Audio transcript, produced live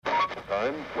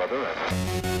Time, weather,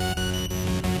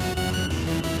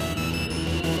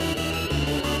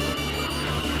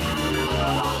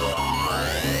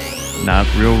 Not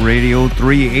Real Radio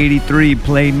 383.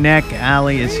 Play Neck.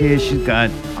 Allie is here. She's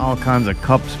got all kinds of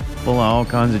cups full of all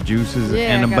kinds of juices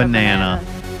and a banana.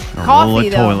 A roll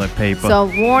of toilet paper. So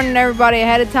warning everybody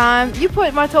ahead of time. You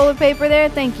put my toilet paper there?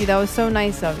 Thank you. That was so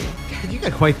nice of you. You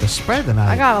got quite the spread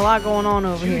tonight. I got a lot going on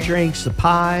over Two here. drinks, the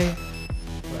pie,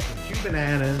 2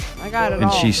 bananas. I got it And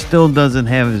all. she still doesn't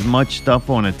have as much stuff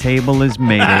on a table as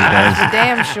Mayday does.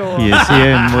 Damn sure. He is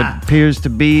here in what appears to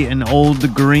be an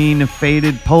old green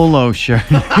faded polo shirt.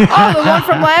 Oh, the one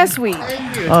from last week.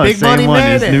 Oh, Big same Money one.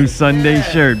 His Mayday. new Sunday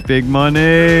shirt. Big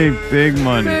money. Big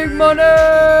money. Big money.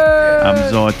 I'm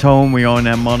Zartone. We on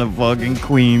that motherfucking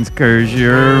Queens curse. You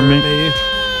hear me?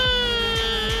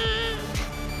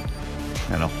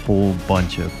 Got a whole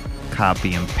bunch of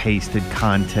copy and pasted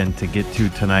content to get to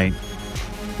tonight.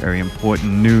 Very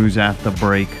important news after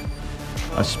break.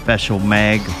 A special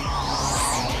mag.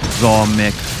 Zar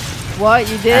mix. What,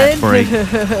 you did? At break.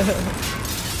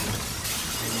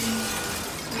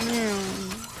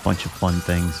 Bunch of fun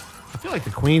things. I feel like the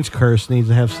Queen's Curse needs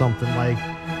to have something like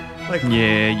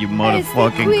Yeah, you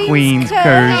motherfucking Queen's Queen's curse.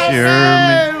 curse. You hear me?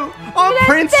 oh,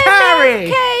 Prince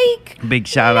Harry. Cake. Big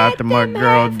shout out to my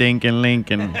girl Dinkin'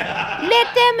 Lincoln.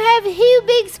 Let them have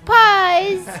Hubig's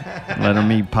pies. Let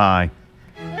them eat pie.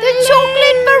 The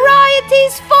chocolate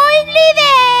variety's finally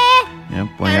there. Yep,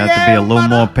 we have to be a little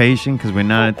more patient because we're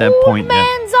not at that point yet.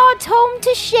 Man's at home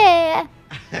to share.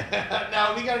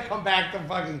 Now we gotta come back to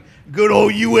fucking good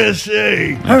old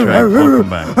USA. That's right, welcome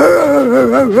back.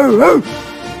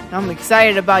 I'm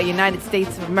excited about United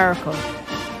States of America.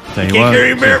 Tell you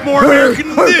what, more American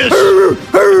than this.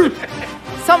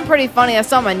 Something pretty funny. I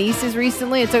saw my nieces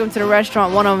recently. I took them to the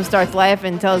restaurant. One of them starts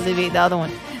laughing and tells the other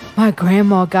one, my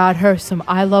grandma got her some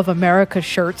I Love America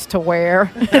shirts to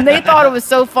wear. And they thought it was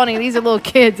so funny. These are little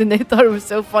kids, and they thought it was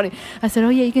so funny. I said, oh,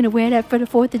 yeah, you're going to wear that for the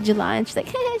 4th of July? And she's like,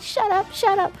 hey, shut up.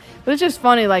 But it's just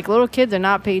funny. Like, little kids are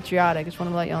not patriotic. I just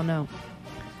want to let y'all know.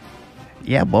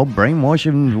 yeah, well,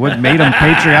 brainwashing is what made them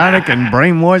patriotic, and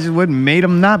brainwashing is what made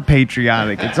them not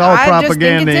patriotic. It's all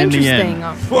propaganda in the end.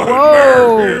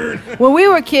 Whoa. When we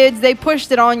were kids, they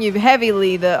pushed it on you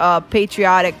heavily, the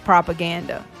patriotic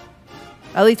propaganda.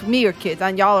 At least me or kids.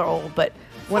 Y'all are old, but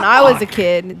when I was a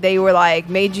kid, they were like,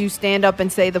 made you stand up and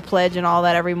say the pledge and all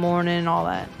that every morning and all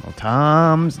that. Well,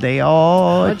 times, they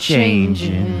all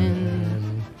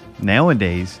changing.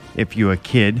 Nowadays, if you're a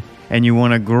kid and you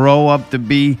want to grow up to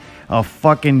be a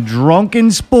fucking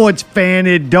drunken sports fan,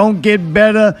 it don't get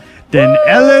better than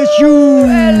LSU.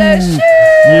 LSU!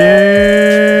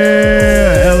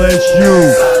 Yeah,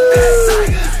 LSU.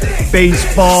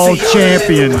 Baseball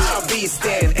champions.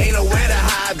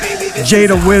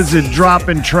 Jada Wizard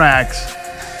dropping tracks.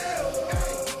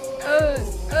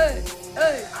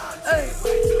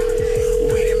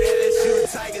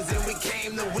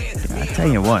 I tell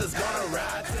you what.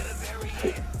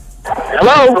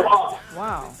 Hello?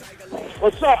 Wow.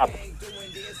 What's up?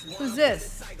 Who's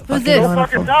this? Go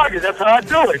fucking Tigers, that's how I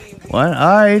do it. What? All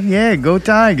right, yeah, go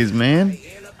Tigers, man.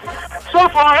 So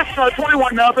far, it's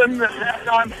 21-0 at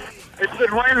halftime. It's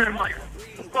been raining like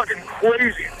fucking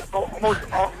crazy. Almost the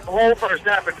whole first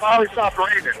half. It finally stopped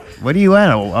raining. What are you at?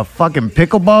 A fucking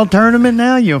pickleball tournament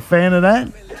now? You a fan of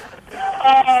that?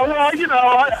 Well, you know,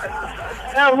 I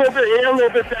have a little bit here, a little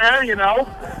bit there, you know.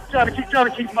 Trying to keep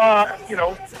you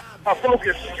know,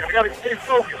 focus. I gotta stay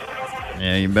focused.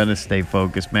 Yeah, you better stay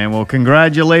focused, man. Well,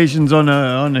 congratulations on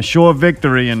a short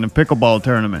victory in the pickleball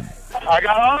tournament. I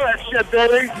got all that shit,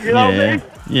 baby. You know me?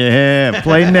 Yeah.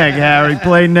 Play neck, Harry.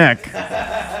 Play neck.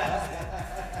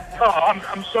 Oh,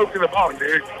 I'm soaked in the bone,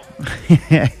 dude.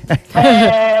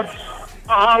 I'll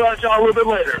holler at y'all a little bit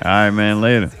later. All right, man.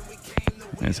 Later.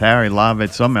 It's Harry live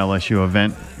at some LSU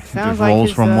event. Sounds Just like rolls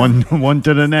it's, from one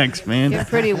to the next, man. Get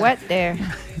pretty wet there.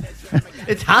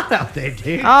 It's hot out there,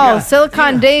 dude. Oh,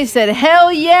 Silicon Dave said,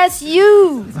 hell yes,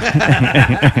 you.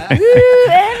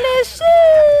 LSU.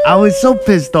 I was so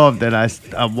pissed off that I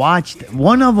watched.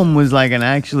 One of them was like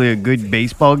actually a good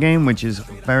baseball game, which is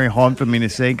very hard for me to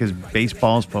say because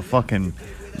baseball's for fucking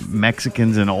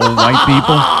Mexicans and old white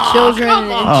people. Children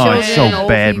and Oh, it's so and old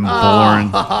bad people.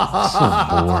 and boring. So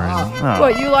boring. Oh.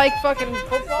 What, you like fucking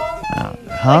football?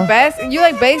 Huh? You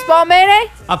like baseball, Mayday?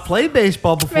 I played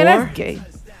baseball before. Man, that's gay.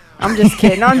 I'm just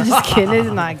kidding.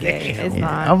 It's not gay. It's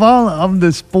not. Of all of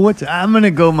the sports, I'm gonna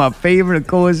go. My favorite, of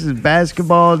course, is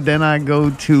basketball. Then I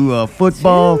go to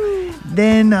football.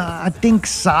 Then I think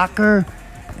soccer,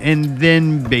 and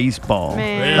then baseball.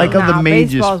 Man, like of the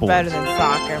major baseball's sports. better than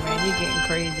soccer, man. You're getting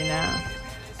crazy now.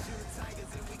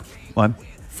 What?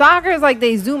 Soccer is like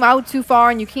they zoom out too far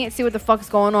and you can't see what the fuck's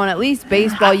going on. At least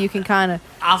baseball, you can kind of.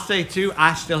 I'll say too,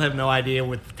 I still have no idea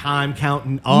with time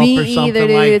counting up Me or something either,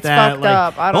 dude. like It's that. fucked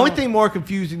up. I The only don't- thing more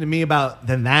confusing to me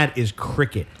than that is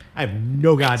cricket. I have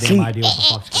no goddamn idea what the fuck's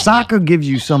going on. Soccer gives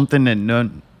you something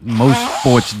that most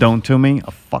sports don't to me.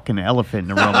 A fucking elephant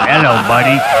in the room. Hello,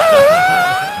 buddy.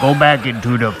 Go back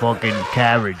into the fucking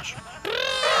carriage.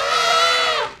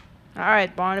 All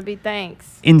right, Barnaby,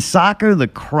 thanks. In soccer, the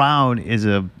crowd is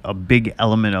a big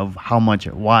element of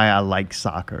why I like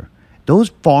soccer. Those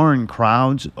foreign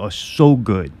crowds are so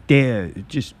good. They're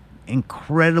just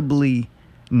incredibly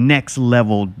next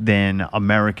level than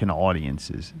American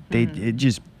audiences.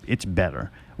 It's better.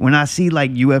 When I see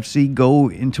like UFC go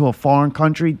into a foreign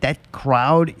country, that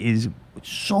crowd is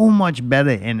so much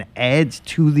better and adds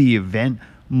to the event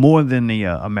more than the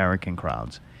American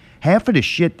crowds. Half of the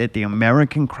shit that the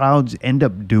American crowds end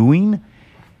up doing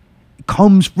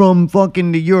comes from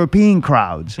fucking the European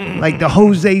crowds. Like the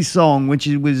Jose song, which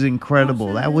was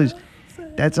incredible.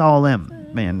 That's all them,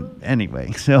 man.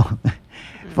 Anyway, so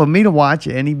for me to watch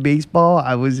any baseball,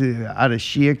 I was out of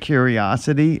sheer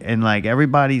curiosity, and like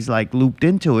everybody's like looped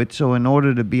into it. So in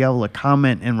order to be able to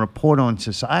comment and report on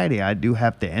society, I do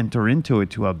have to enter into it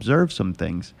to observe some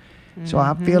things. So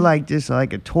I feel like just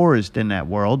like a tourist in that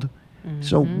world.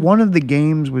 So one of the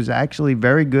games was actually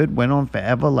very good, went on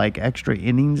forever, like extra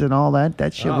innings and all that.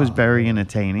 That shit was very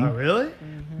entertaining. Oh, really?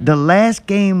 The last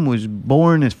game was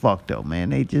boring as fuck, though,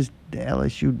 man.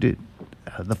 LSU did.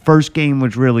 The first game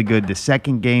was really good. The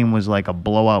second game was like a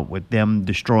blowout with them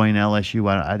destroying LSU.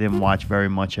 I didn't watch very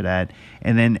much of that.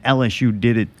 And then LSU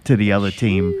did it to the other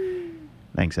team.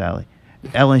 Thanks, Allie.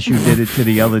 LSU did it to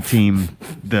the other team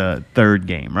the third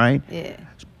game, right? Yeah.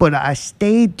 But I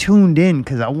stayed tuned in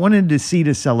because I wanted to see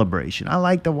the celebration. I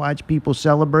like to watch people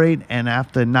celebrate, and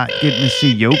after not getting to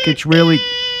see Jokic really...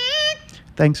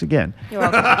 Thanks again. You're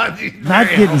welcome. Not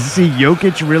getting to see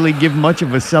Jokic really give much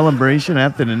of a celebration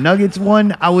after the Nuggets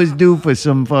won, I was due for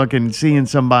some fucking seeing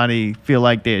somebody feel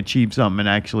like they achieved something and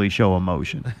actually show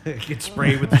emotion. Get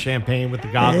sprayed with the champagne with the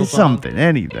goggles Something,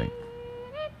 anything.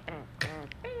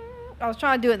 I was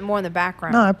trying to do it more in the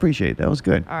background. No, I appreciate it. That was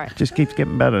good. All right. Just keeps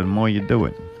getting better the more you do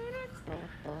it.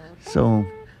 So...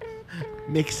 on.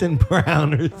 Mixing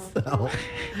Brown herself.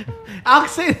 I'll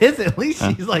say this, at least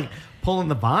she's like pulling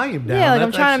the volume down. Yeah, like I'm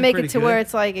That's trying to make actually it to pretty where good.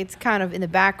 it's like it's kind of in the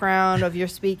background of your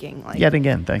speaking. Like Yet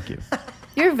again, thank you.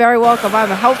 you're very welcome.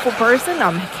 I'm a helpful person.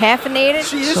 I'm caffeinated.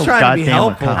 She is So trying to be goddamn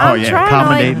helpful. I'm trying to,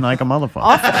 accommodating like a motherfucker.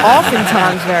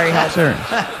 Oftentimes very helpful. Sure.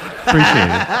 Appreciate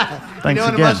it. You Thanks know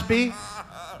what again. it must be?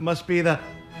 It must be the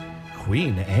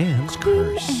Queen Anne's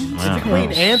curse. Is it Queen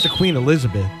gross. Anne's or Queen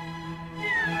Elizabeth?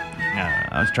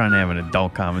 I was trying to have an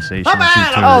adult conversation I'm with you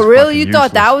out. two. Oh, It's really? fucking You thought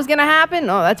useless. that was gonna happen?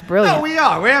 Oh, that's brilliant. No, we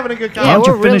are. We're having a good Why Yeah, don't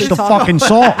conversation. you we're finish really the talking- fucking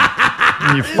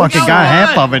song? You fucking know got what?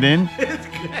 half of it in.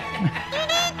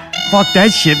 Fuck that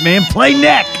shit, man. Play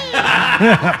neck.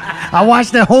 I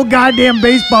watched that whole goddamn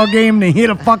baseball game to hear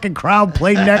the fucking crowd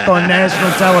play neck on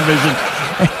national television.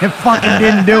 And fucking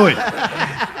didn't do it.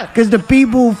 Because the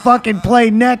people who fucking play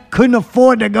neck couldn't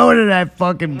afford to go to that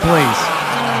fucking place.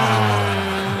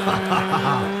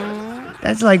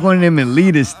 That's like one of them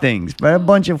elitist things, but a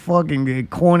bunch of fucking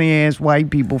corny ass white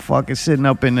people fucking sitting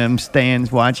up in them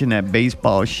stands watching that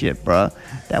baseball shit, bro.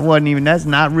 That's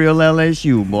not real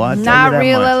LSU, boy. I'll tell Not you that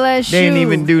real much. They didn't LSU.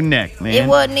 even do neck, man. It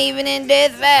wasn't even in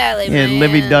Death Valley, Yeah, man.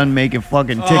 Livy Dunn making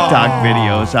fucking TikTok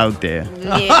videos out there.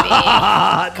 Libby.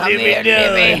 Come here,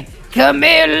 Libby. Come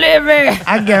here, Libby.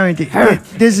 I guarantee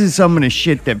this is some of the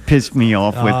shit that pissed me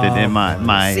off with it in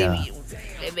my See me,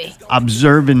 Libby.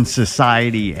 observing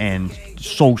society and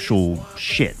social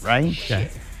shit, right? Okay.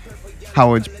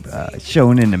 How it's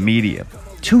shown in the media.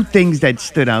 Two things that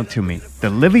stood out to me.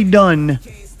 The Livy Dunn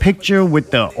picture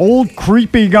with the old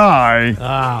creepy guy hitting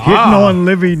on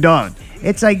Livy Dunn.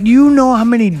 It's like, you know how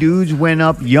many dudes went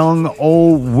up, young,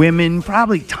 old, women,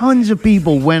 probably tons of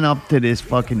people went up to this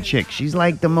fucking chick. She's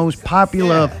like the most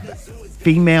popular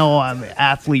female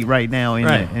athlete right now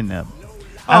in the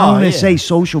I don't want to say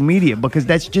social media because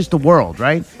that's just the world,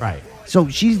 right? Right. So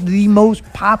she's the most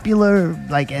popular,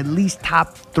 like at least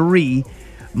top 3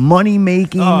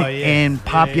 money-making and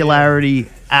popularity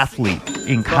athlete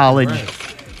in college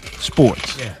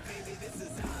sports. Yeah.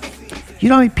 You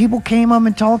know, people came up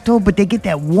and talked to her, but they get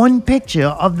that one picture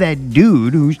of that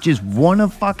dude who's just one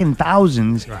of fucking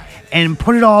thousands and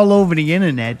put it all over the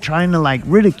internet trying to like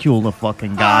ridicule the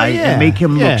fucking guy and make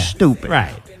him look stupid.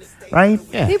 Right. right?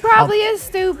 Yeah. He probably is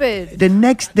stupid. The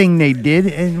next thing they did,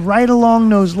 and right along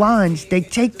those lines, they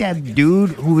take that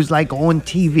dude who was like on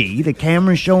TV, the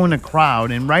camera's showing a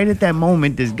crowd, and right at that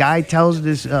moment, this guy tells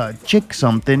this chick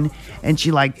something, and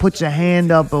she like puts a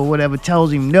hand up or whatever,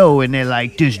 tells him no, and they're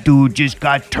like, this dude just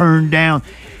got turned down.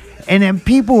 And then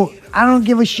people, I don't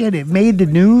give a shit. It made the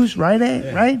news, right?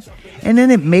 Right? And then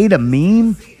it made a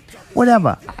meme.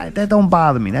 Whatever. That don't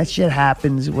bother me. That shit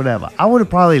happens, whatever. I would have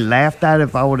probably laughed at it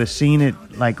if I would have seen it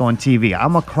like on TV.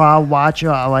 I'm a crowd watcher.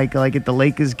 I like at the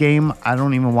Lakers game, I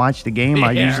don't even watch the game.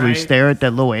 I usually stare at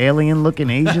that little alien-looking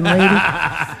Asian lady.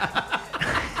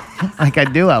 Like I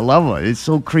do. I love her. It's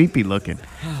so creepy looking.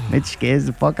 It scares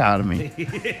the fuck out of me.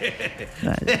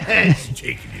 It's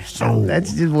taking your soul.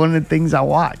 That's just one of the things I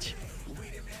watch.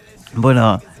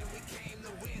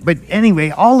 But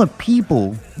anyway, all the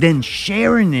people then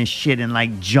sharing this shit and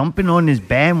like jumping on this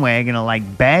bandwagon or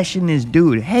like bashing this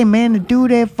dude. Hey man, the dude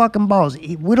had fucking balls.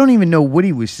 We don't even know what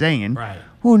he was saying. Right.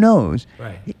 Who knows?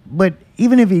 Right. But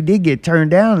even if he did get turned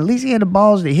down, at least he had the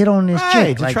balls to hit on this Right,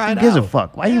 chick. to Like, try who it gives a out.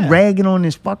 fuck? Why you Yeah. ragging on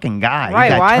this fucking guy? He Right,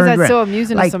 got why is turned that around. so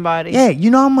amusing to Like, somebody? Yeah,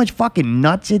 you know how much fucking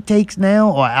nuts it takes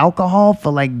now or alcohol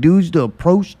for like dudes to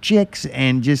approach chicks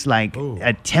and just like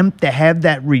attempt to have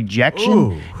that rejection?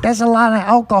 Ooh. That's a lot of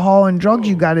alcohol and drugs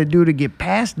you got to do to get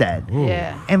past that.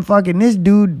 Yeah. And fucking this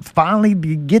dude finally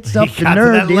gets up the got to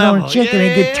nerve that to hit on a level. chick and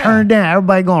they get Yeah. turned down.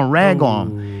 Everybody gonna rag on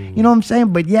him. You know what I'm saying?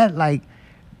 But yet, like,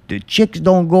 the chicks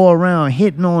don't go around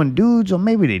hitting on dudes, or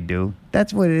maybe they do.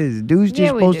 That's what it is. Dudes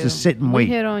just we supposed do. to sit and We wait.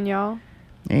 hit on y'all.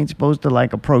 They ain't supposed to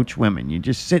like approach women. You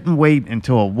just sit and wait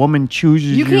until a woman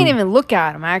chooses you. You can't even look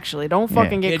at them. Actually, don't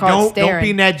fucking get Yeah, caught don't staring. be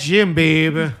in that gym,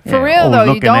 babe. For Yeah, real old though,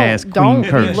 you looking ass don't Queen be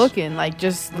Curse. looking. Like,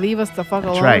 just leave us the fuck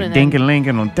alone. That's right. and Dink then and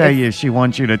Lincoln will tell you if she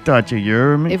wants you to touch her. You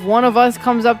hear me? if one of us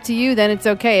comes up to you, then it's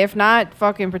okay. If not,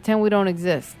 fucking pretend we don't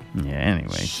exist. Yeah,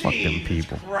 anyway. Fuck them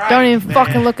people. Don't even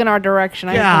fucking look in our direction.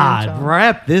 I ain't God, playing with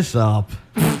wrap this up.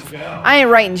 y'all. I ain't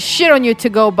writing shit on your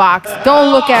to-go box.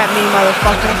 Don't look at me,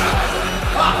 motherfucker.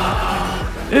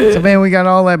 So, man, we got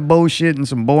all that bullshit and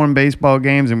some boring baseball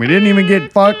games, and we didn't even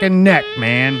get fucking neck,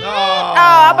 man. Oh,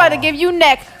 I'm about to give you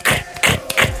neck.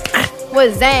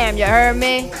 What Zam, you heard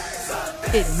me?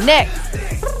 Get neck.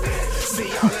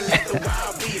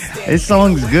 This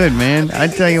song's good, man. I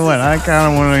tell you what, I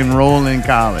kind of want to enroll in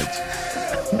college.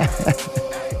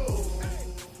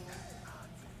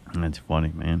 That's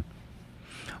funny, man.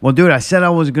 Well, dude, I said I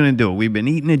was going to do it. We've been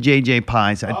eating the JJ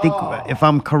pies. I think, if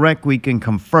I'm correct, we can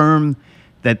confirm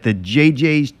that the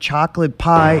JJ's chocolate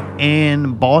pie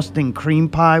and Boston cream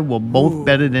pie were both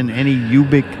better than any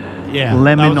Ubik Yeah,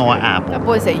 lemon that was or good. apple. That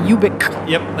boy said Ubik.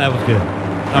 Yep, that was good.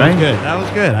 That Right? was good. That was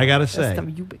good. I gotta That's say,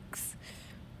 them Ubiks.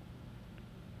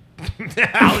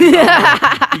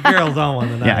 you girls on one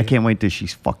tonight. Yeah, I can't wait till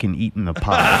she's fucking eating the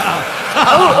pie.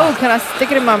 Oh, can I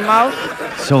stick it in my mouth?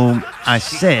 So I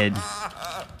said,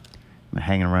 I'm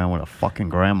hanging around with a fucking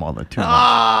grandmother too.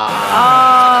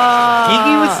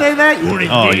 Kiki would say that. You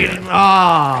wouldn't Oh, dig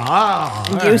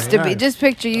yeah. it. Used to be. Just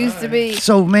picture used to be.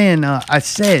 So, man, I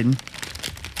said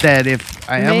that if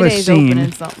I ever Mayday's seen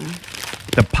opening something.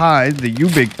 the pies, the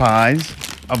Ubik pies,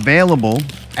 available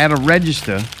at a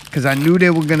register, because I knew they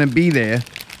were going to be there,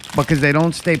 because they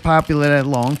don't stay popular that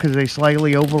long, because they're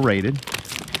slightly overrated.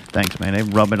 Thanks, man. They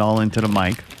rub it all into the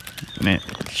mic. Man,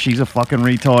 she's a fucking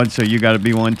retard, so you got to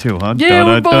be one too, huh? Yeah,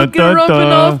 we're Da-da-da-da-da. fucking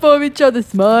rubbing off of each other's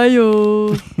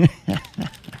smiles.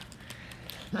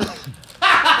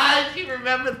 She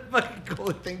remember the fucking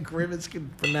cool thing Grimace can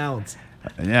pronounce.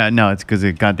 Yeah, no, it's because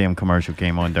the goddamn commercial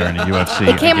came on during the UFC.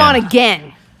 It came on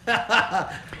again.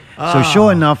 So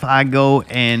sure enough, I go,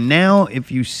 and now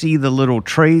if you see the little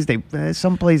trays,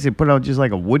 some place they put out just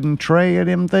like a wooden tray of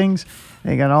them things.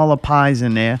 They got all the pies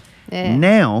in there. Yeah.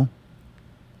 Now,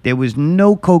 there was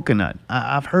no coconut.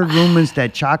 I've heard rumors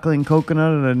that chocolate and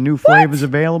coconut are the new flavors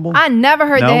available. I never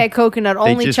heard No? they had coconut, They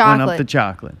only just chocolate. went up to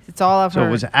chocolate. It's all I've So heard.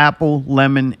 it was apple,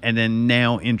 lemon, and then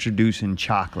now introducing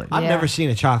chocolate. I've Yeah. never seen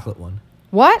a chocolate one.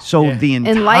 what? So Yeah. the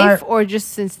entire In life or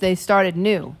just since they started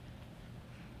new?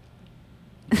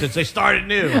 Since they started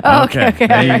new. Oh, Okay,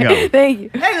 there you go. Thank you.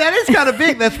 Hey, that is kind of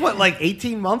big. That's what, like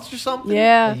 18 months or something?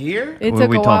 Yeah. A year? It What took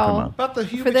are we a talking while about? About the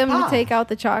huge for them pie. to take out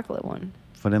the chocolate one.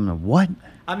 for them to what?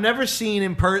 I've never seen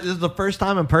in person. This is the first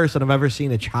time in person I've ever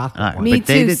seen a chocolate All right. one. Me But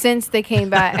they too. did- Since they came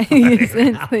back. Since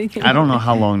they came I don't know back.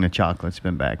 how long the chocolate's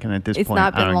been back, and at this It's point,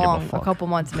 not I been don't long. give a A fuck. couple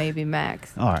months, maybe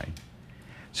max. All right.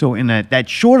 So in that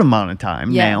short amount of time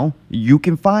Yeah. now, you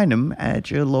can find them at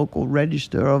your local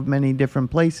register of many different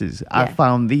places. I Yeah.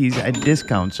 found these at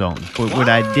discount zones. But what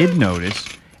I did notice,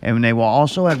 and they were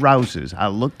also at Rouse's. I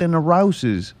looked in the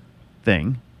Rouse's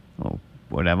thing. Oh,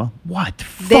 whatever. What?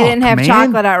 They didn't have man?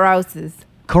 chocolate at Rouse's.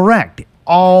 Correct.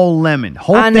 All lemon.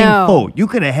 Whole I thing know. full. You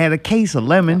could have had a case of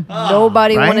lemon.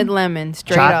 Nobody right? wanted lemon.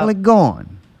 Straight Chocolate up.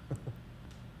 gone.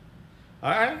 All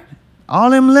right. All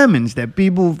them lemons that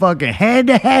people fucking had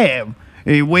to have.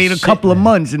 They wait a Shit, couple of man.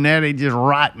 months and now they just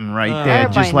rotten right there,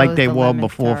 Everybody just like knows they the were lemon's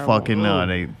before terrible.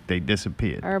 fucking they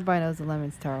disappeared. Everybody knows the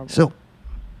lemon's terrible. So,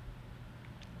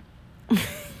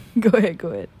 go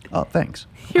ahead. oh, thanks.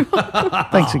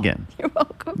 Thanks again. You're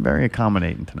welcome. Very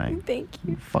accommodating tonight. Thank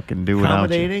you. Fucking do without you.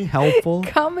 Accommodating, helpful.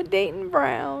 Accommodating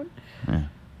Brown. Yeah,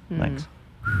 thanks.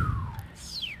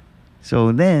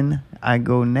 So then I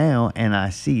go now and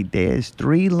I see there's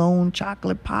 3 lone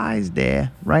chocolate pies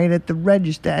there right at the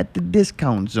register at the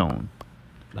discount zone.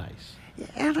 Nice. Yeah,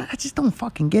 and I just don't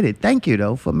fucking get it. Thank you,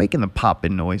 though, for making the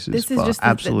popping noises This is for just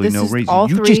absolutely this no is reason. all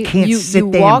You three- just can't you sit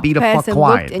there and walked be the past fuck and looked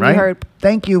quiet, and you right? heard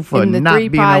Thank you for and the not 3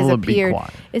 being pies able to be appeared.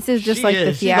 quiet. This is just She like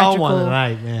is. the She's on one theatrical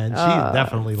tonight, man. She's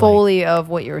definitely Foley of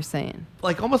what you were saying.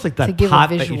 like almost like to that give a pot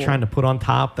that visual. you're trying to put on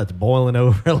top that's boiling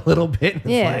over a little bit. It's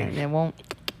Yeah, like, and it won't.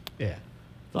 yeah.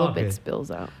 It's A all little bit good. spills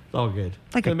out. It's all good.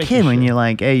 Like Gonna a make kid you when shit. you're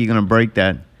like, hey, you're going to break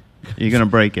that. You're going to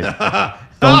break it.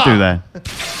 Don't do that.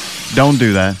 Don't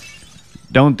do that.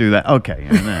 Don't do that. Okay.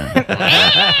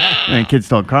 And then kids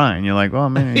start crying. You're like, oh,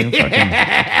 man, you fucking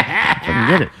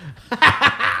get it.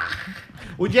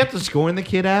 Would you have to scorn the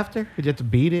kid after? Would you have to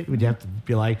beat it? Would you have to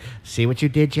be like, see what you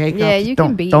did, Jacob? Yeah, you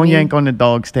can beat Don't me. yank on the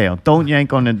dog's tail. Don't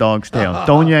yank on the dog's tail.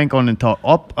 Don't yank on the dog.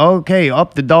 Up. Okay,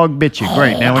 up the dog bit you.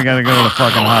 Great. Now we got to go to the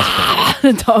fucking hospital.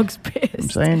 The dog's I'm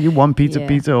pissed. saying you one Yeah.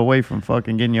 pizza away from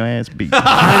fucking getting your ass beat. I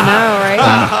know,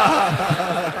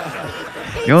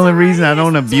 right? The only reason I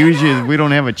don't abuse you is we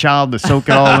don't have a child to soak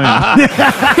it all in.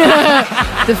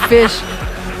 The fish.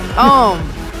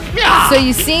 So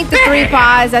you seen the 3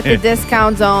 pies at the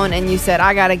discount zone, and you said,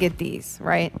 "I gotta get these,"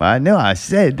 right? Well, I know. I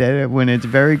said that when it's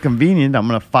very convenient, I'm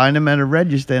going to find them at a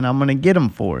register and I'm going to get them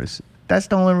for us. That's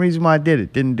the only reason why I did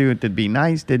it. Didn't do it to be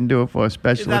nice. Didn't do it for a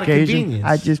special out of occasion.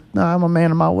 convenience. I'm a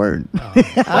man of my word.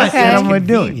 Okay. I'm going to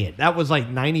do it. Convenient. That was like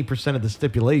 90% of the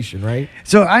stipulation, right?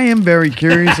 So I am very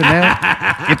curious now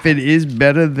if it is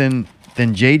better than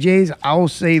JJ's. I'll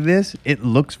say this: it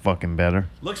looks fucking better.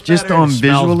 Looks just better and on it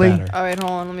smells visually. better. All right,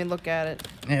 hold on. Let me look at it.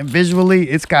 And visually,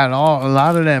 it's got a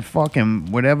lot of that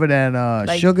fucking whatever that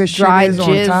Like sugar shit dried is on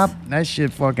jizz. top. That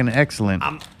shit fucking excellent.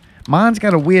 Mine's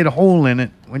got a weird hole in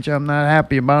it, which I'm not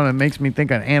happy about. It makes me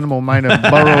think an animal might have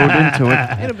burrowed into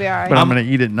it. It'll be all right. But I'm gonna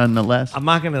eat it nonetheless. I'm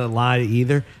not going to lie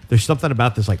either. There's something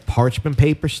about this like parchment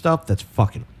paper stuff that's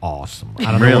fucking awesome. I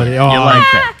don't know what Really? it You like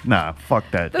that? Nah, fuck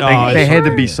that. No, They it's had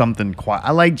to be weird. something quiet.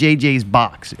 I like JJ's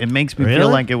box. It makes me feel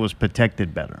Really? like it was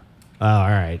protected better. Oh, all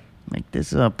right. Like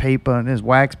this paper, this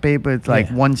wax paper, it's like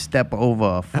Yeah. one step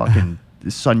over a fucking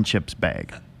Sun Chips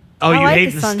bag. Oh, I you like hate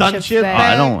the the Sun stun Chips chip bag.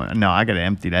 bag? I don't. No, I gotta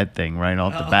empty that thing right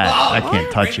off the bat. I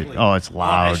can't touch it. Oh, it's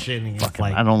loud. that shit is Fucking-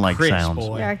 like I don't like crisp, sounds.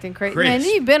 boy. You're acting crazy. Chris. Man,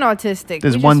 you've been autistic.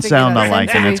 There's We just one figured sound out I like, and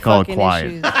sensory it's called fucking quiet.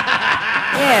 issues. Yeah.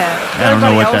 I don't know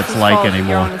everybody what else that's is like fault that you're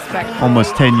anymore. on the spectrum.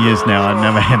 Almost 10 years now, I've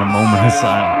never had a moment of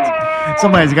silence.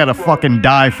 Somebody's got to fucking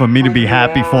die for me to be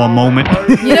happy for a moment.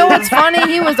 You know what's funny?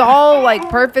 He was all like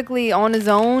perfectly on his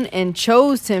own and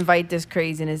chose to invite this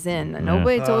craziness in.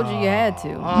 Nobody told you you had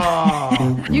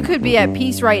to. You could be at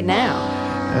peace right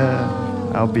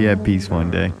now. I'll be at peace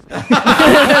one day.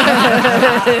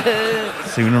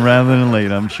 Sooner rather than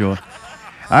later, I'm sure.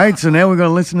 All right, so now we're going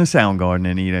to listen to Soundgarden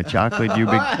and eat a chocolate you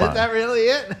big Is pie. that really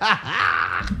it?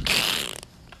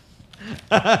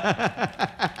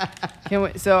 Can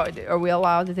we, so are we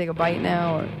allowed to take a bite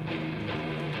now? Or?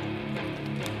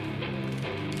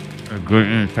 A good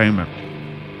entertainment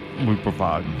we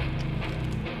provide.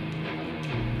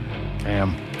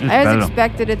 Damn, it's I better. was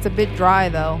expected it's a bit dry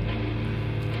though.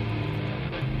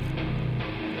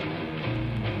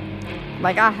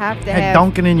 Like I have to Hey, have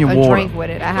dunk it in your a water. drink with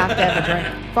it. I have to have a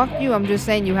drink. Fuck you, I'm just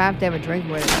saying you have to have a drink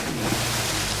with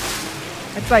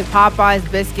it. It's like Popeye's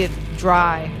biscuit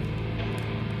dry.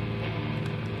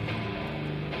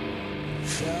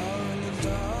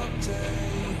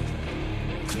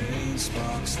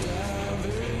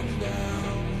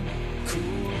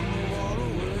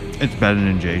 It's better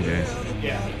than JJ's.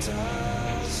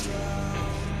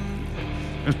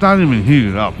 It's not even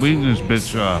heated up. We eating this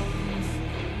bitch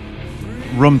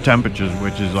room temperatures,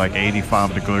 which is like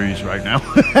 85 degrees right now.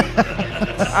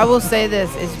 I will say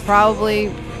this, it's probably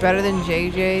better than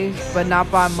JJ's, but not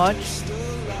by much.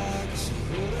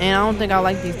 And I don't think I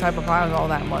like these type of pies all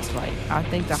that much. Like, I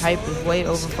think the hype is way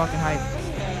over fucking hype.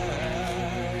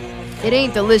 It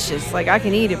ain't delicious. Like, I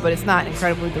can eat it, but it's not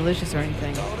incredibly delicious or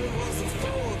anything.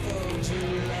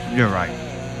 You're right.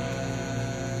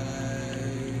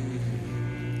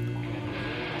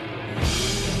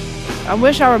 I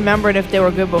wish I remembered if they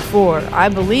were good before. I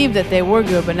believe that they were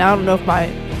good, but now I don't know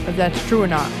if that's true or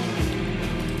not.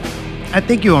 I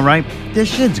think you were right. This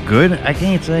shit's good. I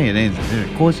can't say it is.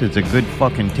 Of course, it's a good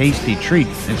fucking tasty treat.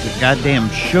 It's a goddamn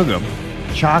sugar,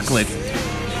 chocolate,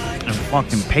 and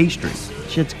fucking pastry.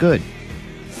 Shit's good.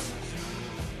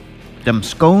 Them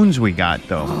scones we got,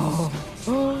 though.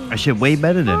 That shit way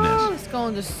better than Oh, this.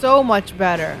 scones are so much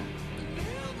better.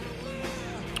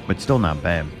 But still not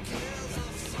bad.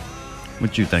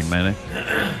 What you think, man?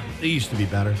 It used to be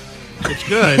better. It's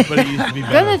good, but it used to be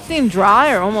Doesn't better. it seem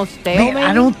dry or almost stale, Man, maybe?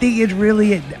 I don't think it's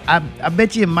really. I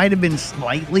bet you it might have been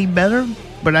slightly better,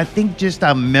 but I think just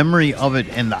our memory of it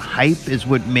and the hype is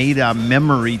what made our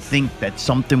memory think that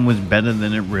something was better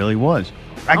than it really was.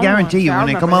 I Oh, guarantee you, I when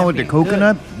they come remember out that with the being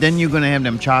coconut, then you're gonna have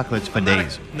them chocolates for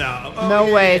days. No.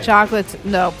 No way. Chocolate's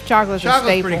a Chocolate's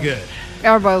staple. pretty good.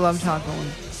 Everybody loves chocolate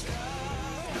ones.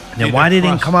 Then Dude, why the they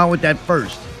didn't crust. come out with that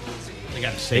first? They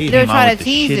got to save They were it. came out trying with to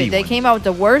the tease shitty it. They ones. came out with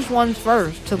the worst ones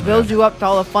first to build you up to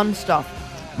all the fun stuff.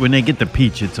 When they get the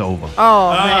peach, it's over.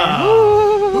 Oh, man.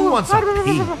 Who wants a peach?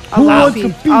 I Who love wants a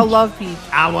peach. peach? I love peach.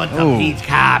 I want the Ooh. peach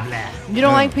cobbler. You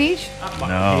don't like peach?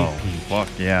 No, fuck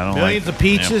yeah, I don't Millions like of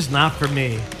peaches, not for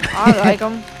me. I like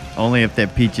them. Only if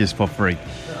that peach is for free.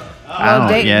 I Well, don't.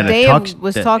 Dave, Yeah, the Dave tux.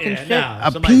 was the- talking Yeah, shit. no.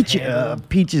 A Somebody peach, handle 'em.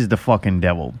 peach is the fucking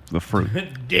devil, the fruit.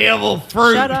 Devil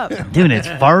fruit. Shut up. Dude, it's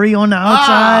furry on the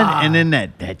outside, and then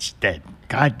that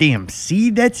goddamn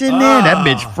seed that's in there, that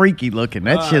bitch freaky looking.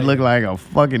 That shit look like a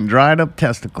fucking dried up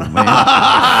testicle, man.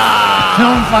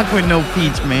 Don't fuck with no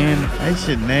peach, man. That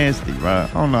shit nasty, bro.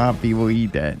 I don't know how people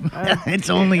eat that. it's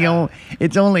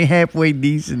only halfway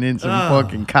decent in some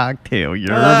fucking cocktail. You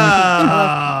heard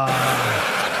me?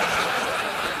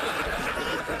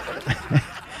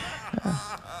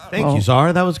 Thank you,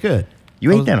 Zara. That was good.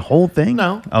 You ate that whole thing?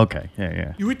 No. Okay,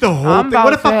 yeah. You eat the whole I'm thing?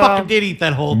 What about if I to, fucking did eat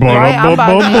that whole thing? Right? I'm about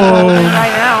to eat the whole thing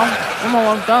right now. I'm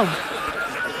almost done.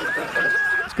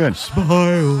 It's good.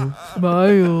 Smile.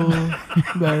 Smile.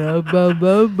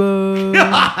 Ba-da-ba-ba-ba.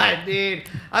 God, dude.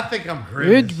 I think I'm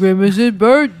Grimace. Grimace's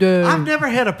birthday. I've never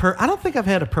had I don't think I've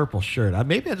had a purple shirt.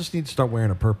 Maybe I just need to start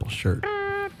wearing a purple shirt.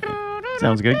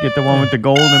 Sounds good. Get the one with the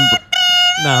gold and.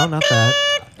 No, not that.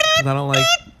 'Cause I don't like.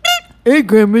 It's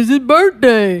Grimace's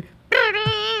birthday.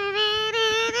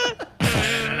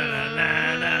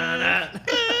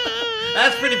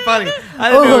 That's pretty funny.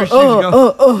 I didn't know where she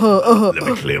was going. Let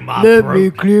me clear my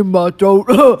throat. clear my throat.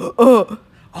 Oh,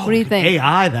 What do you think?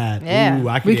 AI that. Yeah. Ooh,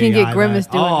 I could We can get AI Grimace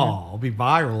that. doing Oh, that. I'll be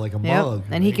viral like a Yep. mug.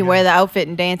 And he can wear the outfit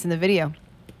and dance in the video.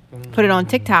 Put it on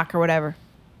TikTok or whatever.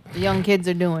 The young kids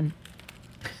are doing.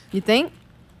 You think?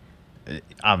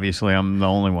 Obviously, I'm the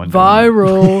only one.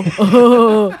 Viral.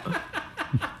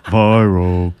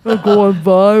 Viral. We're going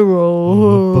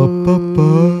viral.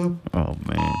 Oh,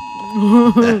 man. He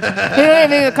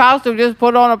didn't need a costume. Just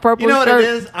put on a purple You know what shirt. it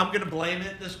is? I'm going to blame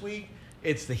it this week.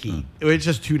 It's the heat. It's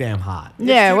just too damn hot. It's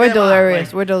Yeah, too we're damn hot.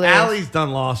 delirious. We're delirious. Allie's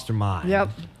done lost her mind. Yep.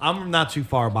 I'm not too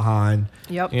far behind.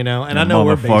 Yep. You know, and I know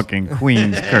we're based. Motherfucking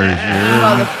Queen's curse. You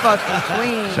heard me? Motherfucking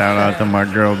queen. Shout out to my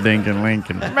girl Dinkin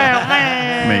Lincoln. Making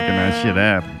that shit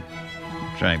happen.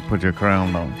 Try and put your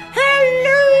crown on.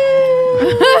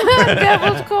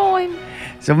 Devil's coin.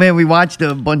 So, man, we watched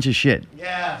a bunch of shit.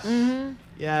 Yes. Mm-hmm.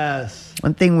 Yes.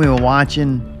 One thing we were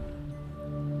watching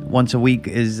once a week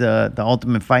is the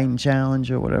Ultimate Fighting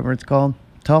Challenge or whatever it's called.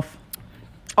 Tough.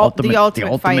 The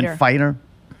Ultimate Fighter. Fighter.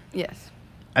 Yes.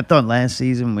 I thought last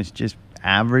season was just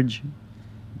average.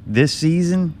 This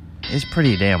season is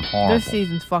pretty damn horrible. This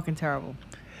season's fucking terrible.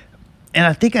 And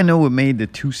I think I know what made the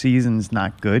 2 seasons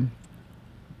not good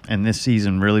and this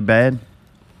season really bad.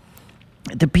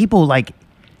 The people,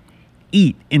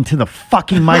 eat into the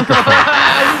fucking microphone.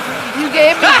 You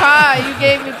gave me pie. You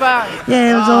gave me pie.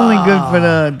 Yeah, it was only good for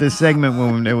the segment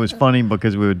when it was funny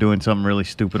because we were doing something really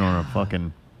stupid on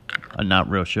a not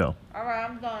real show. All right,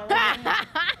 I'm done.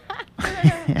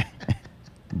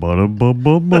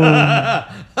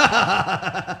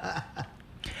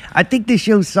 I think this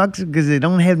show sucks because they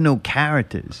don't have no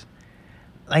characters.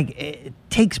 It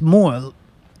takes more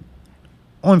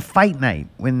on fight night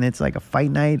when it's like a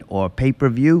fight night or a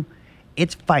pay-per-view.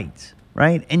 It's fights,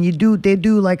 right? And they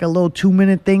do like a little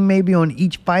 2-minute thing maybe on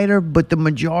each fighter, but the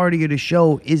majority of the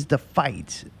show is the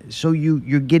fights. So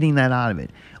you're getting that out of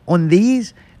it. On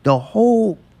these, the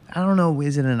whole, I don't know,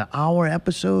 is it an hour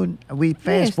episode? We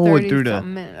fast forward through the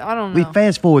I don't know. we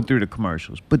fast forward through the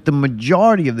commercials, but the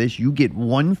majority of this, you get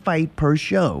one fight per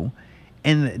show,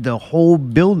 and the whole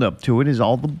build-up to it is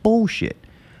all the bullshit.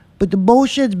 But the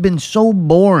bullshit's been so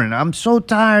boring. I'm so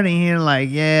tired of hearing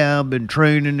I've been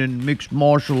training in mixed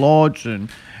martial arts, and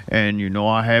and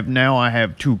I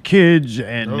have 2 kids,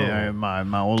 and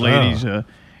my old lady's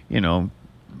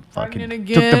fucking Pregnant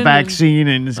took the again, vaccine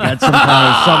and it's got some kind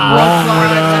of something wrong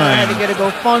with her. I had to and- get a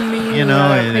GoFundMe.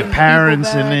 and the pay parents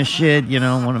people and back. this shit,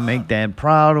 want to make dad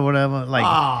proud or whatever.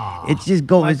 Like, it's just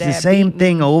My it's the dad same beat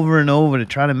thing me. over and over to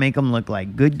try to make them look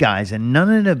like good guys. And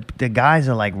none of the guys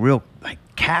are like real, like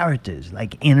characters,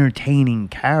 like entertaining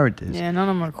characters. Yeah, none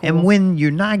of them are cool. And when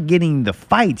you're not getting the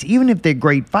fights, even if they're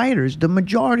great fighters, the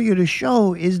majority of the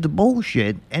show is the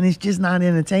bullshit, and it's just not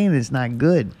entertaining. It's not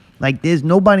good. Like, there's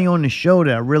nobody on the show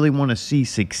that I really want to see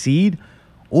succeed,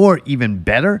 or even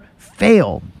better,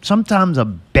 fail. Sometimes a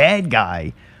bad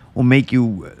guy will make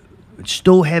you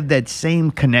still have that same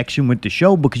connection with the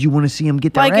show because you want to see him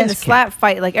get their like ass in the kicked. slap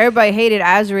fight, like everybody hated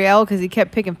Azrael because he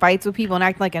kept picking fights with people and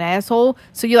acting like an asshole.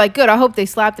 So you're like, good. I hope they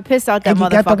slap the piss out that And you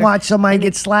motherfucker. got to watch somebody And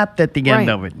get slapped at the end Right.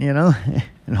 of it,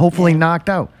 and hopefully knocked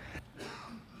out.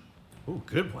 Ooh,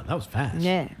 good one. That was fast.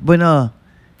 Yeah, But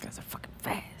guys are fucking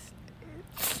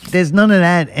fast. there's none of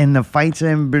that, and the fights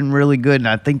haven't been really good. And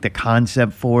I think the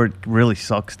concept for it really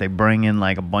sucks. They bring in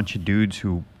like a bunch of dudes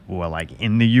who were like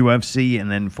in the UFC,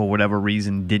 and then for whatever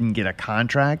reason didn't get a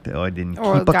contract or didn't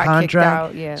Or keep a got kicked contract.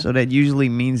 out, yeah. So that usually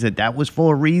means that was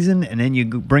for a reason, and then you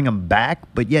bring them back.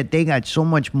 But yet they got so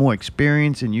much more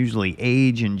experience and usually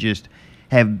age and just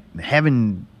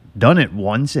having done it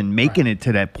once and making it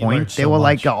to that You learn point. They so were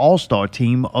like much. an all-star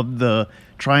team of the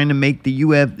trying to make the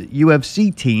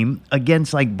UFC team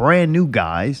against like brand new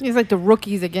guys. He's like the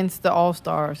rookies against the all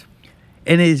stars.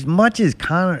 And as much as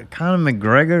Conor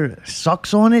McGregor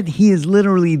sucks on it, he is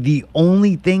literally the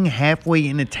only thing halfway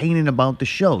entertaining about the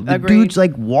show. The Agreed. dude's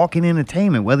like walking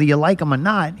entertainment. Whether you like him or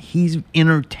not, he's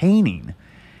entertaining.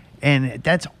 And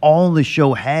that's all the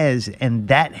show has, and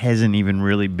that hasn't even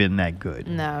really been that good.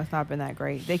 No, it's not been that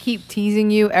great. They keep teasing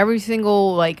you every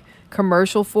single like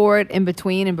commercial for it in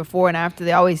between and before and after.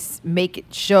 They always make it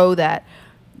show that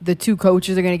the 2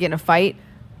 coaches are going to get in a fight,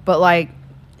 but like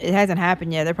it hasn't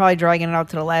happened yet. They're probably dragging it out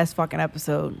to the last fucking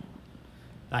episode.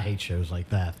 I hate shows like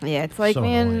that. Yeah, it's like, So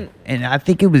man, annoying. And I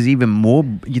think it was even more.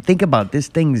 You think about this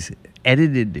thing's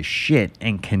edited to shit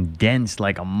and condensed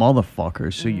like a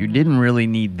motherfucker, so you didn't really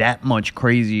need that much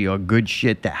crazy or good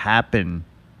shit to happen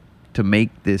to make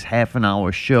this half an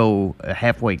hour show a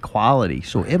halfway quality.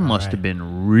 So it must have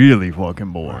been really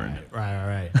fucking boring.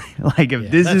 Right. Like if Yeah,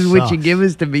 this that is what you sucks. give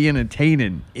us to be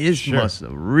entertaining, it Sure. must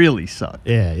have really sucked.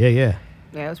 Yeah. yeah,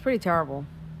 it was pretty terrible.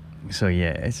 So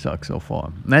yeah, it sucks so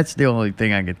far. And that's the only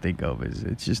thing I could think of is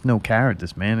it's just no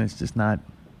characters, man. It's just not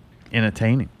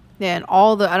entertaining. Yeah, and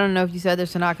I don't know if you said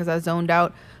this or not because I zoned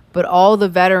out, but all the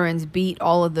veterans beat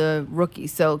all of the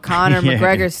rookies. So Conor Yeah.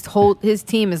 McGregor's his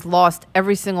team has lost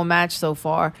every single match so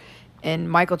far, and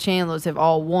Michael Chandler's have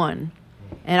all won.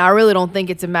 And I really don't think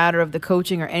it's a matter of the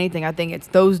coaching or anything. I think it's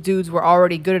those dudes were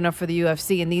already good enough for the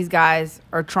UFC, and these guys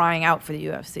are trying out for the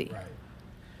UFC.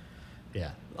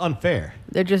 Yeah. Unfair.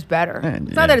 They're just better. And-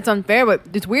 It's not that it's unfair,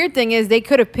 but this weird thing is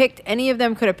any of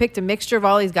them could have picked a mixture of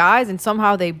all these guys, and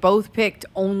somehow they both picked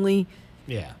only,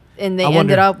 Yeah. and they I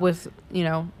ended wonder- up with,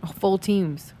 full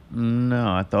teams.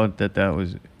 No, I thought that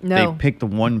was No. they picked the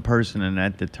one person and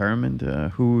that determined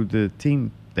who the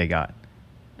team they got.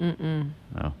 Oh,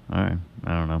 all right.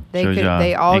 I don't know. They Shows could- you how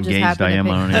they all just engaged happened I to am.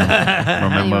 pick- I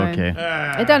don't even remember. Anyway.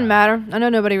 Okay. It doesn't matter. I know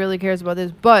nobody really cares about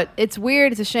this, but it's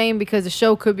weird. It's a shame because the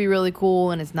show could be really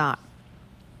cool and it's not.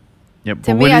 Yep.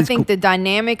 To but me, what I is think cool- the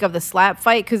dynamic of the slap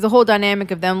fight, because the whole dynamic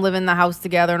of them living in the house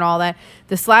together and all that,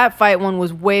 the slap fight one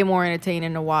was way more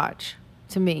entertaining to watch,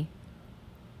 to me,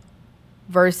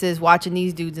 versus watching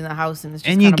these dudes in the house and it's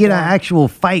just and you kinda get an boring. actual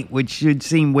fight, which should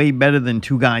seem way better than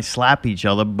 2 guys slap each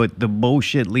other. But the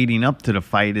bullshit leading up to the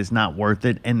fight is not worth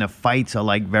it, and the fights are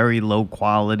like very low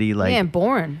quality. Like, Man,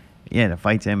 boring. yeah, the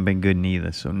fights haven't been good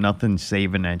neither. So nothing's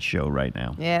saving that show right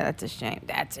now. Yeah, that's a shame.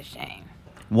 That's a shame.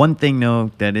 One thing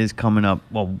though that is coming up.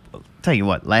 Well, I'll tell you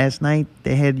what. Last night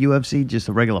they had UFC, just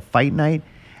a regular fight night.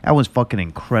 That was fucking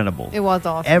incredible. It was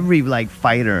awesome. Every like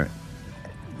fighter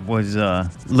was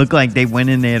looked like they went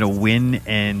in there to win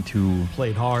and to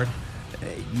Played hard.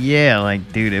 yeah,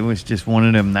 like dude, it was just one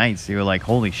of them nights. They were like,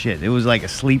 holy shit, it was like a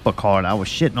sleeper card. I was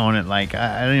shitting on it. Like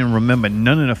I didn't remember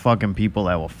none of the fucking people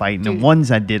that were fighting. Dude. The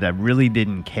ones I did, I really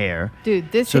didn't care.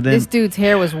 Dude, this So then- this dude's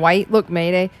hair was white. Look,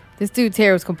 Mayday. This dude's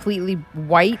hair was completely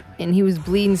white, and he was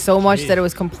bleeding so much that it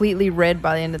was completely red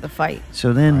by the end of the fight.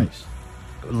 So then, Christ.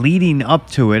 leading up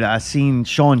to it, I seen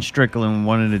Sean Strickland,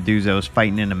 one of the dudes that was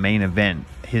fighting in the main event.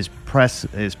 His press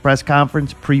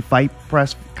conference, pre-fight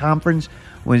press conference,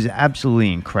 was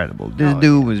absolutely incredible. This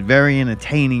dude was very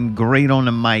entertaining, great on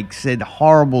the mic, said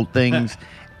horrible things,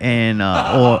 and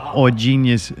or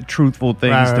genius, truthful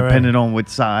things, Right. depending on what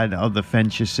side of the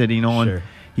fence you're sitting on. Sure.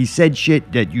 He said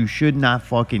shit that you should not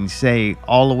fucking say,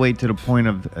 all the way to the point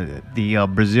of the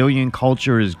Brazilian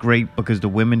culture is great because the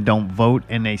women don't vote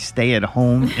and they stay at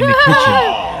home in the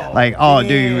kitchen. Like, oh,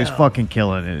 dude, he was fucking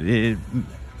killing it.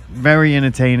 Very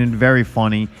entertaining, very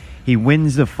funny. He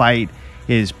wins the fight.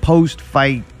 His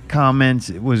post-fight comments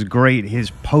was great.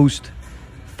 His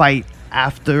post-fight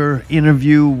after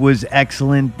interview was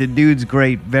excellent. The dude's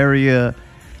great.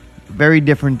 Very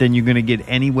different than you're gonna get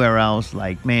anywhere else.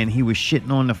 Like, man, he was shitting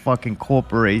on the fucking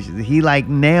corporations. He like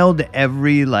nailed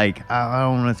every, like, I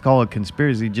don't know, let's call it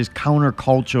conspiracy, just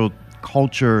culture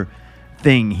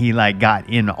thing he like got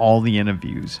in all the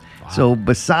interviews. Wow. So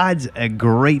besides a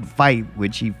great fight,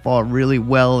 which he fought really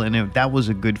well, and that was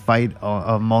a good fight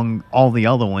among all the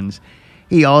other ones,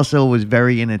 he also was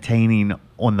very entertaining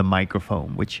on the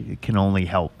microphone, which can only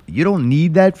help. You don't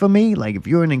need that for me. Like, if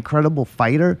you're an incredible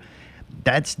fighter,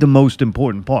 that's the most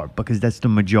important part, because that's the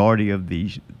majority of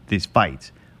these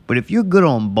fights. But if you're good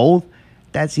on both,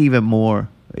 that's even more,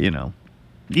 even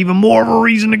more of a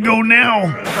reason to go now.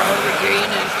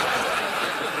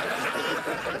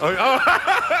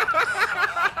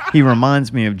 He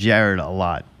reminds me of Jared a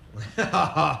lot.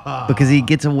 Because he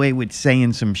gets away with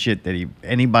saying some shit that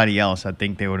anybody else, I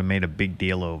think they would have made a big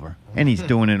deal over. And he's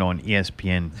doing it on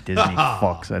ESPN, Disney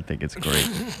Fox. I think it's great.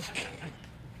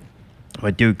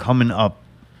 But dude, coming up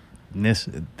this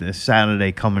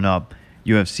Saturday coming up,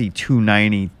 UFC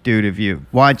 290. Dude, if you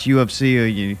watch UFC or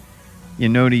you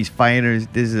know these fighters,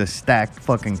 this is a stacked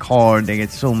fucking card. They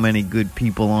get so many good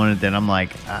people on it that I'm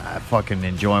like, I fucking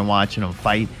enjoy watching them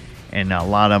fight. And a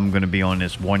lot of them going to be on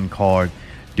this one card.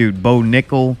 Dude, Bo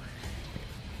Nickel,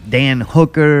 Dan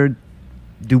Hooker,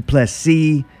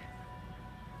 Duplessis,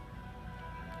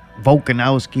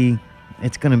 Volkanovski.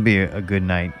 It's going to be a good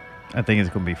night. I think it's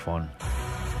going to be fun.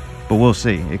 But we'll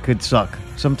see. It could suck.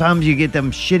 Sometimes you get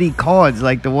them shitty cards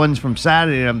like the ones from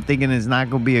Saturday. I'm thinking it's not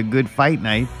going to be a good fight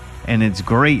night. And it's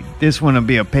great. This one will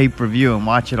be a pay-per-view and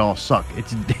watch it all suck.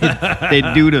 They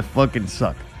do to fucking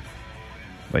suck.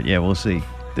 But yeah, we'll see.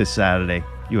 This Saturday,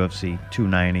 UFC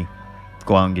 290.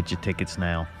 Go out and get your tickets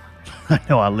now. I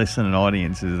know our listening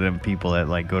audience is them people that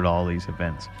like go to all these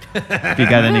events. If you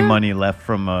got any money left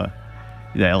from the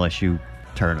LSU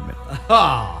tournament.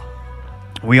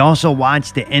 We also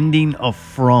watched the ending of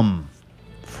From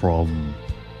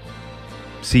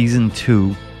Season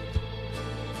 2.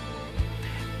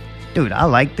 Dude, I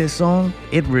like this song.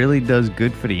 It really does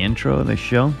good for the intro of the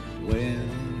show.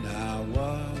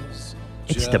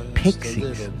 It's the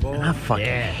Pixies. And I fucking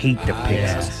hate the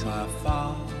Pixies.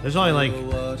 There's only like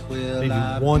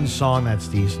maybe one song that's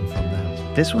decent from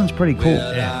them. This one's pretty cool.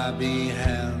 Yeah.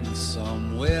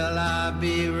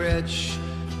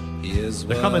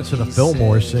 They're coming to the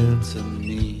Fillmore soon.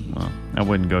 Well, I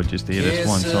wouldn't go just to hear this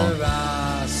one song.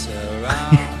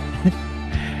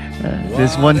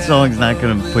 This one song's not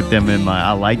going to put them in my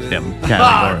I like them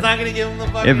category. It's not going to give them the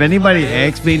fucking If anybody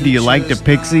asks me, do you like the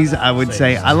Pixies? I would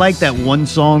say, I like that one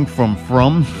song from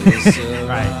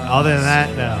Right. Other than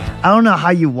that, no. I don't know how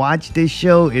you watch this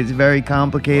show. It's very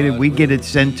complicated. We get it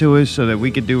sent to us so that we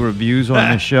could do reviews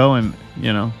on the show and,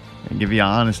 and give you an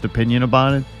honest opinion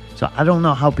about it. So I don't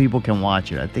know how people can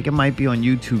watch it. I think it might be on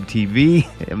YouTube TV.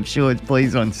 I'm sure it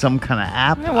plays on some kind of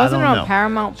app. Wasn't I don't it on know.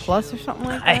 Paramount Plus or something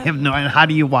like that? I have no idea. How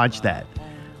do you watch that?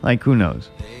 Like, who knows?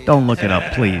 Don't look it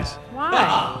up, please.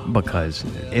 Why? Because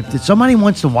if somebody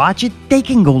wants to watch it, they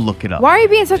can go look it up. Why are you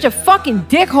being such a fucking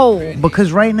dickhole?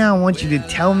 Because right now I want you to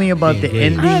tell me about the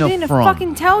ending I of didn't From.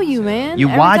 fucking tell you, man. You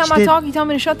Every watched time I it? talk, you tell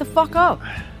me to shut the fuck up.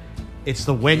 It's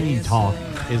the when you talk.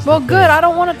 Well, good. I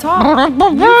don't want to talk.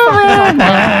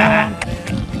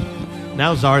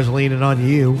 Now Czar's leaning on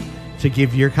you to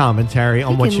give your commentary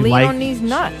on You what can you lean liked, on these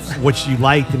nuts. what you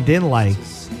liked and didn't like.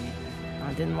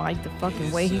 I didn't like the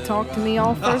fucking way he talked to me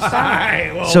all first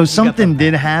time. So something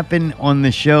did happen on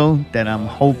the show that I'm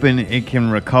hoping it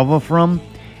can recover from.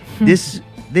 This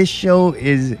show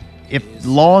is, if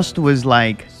Lost was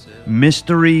like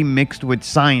mystery mixed with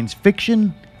science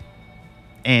fiction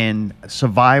and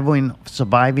surviving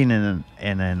in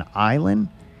an island,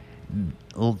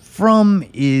 From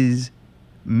is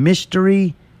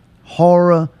mystery,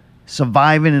 horror,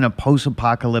 surviving in a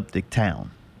post-apocalyptic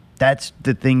town. That's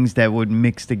the things that would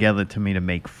mix together to me to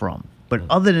make From. But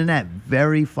other than that,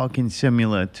 very fucking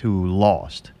similar to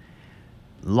Lost.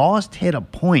 Lost hit a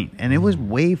point, and it was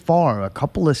way far, a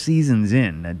couple of seasons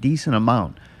in, a decent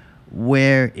amount,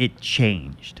 where it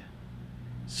changed.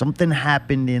 Something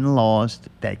happened in Lost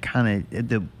that kind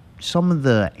of, some of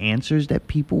the answers that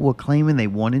people were claiming they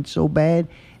wanted so bad,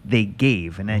 they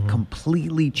gave, and that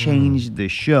completely changed the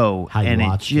show, How you and it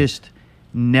watched it. just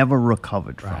never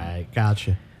recovered from. Right.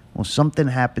 Gotcha. Well, something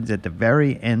happens at the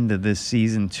very end of this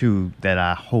season 2 that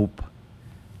I hope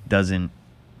doesn't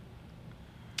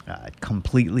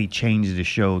completely change the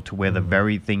show to where the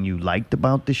very thing you liked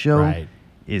about the show Right.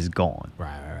 is gone.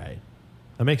 Right.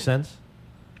 That makes sense.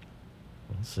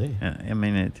 Let's see. I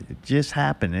mean, it just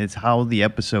happened. It's how the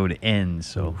episode ends,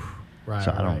 so Right.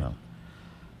 I don't know.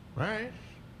 Right.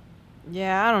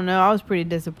 Yeah, I don't know. I was pretty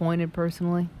disappointed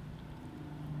personally.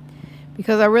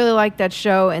 Because I really liked that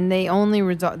show, and they only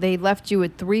they left you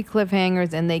with 3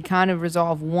 cliffhangers, and they kind of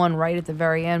resolved one right at the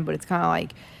very end. But it's kind of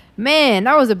like, man,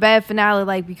 that was a bad finale.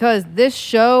 Like, because this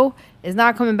show is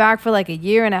not coming back for like a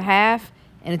year and a half,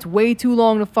 and it's way too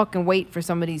long to fucking wait for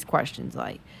some of these questions.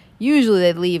 Like, usually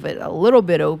they leave it a little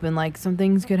bit open, like some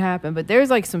things could happen. But there's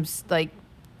like some like,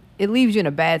 it leaves you in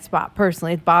a bad spot.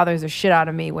 Personally, it bothers the shit out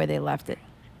of me where they left it.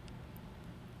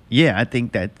 Yeah, I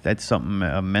think that's something,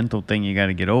 a mental thing you got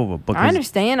to get over. Because I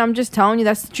understand. I'm just telling you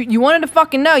that's the truth. You wanted to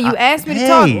fucking know. You asked me to hey,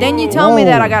 talk. Then you tell me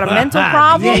that I got a mental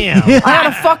problem. Damn. I got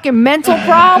a fucking mental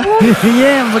problem.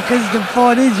 yeah, because the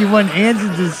part is you want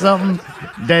answers to something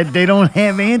that they don't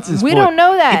have answers We for. don't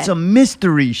know that. It's a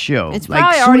mystery show. It's like,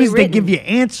 probably as soon already as they written. give you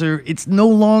answer, it's no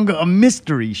longer a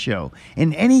mystery show.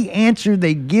 And any answer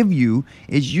they give you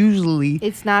is usually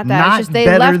It's not that. It's just they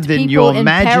better left than people your in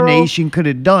peril imagination could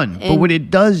have done. But and- what it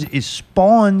does is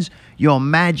spawns your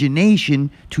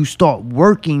imagination to start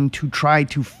working to try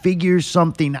to figure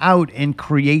something out and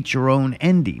create your own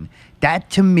ending.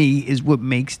 That, to me, is what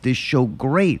makes this show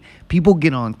great. People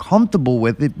get uncomfortable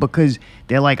with it because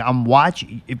they're like, I'm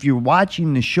watching. If you're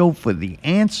watching the show for the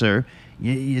answer,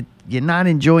 you're not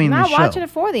enjoying I'm the not show. watching it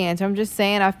for the answer. I'm just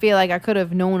saying I feel like I could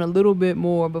have known a little bit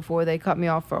more before they cut me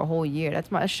off for a whole year.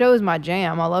 That's my show is my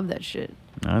jam. I love that shit.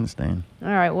 I understand. All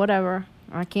right, whatever.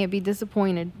 I can't be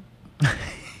disappointed.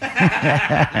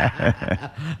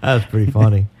 That was pretty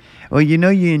funny. Well, you know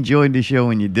you enjoyed the show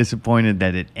and you're disappointed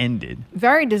that it ended.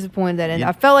 Very disappointed that Yeah.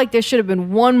 I felt like there should have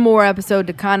been one more episode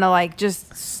to kind of like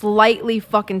just slightly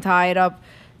fucking tie it up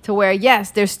to where,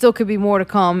 yes, there still could be more to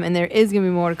come and there is going to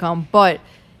be more to come, but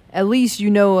at least you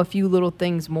know a few little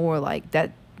things more, like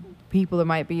that people that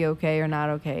might be okay or not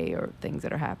okay or things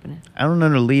that are happening. I don't know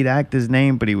the lead actor's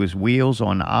name, but he was Wheels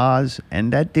on Oz,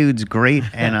 and that dude's great,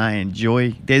 and I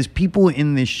enjoy. There's people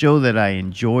in this show that I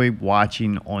enjoy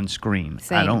watching on screen. I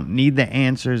Same. don't need the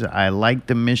answers. I like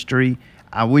the mystery.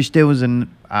 I wish there was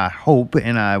I hope,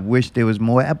 and I wish there was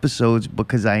more episodes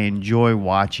because I enjoy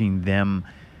watching them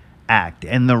act.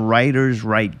 And the writers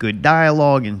write good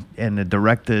dialogue, and the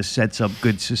director sets up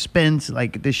good suspense.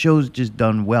 Like, the show's just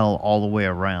done well all the way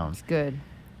around. It's good.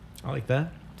 I like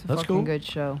that. It's a That's fucking cool. good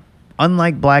show.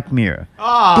 Unlike Black Mirror.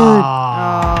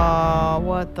 Ah. Oh,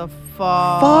 what the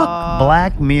fuck? Fuck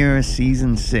Black Mirror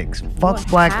Season 6. Fuck What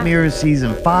Black happened? Mirror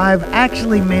Season 5.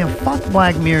 Actually, man, fuck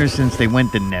Black Mirror since they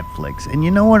went to Netflix. And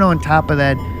you know what, on top of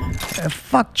that?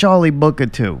 Fuck Charlie Booker,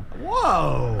 too.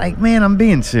 Whoa. Like, man, I'm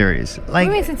being serious. What do Like,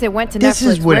 you mean since it went to this Netflix?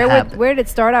 is what happened. Where did it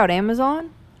start out?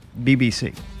 Amazon?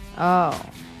 BBC. Oh.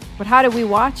 But how did we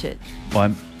watch it?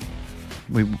 But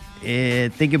I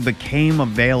think it became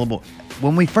available.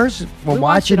 When we first were We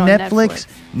watched watching it on Netflix,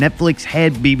 Netflix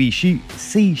had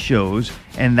BBC shows,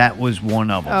 and that was one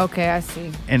of them. Okay, I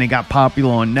see. And it got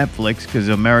popular on Netflix because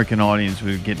the American audience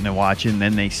was getting to watch it. And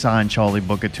then they signed Charlie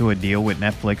Booker to a deal with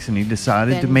Netflix, and he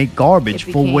decided to Then make garbage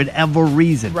it for became- whatever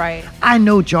reason. Right. I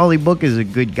know Charlie Booker is a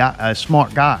good guy, a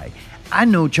smart guy. I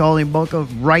know Charlie Booker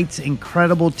writes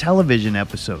incredible television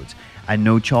episodes. I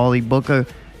know Charlie Booker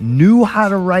knew how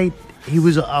to write. He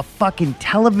was a fucking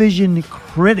television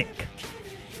critic.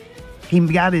 He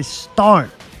got his start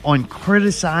on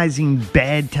criticizing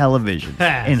bad television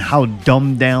and how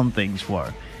dumbed down things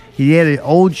were. He had an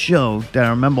old show that I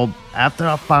remember after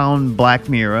I found Black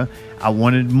Mirror, I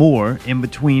wanted more in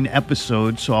between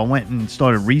episodes, so I went and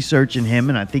started researching him,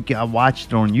 and I think I watched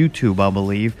it on YouTube, I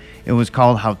believe. It was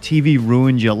called How TV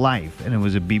Ruined Your Life, and it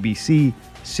was a BBC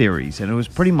series, and it was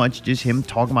pretty much just him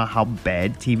talking about how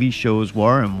bad TV shows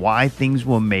were and why things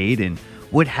were made and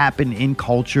what happened in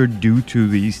culture due to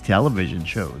these television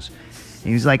shows.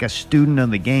 He was like a student of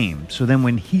the game. So then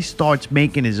when he starts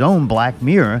making his own Black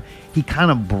Mirror, he kind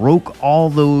of broke all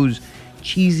those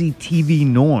cheesy TV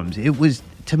norms. It was,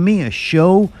 to me, a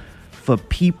show for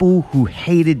people who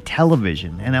hated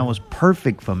television, and that was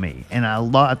perfect for me. And I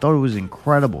thought it was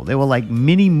incredible. They were like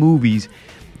mini movies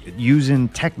using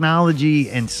technology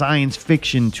and science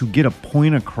fiction to get a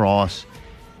point across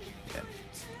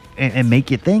and make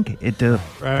you think. It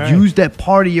Right. use that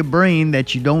part of your brain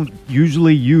that you don't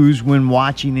usually use when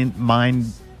watching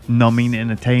mind numbing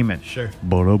entertainment. Sure.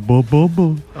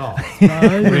 Ba-da-ba-ba-ba. Oh,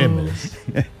 Grimace.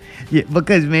 Yeah,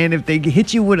 because, man, if they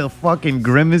hit you with a fucking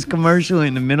Grimace commercial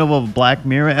in the middle of a Black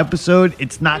Mirror episode,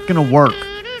 it's not going to work.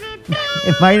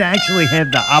 It might actually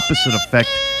have the opposite effect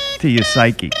to your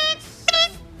psyche.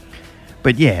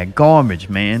 But, yeah, garbage,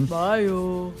 man.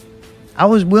 I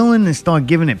was willing to start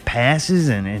giving it passes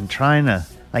and trying to...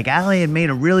 Like, Ali had made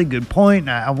a really good point.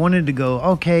 I wanted to go,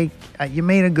 okay, you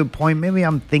made a good point. Maybe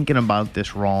I'm thinking about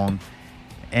this wrong.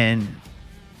 And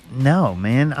no,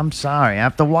 man, I'm sorry.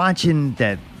 After watching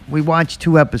that... We watched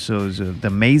 2 episodes of the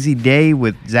Maisie Day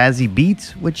with Zazie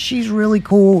Beetz, which she's really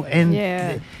cool. And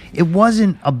it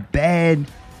wasn't a bad,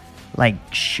 like,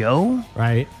 show.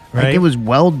 Right. Like, it was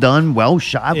well done, well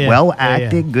shot, well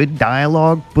acted, good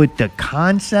dialogue. But the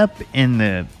concept and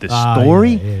the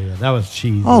story... Yeah. That was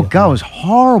cheesy. Oh, God, it was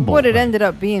horrible. What it ended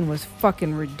up being was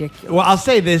fucking ridiculous. Well, I'll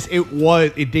say this.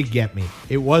 It did get me.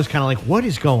 It was kind of like, what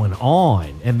is going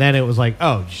on? And then it was like,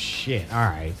 oh, shit. All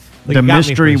right. Like, the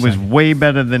mystery was way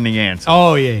better than the answer.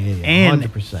 Oh, yeah. And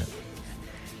 100%.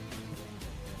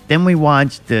 Then we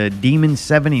watched Demon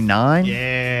 79.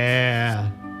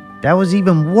 Yeah. That was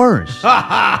even worse.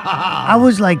 I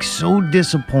was like so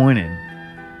disappointed.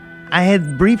 I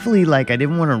had briefly, like, I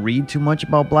didn't want to read too much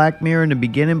about Black Mirror in the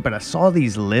beginning, but I saw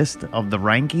these lists of the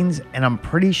rankings, and I'm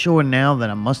pretty sure now that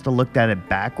I must have looked at it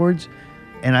backwards.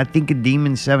 And I think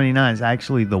Demon 79 is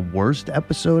actually the worst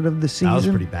episode of the season. That was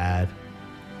pretty bad.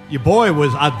 Your boy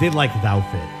I did like his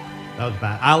outfit. That was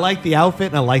bad. I like the outfit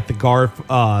and I like the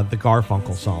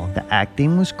Garfunkel song. The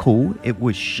acting was cool. It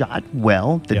was shot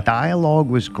well. The dialogue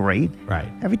was great. Right.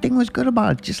 Everything was good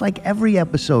about it, just like every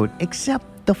episode,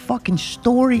 except the fucking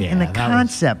story and the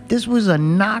concept. This was a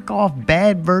knockoff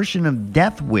bad version of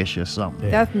Death Wish or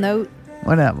something. Death Note.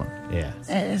 Whatever. Yeah.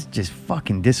 It's just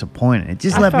fucking disappointing. It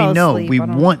just I let me fell know asleep. we I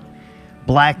don't- want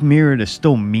Black Mirror to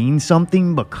still mean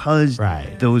something because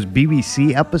those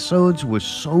BBC episodes were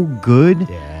so good.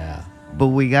 Yeah. But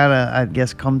we gotta, I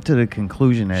guess, come to the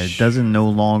conclusion that it doesn't no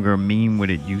longer mean what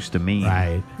it used to mean.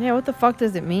 Right. Yeah, what the fuck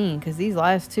does it mean? Because these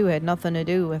last 2 had nothing to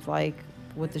do with, like,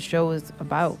 what the show is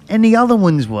about. And the other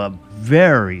ones were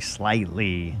very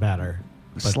slightly better,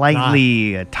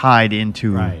 slightly tied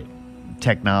into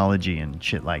technology and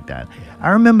shit like that. I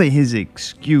remember his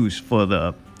excuse for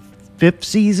the 5th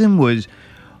season was,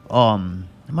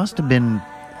 it must have been,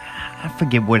 I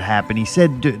forget what happened. He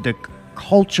said the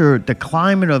culture, the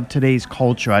climate of today's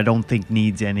culture, I don't think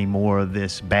needs any more of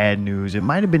this bad news. It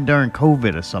might have been during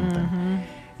COVID or something,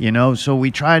 you know. So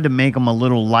we tried to make them a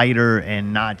little lighter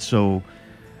and not so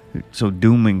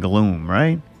doom and gloom,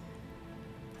 right?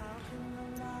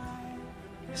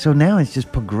 So now it's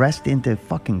just progressed into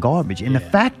fucking garbage. And the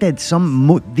fact that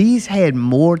these had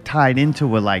more tied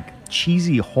into a like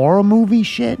cheesy horror movie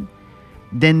shit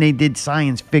than they did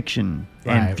science fiction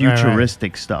and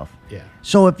futuristic stuff. Yeah.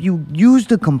 So if you use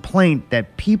the complaint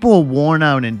that people are worn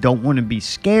out and don't want to be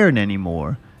scared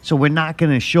anymore, so we're not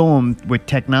going to show them what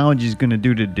technology is going to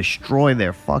do to destroy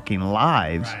their fucking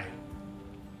lives. Right.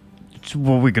 So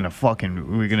what we're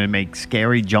gonna make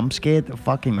scary jump scare the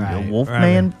fucking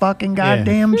Wolfman fucking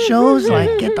goddamn shows?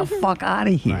 Like, get the fuck out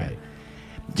of here. Right.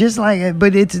 Just like,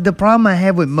 but it's the problem I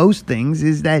have with most things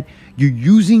is that you're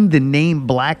using the name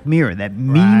Black Mirror that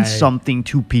means something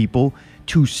to people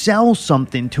to sell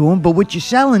something to them, but what you're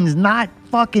selling is not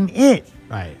fucking it.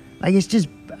 Right. Like,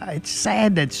 it's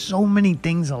sad that so many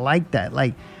things are like that.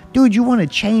 Like, dude, you want to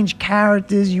change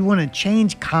characters, you want to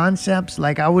change concepts.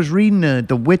 Like, I was reading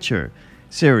the Witcher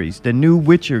series. The new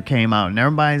Witcher came out, and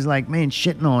everybody's like, man,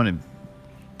 shitting on him.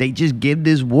 They just give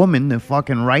this woman the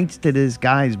fucking rights to this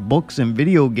guy's books and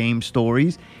video game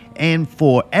stories, and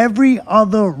for every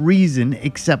other reason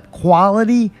except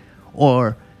quality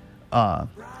or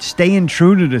staying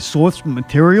true to the source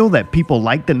material that people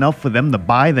liked enough for them to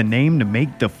buy the name to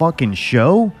make the fucking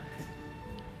show,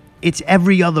 it's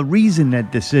every other reason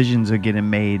that decisions are getting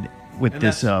made with And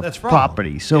this that's wrong.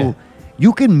 property. So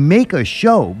you can make a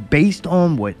show based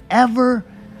on whatever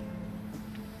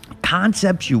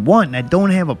concepts you want, and I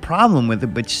don't have a problem with it,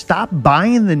 but stop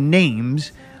buying the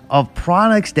names of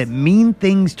products that mean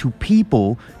things to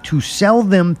people to sell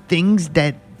them things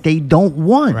that they don't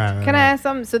want. Can I ask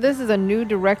something? So this is a new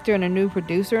director and a new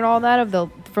producer and all that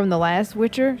from the last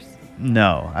Witchers?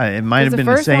 No, it might have been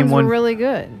the the first same ones one. were really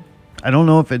good. I don't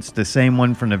know if it's the same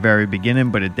one from the very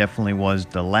beginning, but it definitely was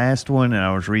the last one. And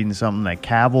I was reading something that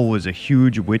Cavill was a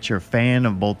huge Witcher fan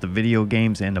of both the video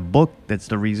games and the book. That's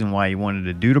the reason why he wanted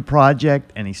to do the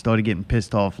project. And he started getting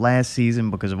pissed off last season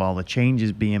because of all the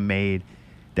changes being made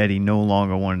that he no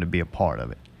longer wanted to be a part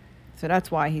of it. So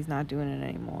that's why he's not doing it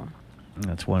anymore.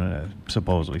 That's one of the,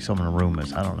 supposedly some of the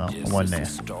rumors. I don't know. I wasn't there.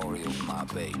 Story of my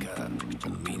baker, the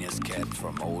meanest cat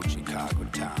from old Chicago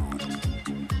town.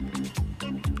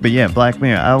 But yeah, Black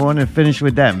Mirror. I want to finish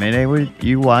with that, man.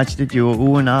 You watched it. You were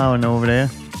ooh and ahhing over there.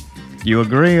 You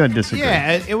agree or disagree?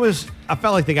 Yeah, it was. I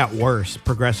felt like they got worse,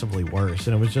 progressively worse,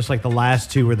 and it was just like the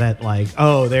last two were that like,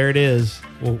 oh, there it is.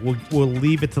 We'll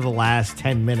leave it to the last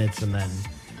 10 minutes, and then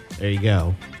there you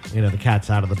go. You know, the cat's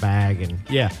out of the bag, and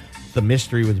yeah, the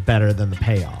mystery was better than the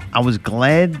payoff. I was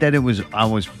glad that I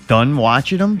was done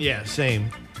watching them. Yeah, same.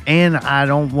 And I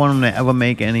don't want them to ever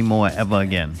make any more ever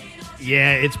again.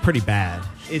 Yeah, it's pretty bad.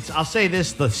 I'll say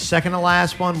this, the second to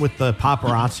last one with the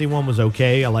paparazzi one was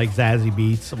okay. I like Zazie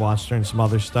Beetz. I watched her in some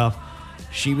other stuff.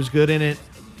 She was good in it.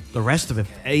 The rest of it,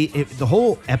 the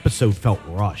whole episode felt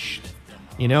rushed.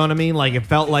 You know what I mean? Like, it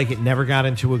felt like it never got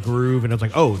into a groove, and it was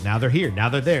like, oh, now they're here, now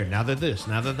they're there, now they're this,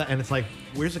 now they're that. And it's like,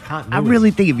 where's the continuity? I really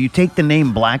think if you take the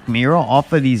name Black Mirror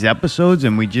off of these episodes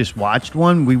and we just watched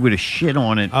one, we would have shit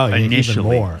on it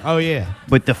initially. Even more. Oh, yeah.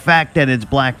 But the fact that it's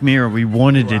Black Mirror, we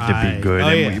wanted it to be good. Oh,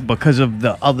 and yeah. because of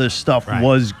the other stuff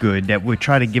was good, that we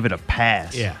try to give it a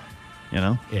pass. Yeah. You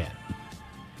know? Yeah.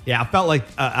 Yeah, I felt like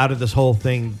out of this whole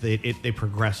thing, they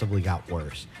progressively got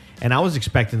worse. And I was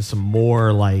expecting some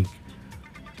more, like,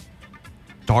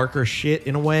 darker shit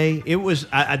in a way. It was,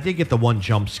 I did get the one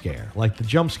jump scare. Like, the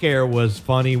jump scare was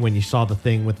funny when you saw the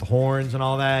thing with the horns and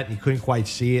all that. You couldn't quite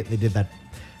see it. They did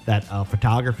that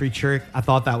photography trick. I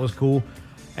thought that was cool.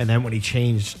 And then when he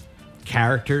changed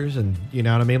characters and, you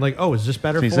know what I mean? Like, oh, is this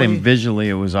better So you're for saying you? visually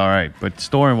it was all right, but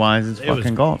story-wise it's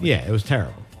fucking garbage. Yeah, it was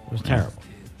terrible. It was terrible.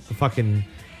 The fucking...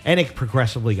 And it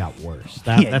progressively got worse.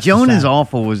 Yeah, That's Joan the is sad-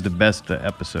 Awful was the best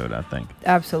episode, I think.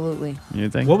 Absolutely. You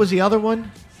think? What was the other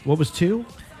one? What was 2?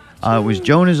 It was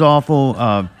Joan is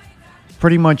Awful,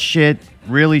 pretty much shit,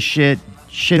 really shit,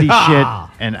 shitty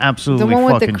shit, and absolutely The one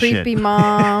with fucking the creepy shit.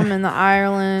 mom and the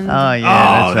Ireland. Oh, yeah,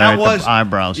 Oh, that's that right. was The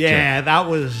eyebrows chick. Yeah, that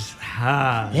was.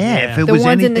 Yeah, if it the was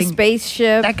ones in anything, the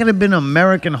spaceship. that could have been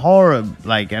American Horror,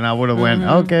 like, and I would have went,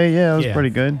 okay, yeah, it was Yeah.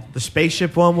 pretty good. The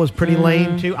spaceship one was pretty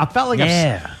lame too. I felt like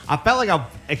Yeah. I felt like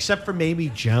except for maybe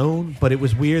Joan, but it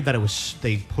was weird that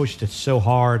they pushed it so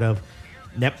hard of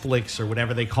Netflix or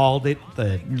whatever they called it.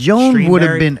 The Joan would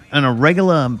have Streamberry. been on a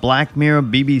regular Black Mirror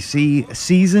BBC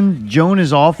season. Joan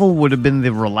is Awful would have been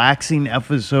the relaxing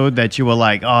episode that you were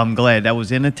like, oh, I'm glad that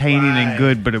was entertaining and Right.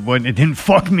 good, but it didn't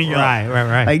fuck me up.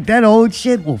 Right. Like that old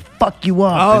shit will fuck you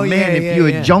up. Oh, and man, yeah, if you're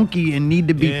yeah. a junkie and need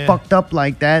to be Yeah. fucked up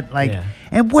like that, like, Yeah.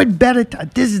 and what better?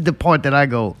 This is the part that I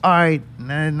go, all right,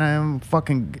 I'm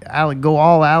fucking go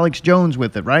all Alex Jones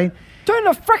with it, right? Turn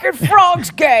the frickin' frogs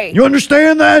gay. You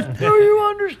understand that? Do you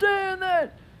understand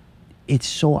that? It's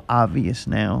so obvious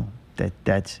now that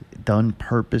that's done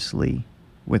purposely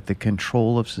with the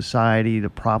control of society, the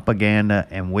propaganda,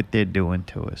 and what they're doing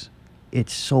to us.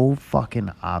 It's so fucking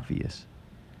obvious.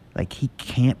 Like, he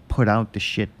can't put out the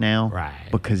shit now Right.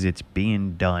 because it's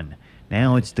being done.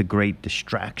 Now it's the great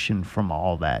distraction from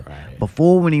all that. Right.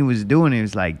 Before, when he was doing it, he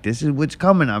was like, this is what's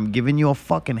coming. I'm giving you a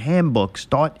fucking handbook.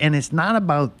 Start. And it's not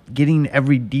about getting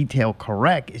every detail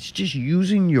correct. It's just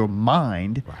using your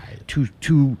mind Right.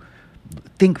 to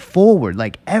think forward.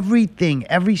 Like, everything,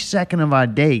 every second of our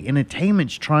day,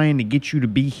 entertainment's trying to get you to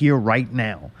be here right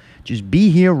now. Just be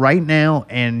here right now,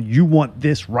 and you want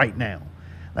this right now.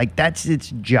 Like, that's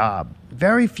its job.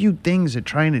 Very few things are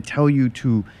trying to tell you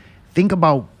to think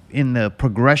about in the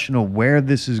progression of where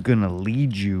this is going to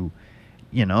lead you.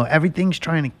 You know, everything's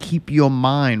trying to keep your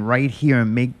mind right here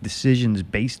and make decisions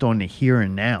based on the here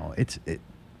and now.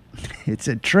 It's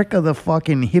a trick of the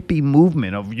fucking hippie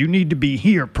movement of you need to be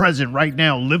here, present, right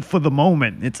now, live for the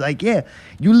moment. It's like, yeah,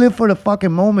 you live for the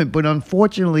fucking moment, but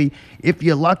unfortunately, if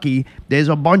you're lucky, there's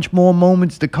a bunch more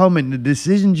moments to come, and the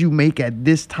decisions you make at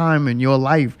this time in your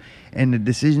life and the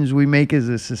decisions we make as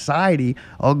a society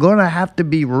are going to have to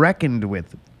be reckoned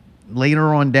with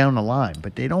later on down the line.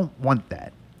 But they don't want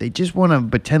that. They just want to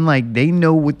pretend like they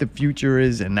know what the future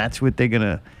is, and that's what they're going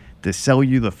to sell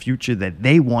you the future that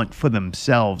they want for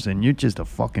themselves, and you're just a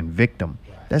fucking victim.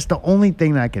 That's the only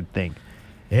thing I could think.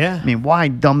 Yeah. I mean, why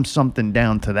dumb something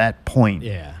down to that point?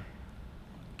 Yeah.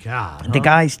 God. The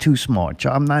guy's too smart.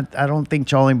 I don't think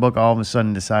Charlie Brooker all of a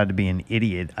sudden decided to be an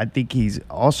idiot. I think he's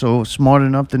also smart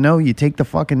enough to know you take the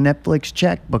fucking Netflix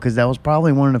check, because that was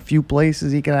probably one of the few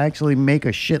places he could actually make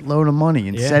a shitload of money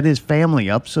and Yeah. set his family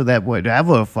up so that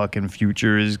whatever fucking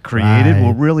future is created Right.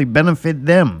 will really benefit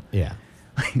them. Yeah.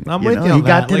 I'm You with know, you on he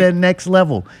got that. to Like, that next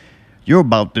level. you're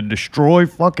about to destroy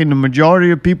fucking the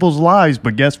majority of people's lives.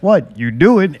 But guess what? You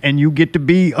do it, and you get to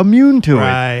be immune to it.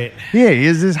 Right. Yeah,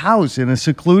 here's this house in a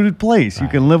secluded place. You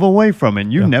can live away from it.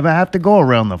 You never have to go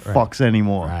around the fucks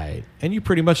anymore. Right. And you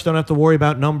pretty much don't have to worry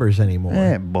about numbers anymore.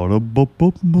 Yeah,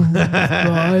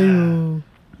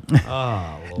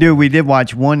 dude, we did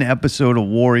watch one episode of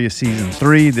Warrior Season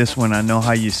 3. This one, I know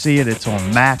how you see it. It's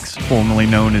on Max, formerly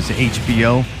known as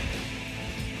HBO.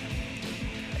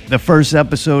 The first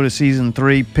episode of Season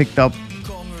 3 picked up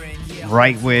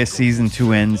right where Season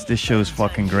 2 ends. This show's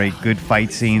fucking great. Good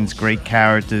fight scenes, great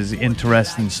characters,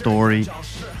 interesting story.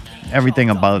 Everything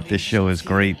about this show is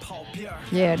great.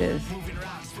 Yeah, it is.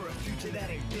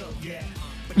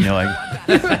 You know, like...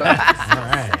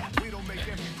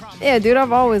 Yeah, dude,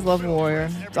 I've always loved Warrior.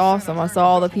 It's awesome. I saw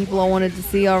all the people I wanted to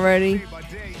see already.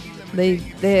 They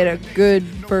had a good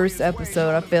first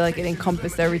episode. I feel like it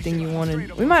encompassed everything you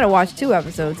wanted. We might have watched 2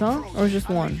 episodes, huh? Or just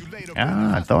 1?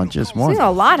 I thought just one. See,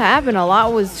 a lot happened. A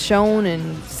lot was shown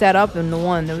and set up in the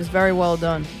one. It was very well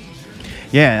done.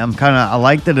 Yeah, I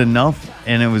liked it enough,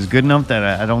 and it was good enough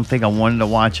that I don't think I wanted to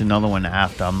watch another one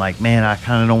after. I'm like, man, I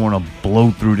kind of don't want to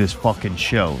blow through this fucking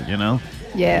show, you know?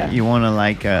 Yeah. You want to,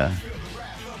 like,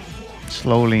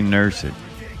 slowly nurse it,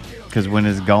 because when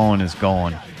it's gone, it's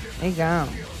gone. It gone.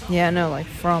 Yeah, I know, like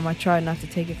I tried not to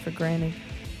take it for granted.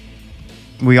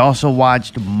 We also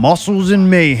watched Muscles and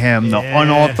Mayhem, the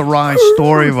unauthorized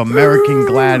story of American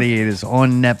gladiators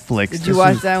on Netflix. Did you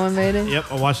watch that one, Maiden?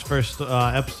 Yep, I watched the first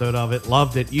episode of it.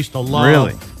 Loved it. Used to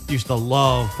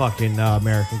love fucking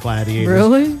American Gladiators.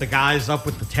 Really? The guys up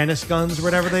with the tennis guns or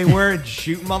whatever they were,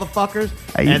 shooting motherfuckers.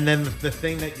 And then the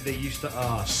thing that they used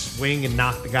to swing and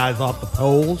knock the guys off the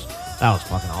poles. That was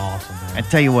fucking awesome, man. I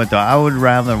tell you what, though, I would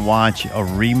rather watch a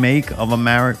remake of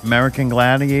American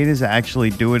Gladiators,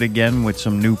 actually do it again with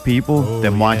some new people,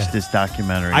 than watch this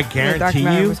documentary. I guarantee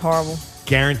documentary was horrible.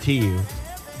 Guarantee you,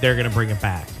 they're gonna bring it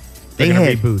back. They They're gonna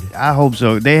had, reboot it. I hope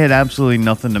so. They had absolutely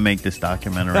nothing to make this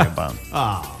documentary about.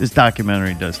 Oh, This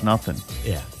documentary does nothing.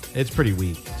 yeah, it's pretty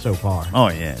weak so far. Oh,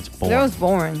 yeah, it's boring. That was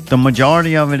boring. The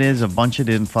majority of it is a bunch of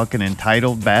them fucking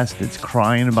entitled bastards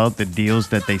crying about the deals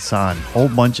that they signed. Whole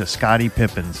bunch of Scottie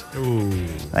Pippins. Ooh,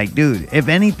 Like, dude, if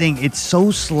anything, it's so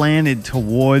slanted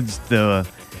towards the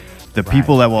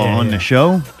people that were on the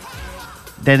show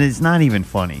that it's not even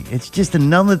funny. It's just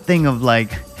another thing of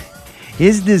like,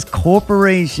 is this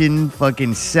corporation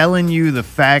fucking selling you the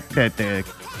fact that the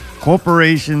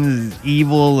corporation is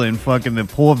evil and fucking the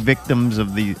poor victims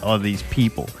of these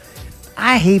people?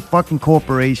 I hate fucking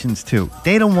corporations too.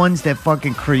 They're the ones that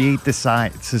fucking create the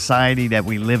society that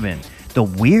we live in. The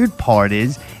weird part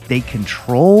is they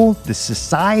control the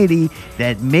society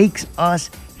that makes us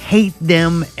hate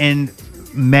them and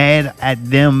mad at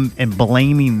them and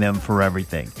blaming them for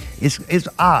everything. It's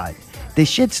odd. This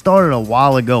shit started a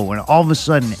while ago when all of a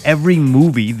sudden every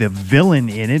movie, the villain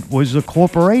in it was a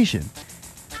corporation.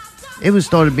 It was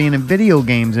started being in video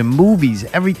games and movies,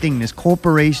 everything. This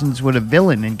corporations were the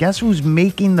villain. And guess who's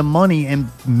making the money and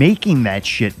making that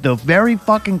shit? The very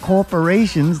fucking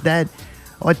corporations that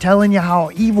are telling you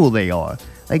how evil they are.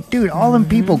 Like, dude, all them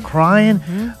people crying,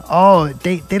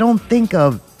 they don't think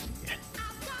of,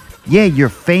 yeah, you're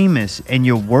famous and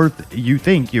you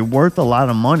think you're worth a lot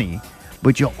of money,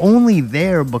 but you're only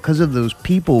there because of those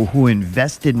people who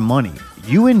invested money.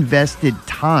 You invested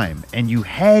time, and you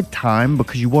had time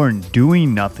because you weren't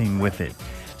doing nothing with it.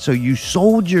 So you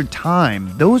sold your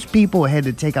time. Those people had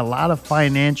to take a lot of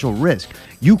financial risk.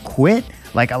 You quit,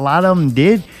 like a lot of them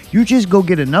did. You just go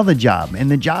get another job. And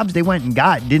the jobs they went and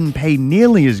got didn't pay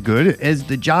nearly as good as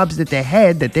the jobs that they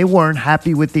had that they weren't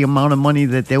happy with the amount of money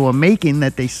that they were making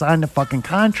that they signed a fucking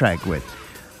contract with.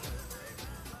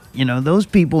 You know, those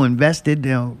people invested,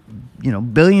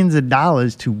 billions of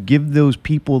dollars to give those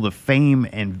people the fame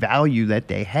and value that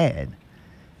they had.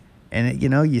 And,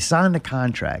 you sign the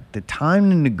contract. The time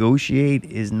to negotiate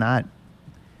is not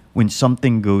when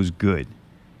something goes good.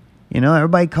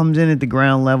 Everybody comes in at the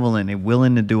ground level and they're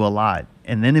willing to do a lot.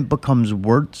 And then it becomes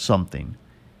worth something.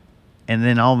 And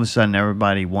then all of a sudden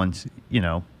everybody wants,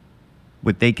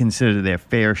 what they consider their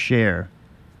fair share.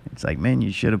 It's like, man,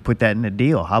 you should have put that in the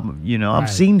deal. I've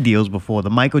seen deals before. The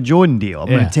Michael Jordan deal. I'm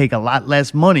going to take a lot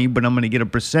less money, but I'm going to get a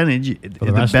percentage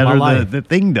the better the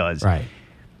thing does. Right.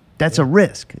 That's a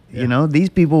risk. Yeah. These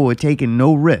people were taking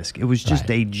no risk. It was just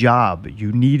a job.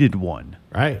 You needed one.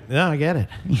 Right. No, I get it.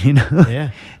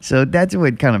 Yeah. So that's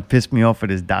what kind of pissed me off with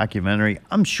this documentary.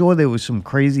 I'm sure there was some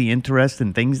crazy,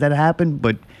 interesting things that happened,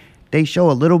 but they show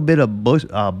a little bit of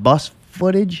bus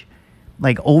footage,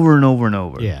 like over and over and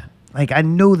over. Yeah. Like, I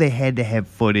know they had to have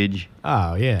footage.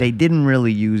 Oh, yeah. They didn't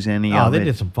really use any of it. Oh, they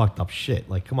did some fucked up shit.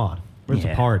 Like, come on. Where's the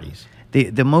Yeah. parties?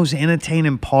 The most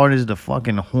entertaining part is the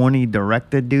fucking horny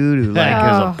director dude who like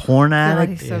is Oh, a porn God,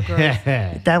 addict. he's so gross.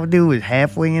 That dude was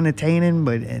halfway entertaining,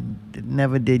 but it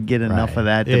never did get enough Right. of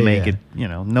that to Yeah, make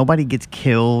yeah. it. Nobody gets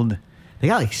killed. They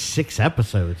got like 6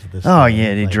 episodes of this. Oh thing.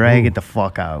 yeah, they Like, drag ooh. it the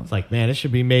fuck out. It's like, man, it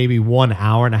should be maybe 1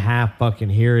 hour and a half. Fucking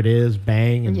here it is,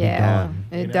 bang, and Yeah,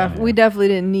 be done. we definitely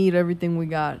didn't need everything we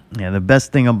got. Yeah, the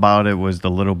best thing about it was the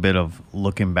little bit of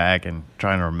looking back and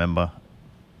trying to remember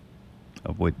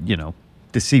of what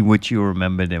to see what you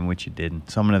remembered and what you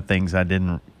didn't. Some of the things I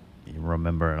didn't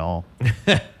remember at all,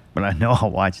 but I know I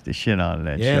watched the shit out of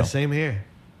that Yeah, show. same here.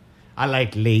 I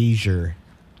like laser.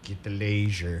 Get the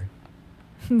laser.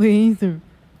 Laser.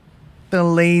 The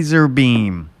laser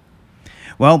beam.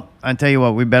 Well, I tell you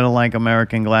what, we better like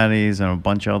American Gladiators and a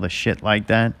bunch of other shit like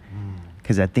that,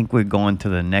 because I think we're going to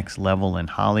the next level in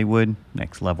Hollywood,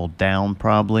 next level down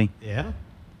probably. Yeah.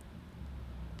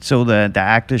 So the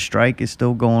actor strike is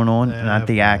still going on. Yeah, Not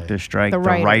the boy. actor strike. The The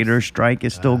writers. writer strike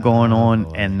is still going on.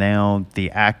 boy. And now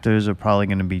the actors are probably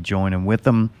going to be joining with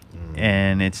them.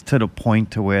 And it's to the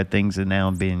point to where things are now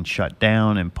being shut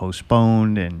down and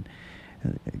postponed. And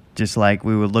just like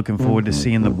we were looking forward to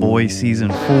seeing The Boys season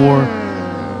 4, We're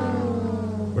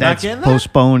not that's getting that?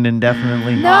 postponed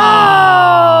indefinitely.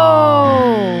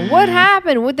 No! What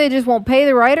happened? What, they just won't pay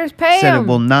the writers? Pay Said them. it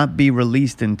will not be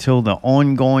released until the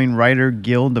ongoing Writer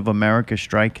Guild of America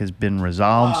strike has been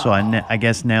resolved. So I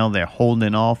guess now they're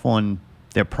holding off on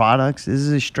their products. This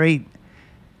is a straight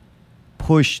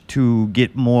push to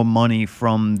get more money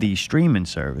from the streaming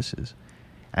services.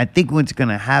 I think what's going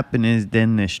to happen is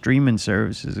then the streaming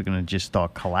services are going to just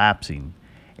start collapsing.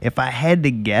 If I had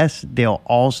to guess, they'll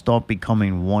all start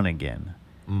becoming one again.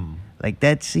 Like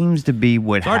that seems to be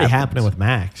what It's already happening with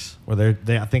Max, where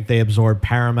I think they absorbed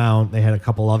Paramount. They had a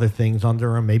couple other things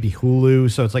under them, maybe Hulu.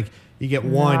 So it's like you get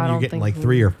one, I you're don't getting think like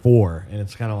 3 or 4, and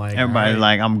it's kind of like Everybody's all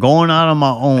right, like, I'm going out on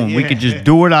my own. We could just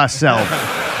do it ourselves.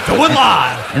 do it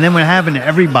live. And then what happened to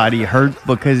everybody hurt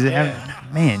because,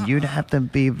 man, you'd have to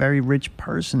be a very rich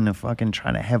person to fucking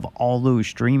try to have all those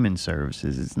streaming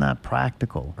services. It's not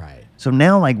practical. Right. So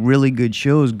now, like, really good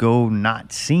shows go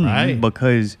not seen Right.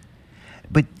 because,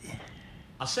 but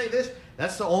I'll say this: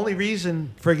 that's the only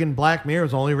reason friggin' Black Mirror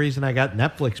is the only reason I got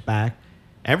Netflix back.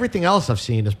 Everything else I've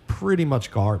seen is pretty much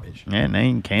garbage. man, they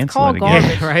ain't cancel called it again.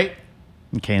 garbage. Right?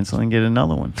 Cancel and get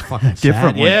another one. Fucking Different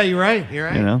sad. one. Yeah, you're right. You're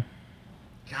right. You know?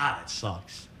 God, it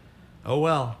sucks. Oh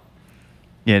well.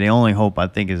 Yeah, the only hope I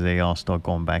think is they all start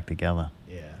going back together.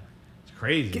 Yeah, it's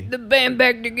crazy. The band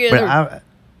back together. But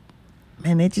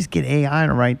man, they just get AI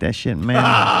to write that shit, man.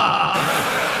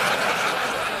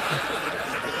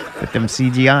 With them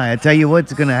CGI. I tell you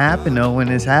what's gonna happen though when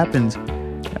this happens.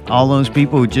 All those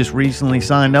people who just recently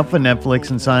signed up for Netflix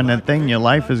and signed that thing, your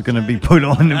life is gonna be put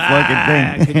on the fucking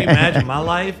thing. Can you imagine my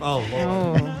life? Oh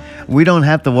Lord. We don't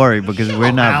have to worry because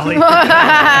we're not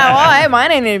well, hey,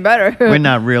 mine ain't any better. we're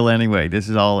not real anyway. This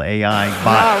is all AI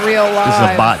bot. Not real This is a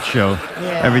live. bot show.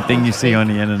 Yeah. Everything you see on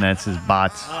the internet is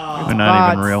bots. We're not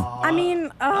bots. even real. I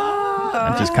mean,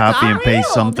 I just copy and not paste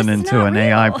real. something This is into not an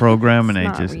AI real. program and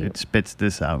It's not real. it spits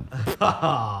this out. It's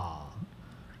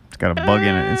got a bug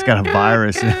in it. It's got a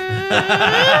virus. It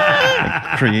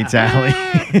creates alley.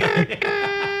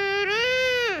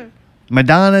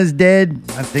 Madonna's dead.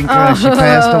 I think she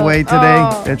passed away today.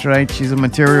 Oh. That's right. She's a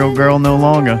material girl no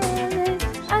longer.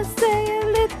 I say a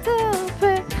little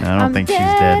bit. I don't think she's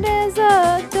dead. As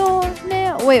a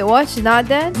doornail. Wait, what? She's not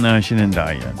dead? No, she didn't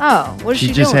die yet. Oh, what is she,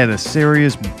 She just doing? had a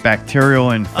serious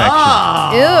bacterial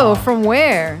infection. Ew, from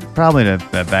where? Probably the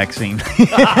vaccine. Oh,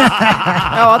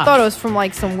 I thought it was from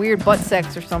like some weird butt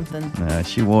sex or something.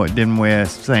 She didn't wear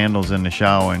sandals in the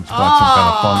shower and caught some kind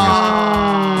of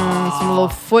fungus. Some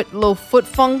little foot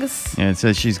fungus. And it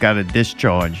says she's got a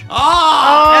discharge. Oh,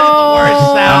 that is the worst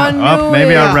sound. I knew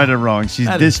Maybe it. I read it wrong. She's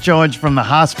That is- discharged from the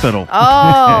hospital.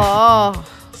 Oh.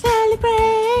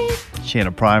 Celebrate. She had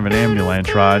a private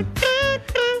ambulance ride.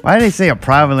 Why do they say a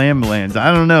private ambulance?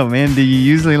 I don't know, man. Do you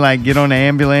usually like get on the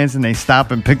ambulance and they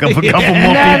stop and pick up a couple more No,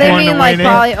 people they on the mean way like there?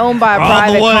 probably owned by a On the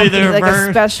private way company, there, like Vern.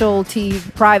 a specialty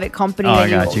private company. Oh, I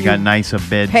that got you. Got nicer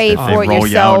beds pay that they for it roll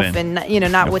you out yourself, in.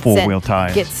 and not The with four-wheel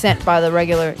tires. get sent by the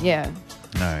regular. Yeah.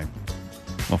 All right.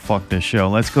 Well, fuck this show.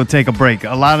 Let's go take a break.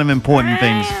 A lot of important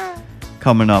things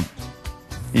coming up.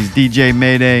 He's DJ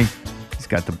Mayday. He's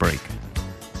got the break.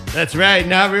 That's right.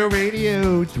 Not Real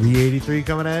Radio 383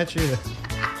 coming at you.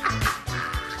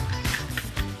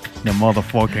 The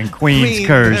motherfucking Queen's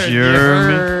Curse. You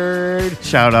heard me?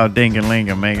 Shout out Dink and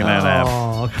Lincoln making that happen.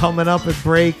 Oh, coming up at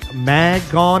break, Mag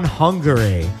Gone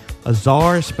Hungary, a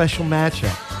Czar special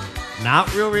matchup.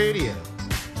 Not Real Radio.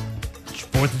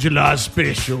 4th of July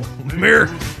special.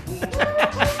 America.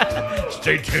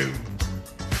 Stay tuned.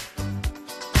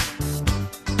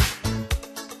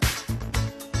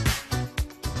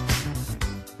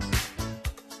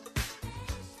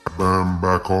 I'm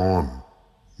back on.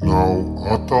 Now,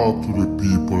 I talked to the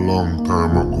people long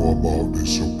time ago about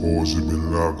this supposedly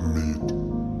lab meat.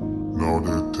 Now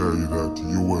they tell you that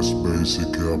US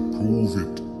basically approve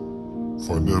it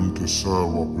for them to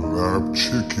serve up lab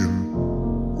chicken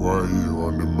right here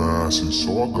on the masses.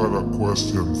 So I got a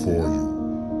question for you.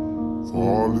 For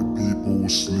all the people who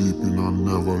sleeping and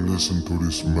never listen to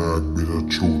this mad bit of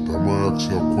truth, I'm gonna ask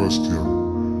you a question.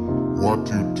 What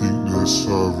do you think they're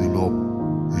serving up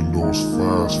in those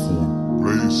fast food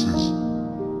places?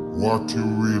 What you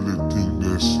really think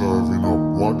they're serving up?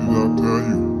 What did I tell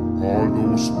you? All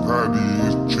those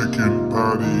patties, chicken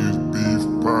patties, beef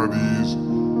patties,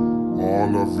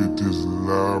 all of it is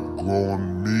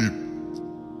lab-grown meat.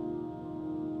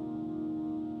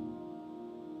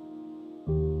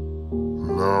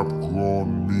 Lab-grown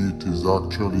meat is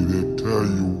actually, they tell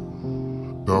you,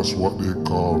 that's what they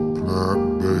call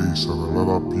plant-based, and a lot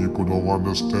of people don't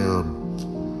understand.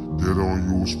 They don't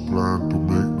use plant to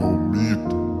make no meat.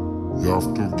 You have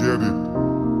to get it.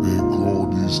 They grow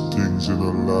these things in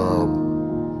a lab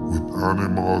with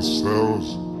animal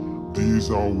cells. These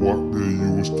are what they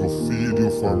use to feed you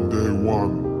from day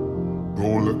one.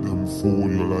 Don't let them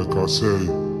fool you, like I say.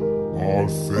 All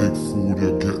fake food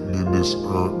you're getting in this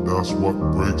earth, that's what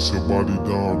breaks your body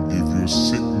down, give you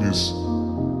sickness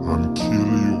and kill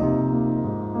you.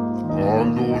 All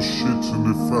those shits in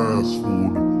the fast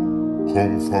food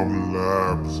come from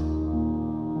labs.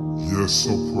 Yes,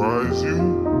 surprise you?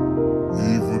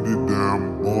 Even the damn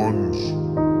buns.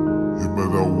 You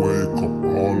better wake up.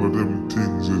 All of them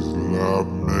things is lab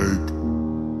made,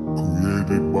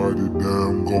 created by the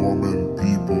damn government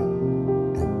people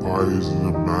to poison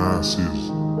the masses.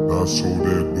 That's how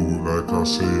they do it. Like I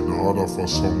say, in order for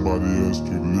somebody else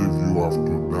to live, you have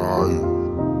to die.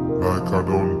 Like I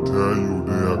don't tell you,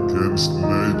 they're against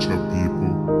nature,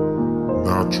 people.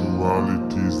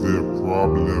 Naturality is their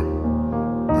problem.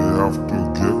 They have to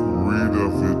get rid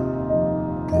of it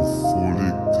to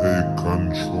fully take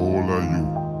control of you.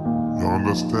 You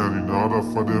understand? In order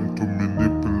for them to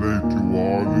manipulate you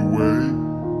all the way,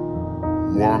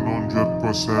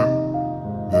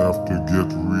 100%, they have to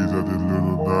get rid of the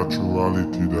little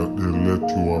naturality that they let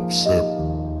you accept.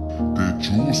 They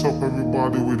juice up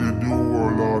everybody with the new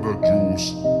world order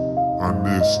juice, and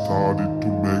they started to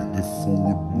make the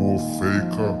food more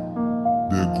faker.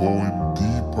 They're going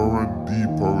deeper and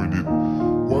deeper in it.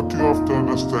 What you have to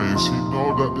understand, you see now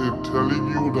that they're telling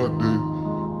you that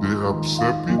they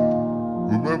accept it,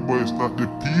 remember it's not the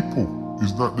people.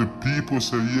 It's not the people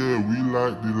say, yeah, we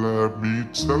like the lab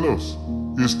meat, sell us.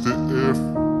 It's the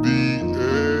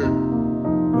FDA.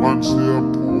 Once they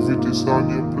approve it, it's on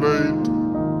your plate.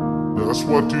 That's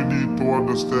what you need to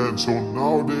understand. So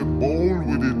now they're bold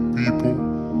with it, people,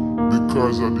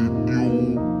 because of the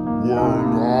new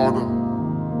world order.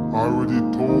 I already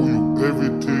told you,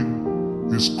 everything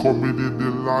is coming in the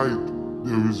light.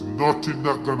 There is nothing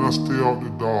that's gonna stay out the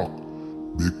dark,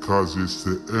 because it's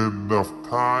the end of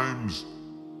times.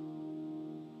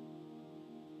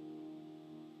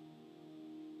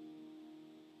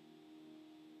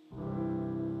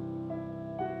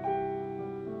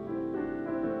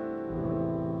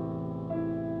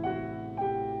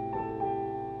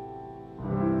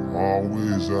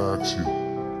 Always ask you,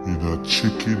 in a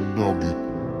chicken nugget,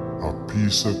 a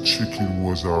piece of chicken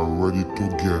was already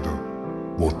together,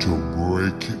 but you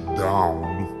break it down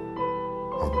and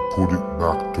put it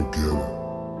back together.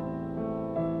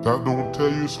 That don't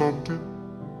tell you something?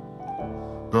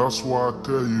 That's why I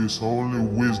tell you it's only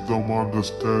wisdom,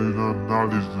 understanding, and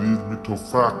knowledge lead me to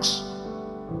facts.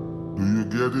 Do you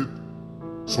get it?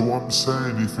 So I'm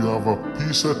saying, if you have a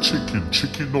piece of chicken,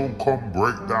 chicken don't come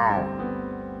break down.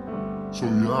 So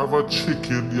you have a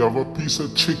chicken, you have a piece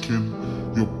of chicken,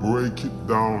 you break it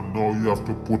down. Now you have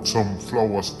to put some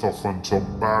flour stuff and some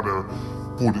batter,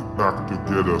 put it back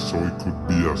together so it could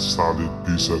be a solid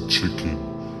piece of chicken.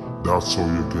 That's how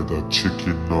you get a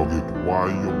chicken nugget.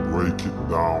 Why you break it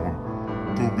down?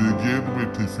 To begin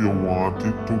with, if you want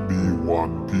it to be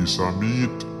one piece of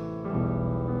meat.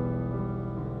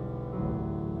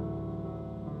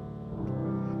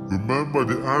 Remember,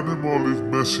 the animal is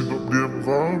messing up the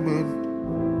environment.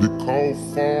 The cow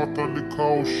fart and the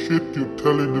cow shit you're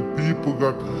telling the people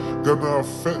that gonna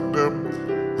affect them,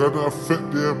 gonna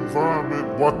affect the environment.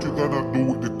 What you gonna do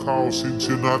with the cow since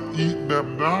you're not eating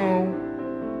them now?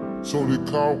 So the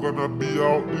cow gonna be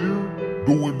out there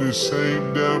doing the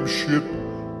same damn shit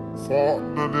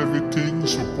farting and everything,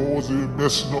 supposedly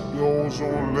messing up the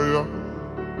ozone layer.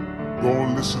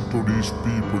 Don't listen to these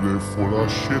people, they're full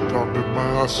of shit on the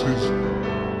masses.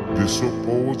 The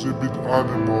supposed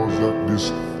animals that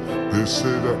they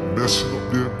say that messing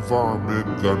up the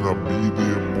environment gonna be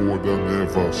there more than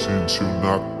ever. Since you're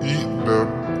not eating them,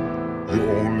 you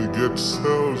only get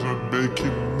cells and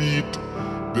making meat.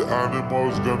 The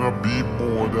animals gonna be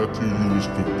more that you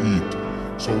used to eat.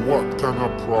 So what kind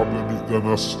of problem it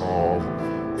gonna solve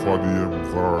for the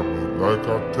environment? Like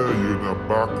I tell you, in a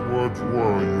backwards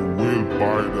world, you will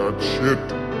buy that shit.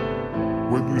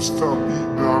 When you stop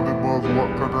eating animals, what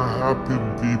gonna happen,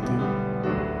 people?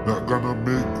 That gonna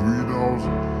make greenhouse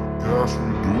gas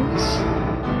reduce?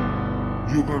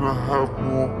 You're gonna have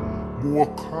more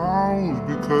cows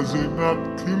because they're not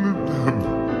killing them.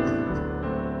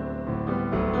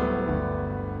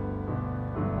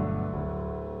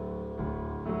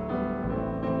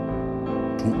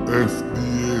 To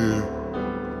FDA,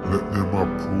 let them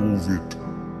approve it.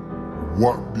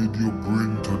 What did you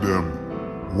bring to them?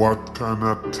 What kind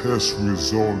of test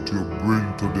result you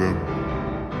bring to them?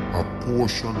 A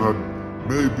portion of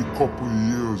maybe couple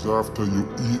years after you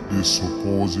eat this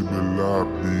supposedly lab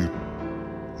meat.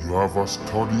 You have a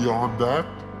study on that?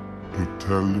 To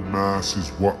tell the masses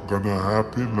what gonna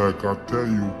happen? Like I tell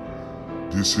you,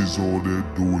 this is how they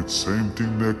do it. Same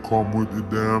thing they come with the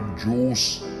damn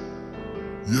juice.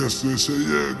 Yes, they say,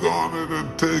 yeah, go on in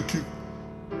and take it.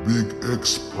 Big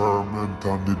experiment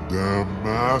on the damn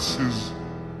masses.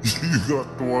 You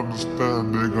got to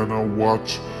understand they're gonna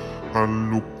watch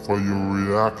and look for your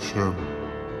reaction.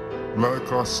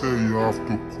 Like I say, you have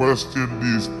to question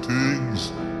these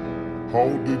things. How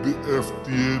did the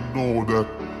FDA know that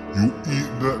you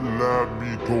eat that lab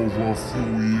meat over a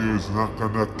few years not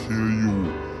gonna kill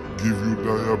you, give you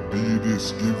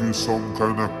diabetes, give you some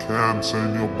kind of cancer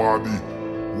in your body?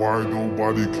 Why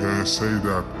nobody can say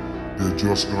that? They're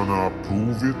just gonna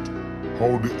approve it?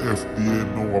 How the FDA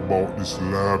know about this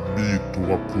lab meat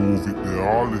to approve it? They're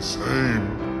all the same.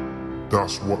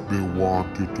 That's what they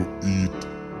want you to eat.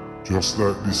 Just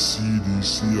like the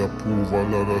CDC approve a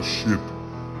lot of shit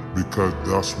because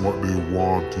that's what they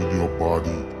want in your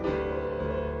body.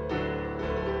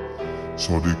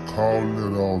 So the cow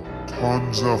let out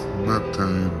tons of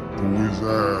methane to his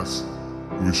ass,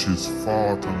 which is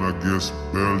fart and I guess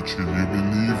belching. You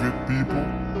believe it, people?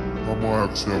 I'm gonna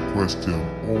ask you a question.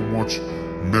 How much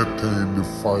methane the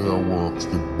fireworks,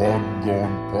 the bun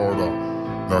gunpowder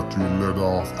that you let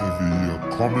off every year?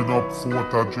 Coming up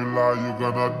 4th of July, you're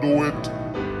gonna do it?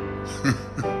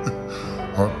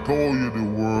 I told you the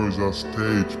world's a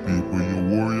stage, people. You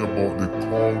worry about the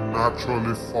cow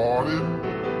naturally farting?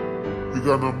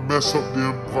 You're gonna mess up the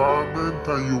environment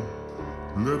and you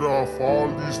let off all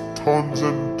these tons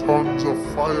and tons of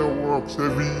fireworks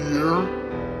every year?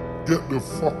 Get the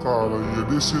fuck out of here.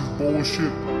 This is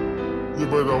bullshit. You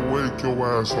better wake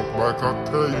your ass up. Like I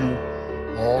tell you,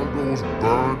 all those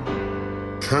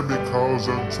burned chemicals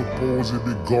and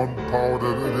supposedly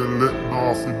gunpowder that they're letting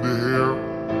off in the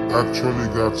air actually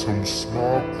got some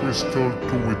small crystal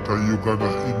to it and you're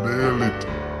gonna inhale it.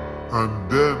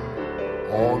 And then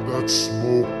all that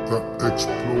smoke that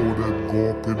exploded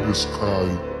go up in the sky.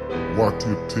 What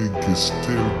you think is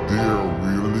still there?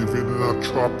 We're living in a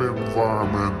trap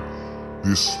environment.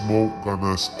 The smoke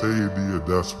gonna stay there.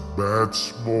 That's bad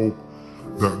smoke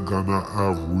that gonna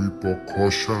have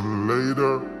repercussion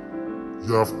later.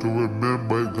 You have to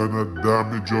remember it's gonna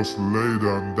damage us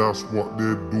later, and that's what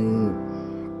they do.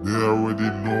 They already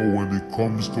know when it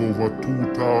comes to over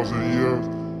 2,000 years,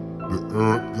 the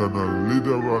earth gonna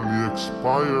literally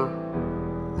expire.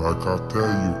 Like I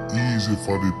tell you, easy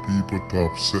for the people to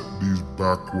upset these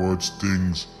backwards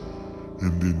things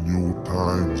in the new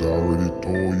times. I already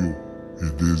told you,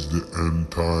 it is the end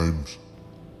times.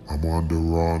 I'm on the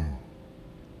run.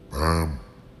 Bam.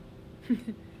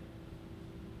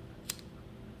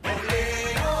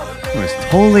 It was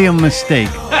totally a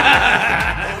mistake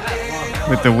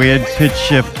with the weird pitch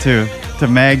shift to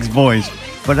Mag's voice,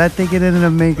 but I think it ended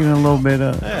up making it a little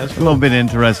bit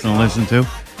interesting to listen to.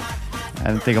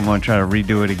 I think I'm gonna try to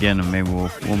redo it again, and maybe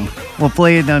we'll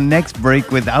play it on next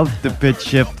break without the pitch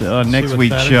shift on next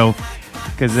week's show,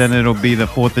 because then it'll be the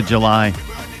 4th of July.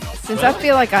 Since I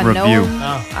feel like I know Review. him,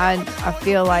 I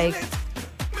feel like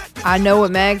I know what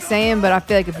Mag's saying, but I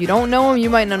feel like if you don't know him, you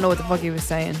might not know what the fuck he was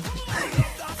saying.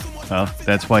 Well,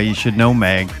 that's why you should know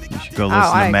Mag. You should go listen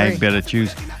I to Mag agree. Better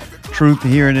Choose Truth,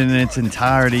 hear it in its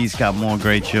entirety. He's got more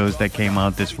great shows that came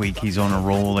out this week. He's on a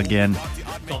roll again.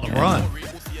 On the run.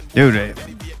 Dude,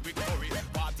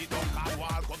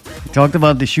 talked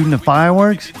about the shooting of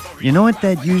fireworks. You know what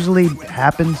that usually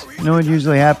happens? You know what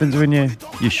usually happens when you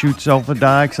shoot sulfur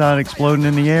dioxide exploding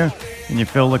in the air and you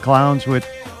fill the clouds with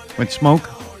smoke?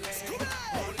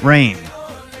 Rain.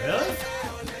 Really?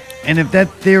 And if that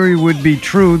theory would be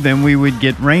true, then we would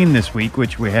get rain this week,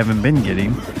 which we haven't been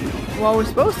getting. Well, we're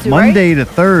supposed to, Monday the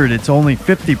 3rd, it's only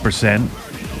 50%.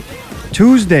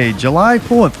 Tuesday, July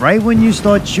 4th, right when you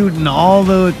start shooting all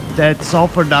that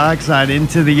sulfur dioxide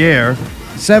into the air,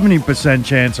 70%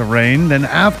 chance of rain. Then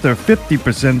after,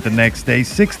 50% the next day,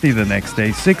 60 the next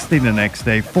day, 60 the next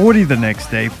day, 40 the next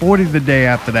day, 40 the day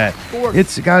after that.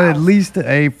 It's got at least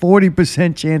a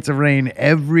 40% chance of rain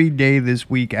every day this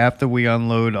week after we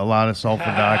unload a lot of sulfur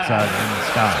dioxide in the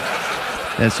sky.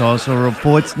 There's also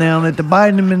reports now that the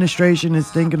Biden administration is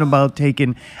thinking about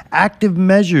taking active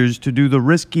measures to do the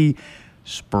risky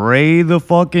spray the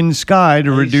fucking sky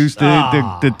to reduce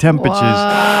the temperatures.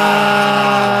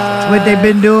 That's what they've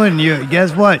been doing.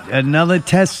 Guess what? Another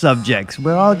test subjects.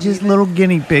 We're all just little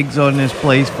guinea pigs on this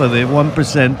place for the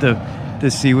 1%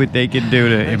 to see what they can do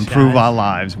to improve our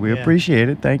lives. We appreciate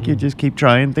it. Thank you. Just keep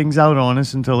trying things out on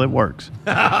us until it works.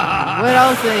 What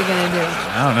else are they going to do?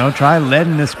 I don't know. Try lead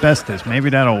and asbestos.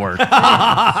 Maybe that'll work.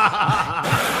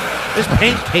 This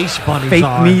paint taste funny. Fake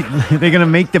meat. They're going to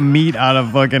make the meat out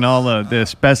of fucking all the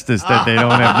asbestos that they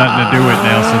don't have nothing to do with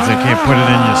now since they can't put it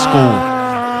in your school.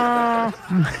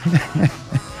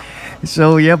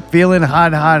 So, yep, feeling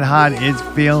hot.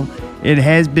 It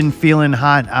has been feeling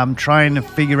hot. I'm trying to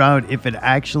figure out if it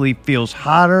actually feels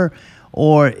hotter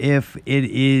or if it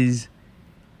is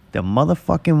the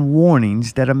motherfucking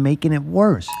warnings that are making it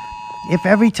worse. If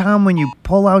every time when you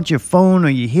pull out your phone or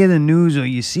you hear the news or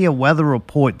you see a weather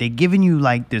report, they're giving you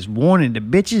like this warning. The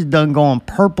bitch is done going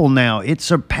purple now. It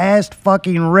surpassed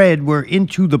fucking red. We're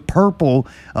into the purple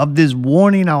of this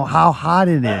warning of how hot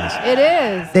it is. It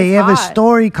is. They have a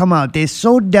story come out. They're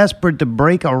so desperate to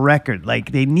break a record.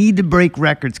 Like, they need to break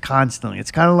records constantly.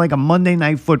 It's kind of like a Monday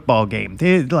night football game.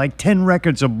 Like 10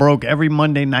 records are broke every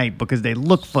Monday night because they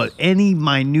look for any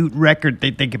minute record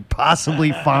that they could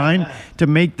possibly find to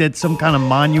make that some kind of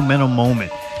monumental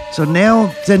moment. So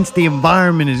now, since the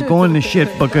environment is going to shit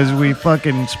because we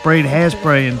fucking sprayed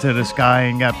hairspray into the sky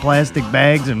and got plastic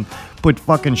bags and put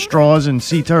fucking straws in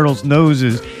sea turtles'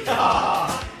 noses,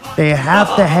 they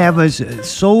have to have us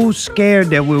so scared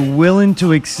that we're willing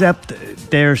to accept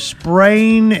their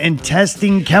spraying and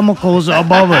testing chemicals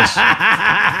above us.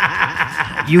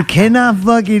 You cannot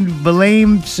fucking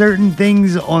blame certain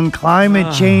things on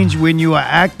climate change when you are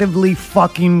actively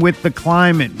fucking with the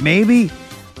climate. Maybe,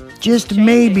 just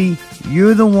maybe,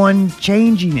 you're the one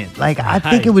changing it. Like, I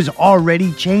think it was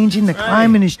already changing. The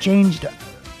climate has changed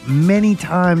many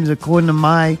times according to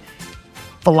my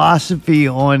philosophy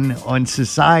on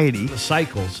society. The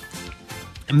cycles.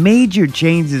 Major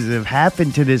changes have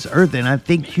happened to this earth, and I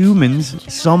think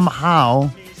humans somehow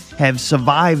have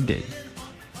survived it.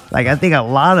 Like, I think a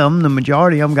lot of them, the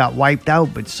majority of them got wiped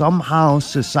out, but somehow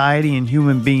society and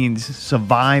human beings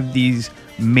survive these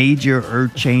major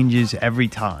earth changes every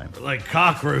time. Like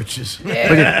cockroaches.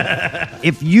 But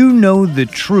if you know the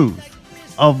truth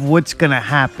of what's going to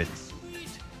happen,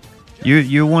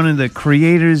 you're one of the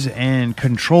creators and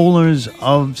controllers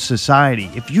of society.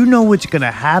 If you know what's going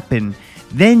to happen,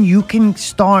 then you can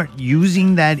start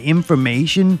using that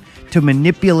information to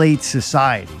manipulate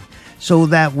society so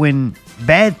that when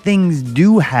bad things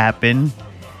do happen,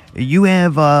 you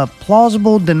have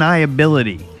plausible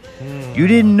deniability. You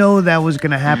didn't know that was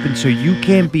going to happen, so you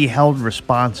can't be held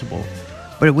responsible.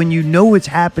 But when you know what's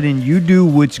happening, you do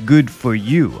what's good for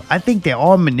you. I think they're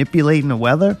all manipulating the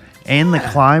weather and the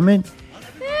climate.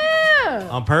 Yeah.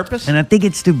 On purpose? And I think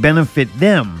it's to benefit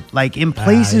them. Like in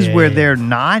places where they're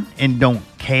not and don't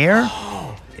care,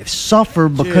 suffer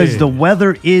because the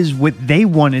weather is what they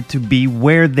want it to be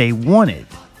where they want it.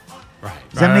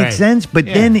 Does that make sense? But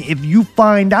then if you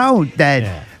find out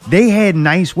that they had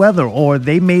nice weather or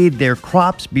they made their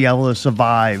crops be able to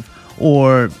survive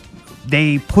or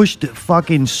they pushed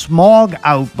fucking smog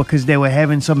out because they were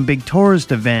having some big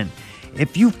tourist event,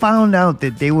 if you found out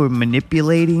that they were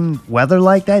manipulating weather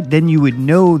like that, then you would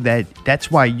know that that's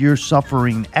why you're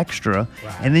suffering extra.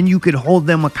 And then you could hold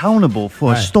them accountable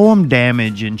for storm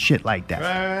damage and shit like that.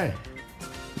 Right.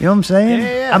 You know what I'm saying?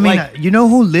 Yeah. I mean, Like- you know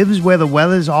who lives where the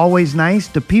weather's always nice?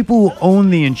 The people who own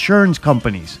the insurance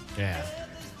companies. Yeah.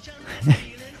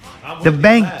 The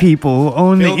bank people who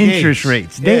own Bill the interest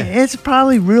Gates. rates. Yeah. It's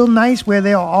probably real nice where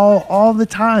they're all the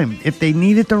time. If they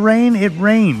need it to rain, it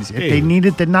rains. If they need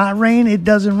it to not rain, it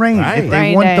doesn't rain. Right. If they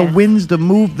Rain want day. the winds to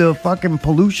move the fucking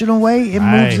pollution away, it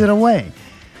moves Right. it away.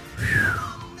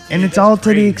 And it's all to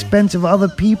the expense of other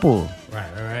people.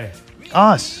 Right.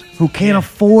 Us, who can't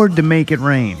afford to make it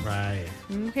rain. Right.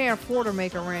 You can't afford to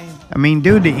make it rain. I mean,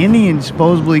 dude, the Indians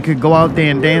supposedly could go out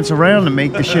there and dance around and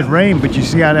make the shit rain, but you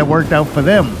see how that worked out for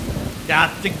them.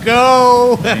 Got to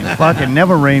go. It fucking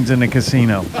never rains in the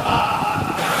casino.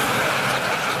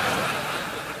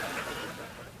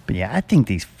 But yeah, I think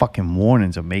these fucking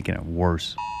warnings are making it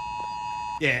worse.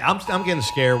 Yeah, I'm getting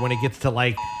scared when it gets to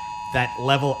like that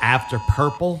level after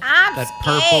purple. I'm that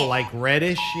scared. purple, like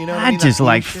reddish. You know what I I mean? just That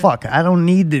like, blue shit. fuck, I don't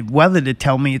need the weather to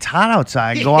tell me it's hot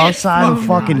outside. Go Yeah, outside and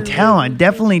fucking tell. I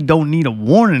definitely don't need a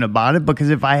warning about it because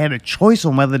if I had a choice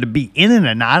on whether to be in it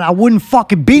or not, I wouldn't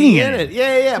fucking be in it.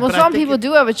 Yeah. Well, but I some think people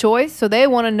do have a choice, so they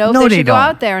want to know No, if they they should go don't.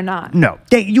 out there or not. No,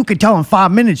 you could tell in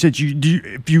 5 minutes that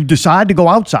if you decide to go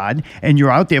outside and you're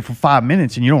out there for 5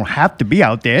 minutes and you don't have to be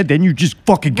out there, then you just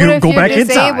fucking But if go you're back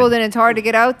disabled, inside. then it's hard to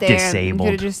get out there. Disabled.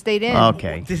 You could have just stayed in.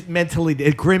 Okay. Just mentally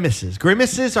grimaces.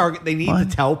 Grimaces are they need What?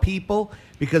 to tell people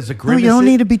because the No, grimaces. you don't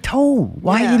need to be told.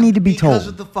 Why Yeah, you need to be because told?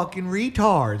 of the fucking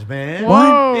retards, man.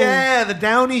 Whoa. Yeah, the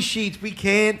Downy sheets. We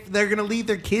can't. They're gonna leave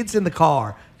their kids in the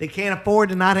car. They can't afford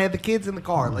to not have the kids in the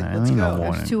car. Like, I let's ain't go. no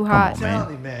warning. too Come hot. on, I'm man.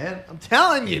 telling you, man. I'm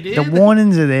telling you, dude. The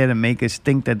warnings are there to make us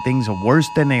think that things are worse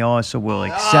than they are, so we'll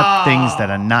accept things that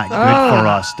are not good for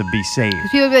us to be safe.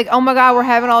 People be like, "Oh my God, we're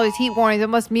having all these heat warnings. It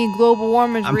must mean global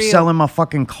warming's I'm real." selling my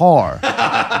fucking car. Yeah,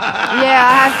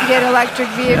 I have to get an electric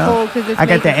vehicle because it's. I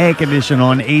got the making- air conditioner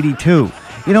on 82.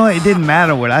 You know, it didn't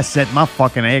matter what I set my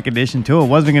fucking air conditioner to. It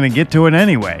wasn't going to get to it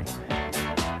anyway.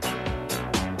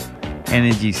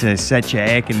 Energy says set your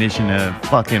air conditioner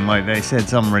fucking, like they said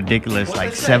something ridiculous, What'd like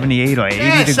they say? 78 or 80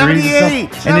 Yeah, degrees or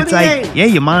 78, something. And it's like, 78. yeah,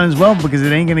 you might as well because it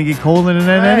ain't going to get colder than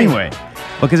that Right. anyway.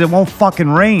 Because it won't fucking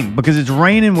rain. Because it's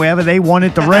raining wherever they want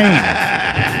it to rain.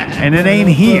 And it ain't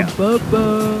here.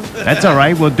 That's all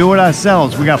right. We'll do it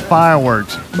ourselves. We got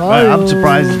fireworks. But I'm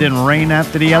surprised it didn't rain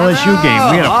after the LSU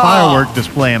game. We had a firework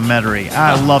display in Metairie.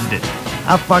 I loved it.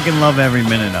 I fucking love every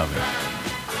minute of it.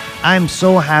 I'm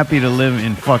so happy to live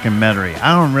in fucking Metairie.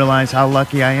 I don't realize how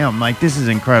lucky I am. Like, this is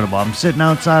incredible. I'm sitting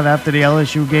outside after the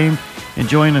LSU game,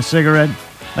 enjoying a cigarette,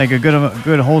 like a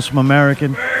good wholesome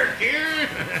American.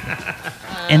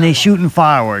 And they shooting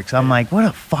fireworks. I'm like, what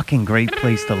a fucking great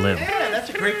place to live. Yeah, that's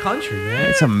a great country, man.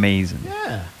 It's amazing.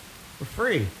 Yeah, we're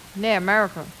free. Yeah,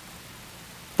 America.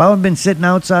 If I would have been sitting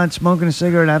outside smoking a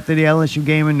cigarette after the LSU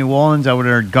game in New Orleans, I would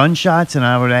have heard gunshots and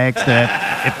I would have asked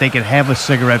that if they could have a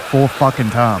cigarette 4 fucking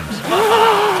times.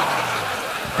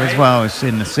 That's why I was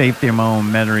in the safety of my own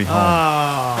Metairie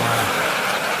home.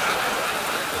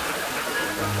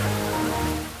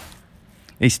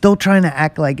 They're still trying to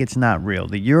act like it's not real.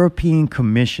 The European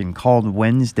Commission called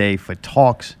Wednesday for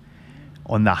talks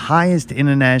on the highest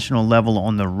international level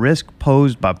on the risk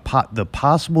posed by the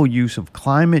possible use of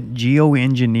climate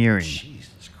geoengineering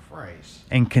Jesus Christ.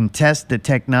 and contest the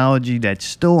technology that's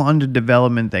still under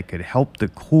development that could help to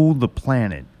cool the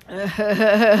planet.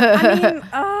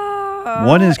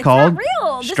 One is it's called not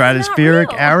real. This is stratospheric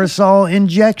not real. aerosol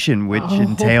injection, which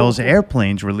entails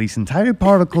airplanes releasing tiny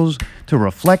particles to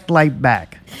reflect light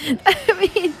back.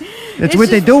 That's It's what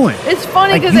they're just- doing. It's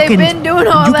funny Like, because you they've can- been doing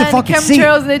all you can that in the fucking see it.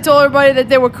 chemtrails, and they told everybody that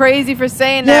they were crazy for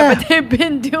saying Yeah. that, but they've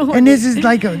been doing And it. this is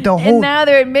like the And whole. now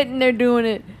they're admitting they're doing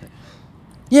it.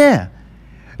 Yeah.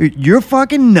 You're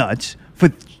fucking nuts for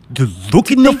to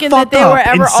looking the Thinking fuck that they were up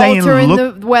and ever saying, altering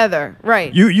look, the weather.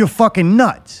 Right. you're fucking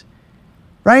nuts.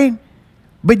 Right?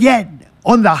 But yet,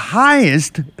 on the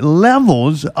highest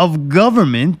levels of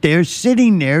government, they're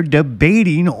sitting there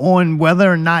debating on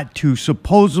whether or not to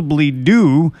supposedly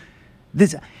do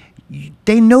this.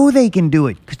 They know they can do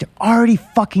it because they're already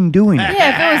fucking doing it.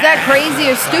 Yeah, if it was that crazy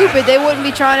or stupid, they wouldn't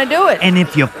be trying to do it. And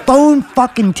if your phone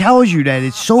fucking tells you that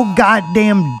it's so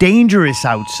goddamn dangerous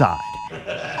outside,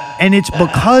 and it's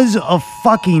because of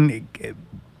fucking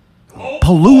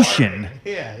pollution,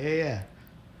 Yeah.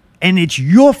 and it's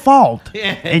your fault,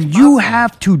 Yeah, and it's you my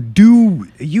have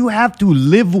to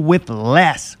live with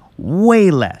less,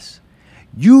 way less.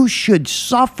 You should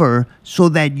suffer so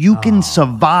that you can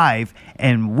survive,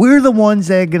 and we're the ones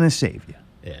that are gonna save you.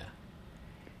 Yeah.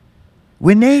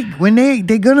 When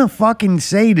they're gonna fucking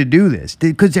say to do this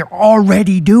because they're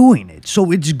already doing it,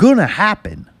 so it's gonna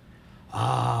happen.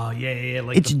 Oh, yeah.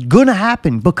 Like It's gonna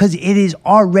happen because it is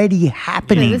already Yeah,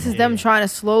 happening. this is them trying to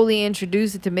slowly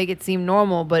introduce it to make it seem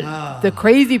normal, but the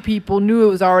crazy people knew it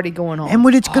was already going on. And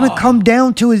what it's gonna come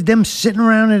down to is them sitting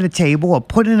around at a table or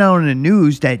putting it out in the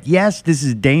news that yes, this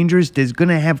is dangerous. There's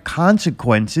gonna have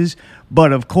consequences,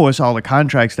 but of course, all the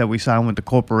contracts that we sign with the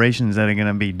corporations that are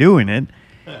gonna be doing it,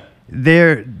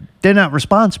 they're not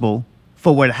responsible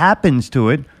for what happens to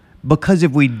it because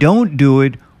if we don't do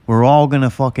it, we're all gonna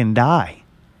fucking die.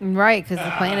 Right, because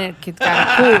the planet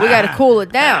got to cool. We got to cool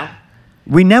it down.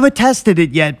 We never tested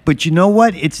it yet, but you know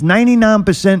what? It's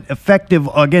 99% effective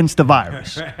against the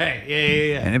virus. Right.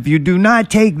 Yeah. And if you do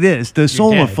not take this, the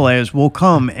solar dead. flares will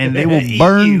come and they will Eat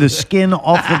burn you. the skin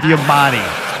off of your body.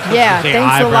 Yeah, Say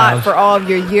thanks a lot eyebrows. for all of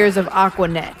your years of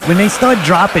Aquanet. When they start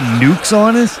dropping nukes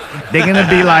on us, they're going to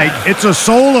be like, it's a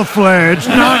solar flare. It's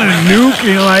not a nuke. And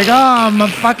you're like, oh, I'm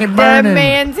fucking Dead burning.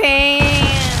 man's hand.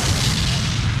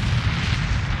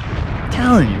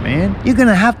 Telling you, man. You're going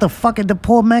to have to fucking, the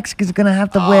poor Mexicans are going to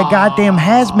have to wear goddamn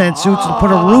hazmat suits to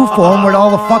put a roof on with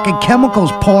all the fucking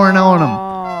chemicals pouring on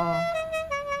them.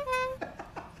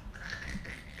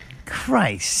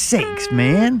 Christ's sakes,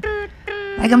 man.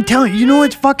 Like I'm telling you, you know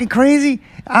what's fucking crazy?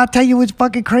 I'll tell you what's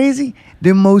fucking crazy.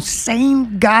 The most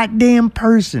sane goddamn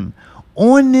person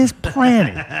on this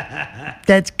planet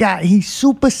he's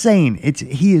super sane.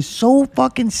 He is so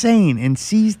fucking sane and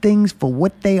sees things for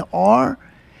what they are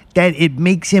that it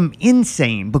makes him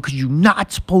insane because you're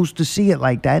not supposed to see it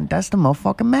like that. That's the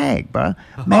motherfucking Mag, bro.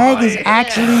 Mag is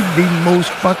actually the most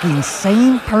fucking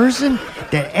sane person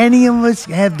that any of us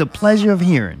have the pleasure of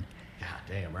hearing.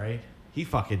 Damn, right? He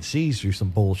fucking sees through some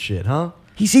bullshit, huh?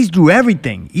 He sees through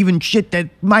everything, even shit that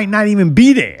might not even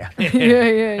be there.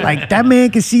 Yeah. Like, that man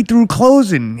can see through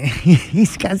clothing.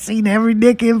 He's got seen every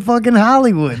dick in fucking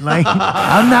Hollywood. Like,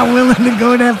 I'm not willing to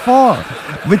go that far.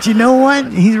 But you know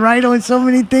what? He's right on so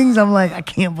many things. I'm like, I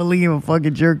can't believe I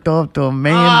fucking jerked off to a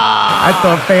man. I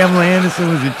thought Pamela Anderson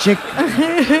was a chick.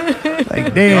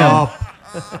 Like, damn.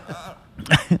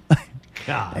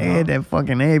 God. They had that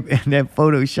fucking that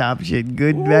Photoshop shit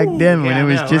good back then when yeah, it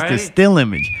was I know, just a right? still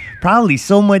image. Probably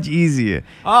so much easier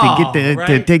to get to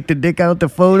right. take the dick out the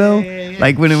photo. Yeah.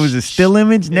 Like when it was a still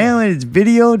image. Now it's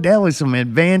video. That was some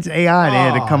advanced AI they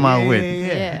had to come out with.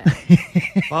 Yeah.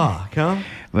 Fuck, huh?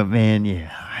 But man,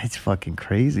 yeah, it's fucking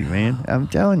crazy, man. I'm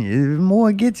telling you, the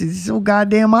more it gets, it's so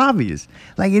goddamn obvious.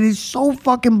 Like it is so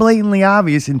fucking blatantly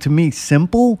obvious and to me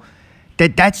simple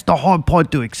that's the hard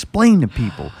part to explain to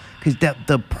people. Because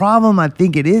the problem I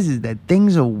think it is that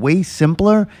things are way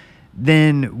simpler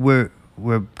than we're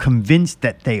convinced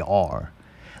that they are.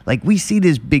 Like we see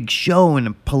this big show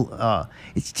and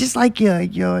it's just like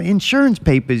your insurance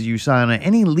papers you sign or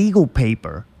any legal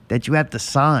paper that you have to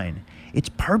sign. It's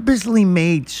purposely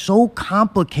made so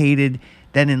complicated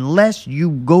that unless you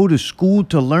go to school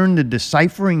to learn the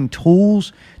deciphering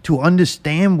tools to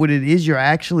understand what it is you're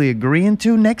actually agreeing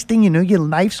to, next thing you know, your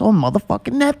life's on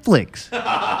motherfucking Netflix.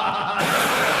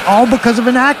 All because of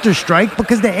an actor strike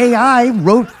because the AI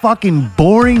wrote fucking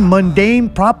boring, mundane,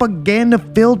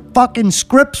 propaganda-filled fucking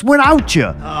scripts without you.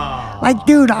 Like,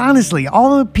 dude, honestly,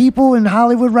 all the people in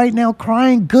Hollywood right now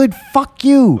crying, good, fuck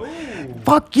you.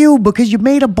 Fuck you, because you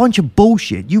made a bunch of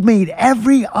bullshit. You made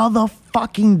every other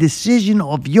fucking decision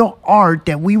of your art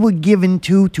that we were given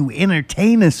to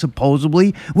entertain us,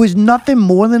 supposedly, was nothing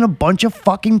more than a bunch of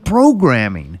fucking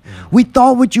programming. We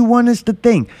thought what you want us to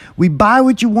think. We buy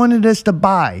what you wanted us to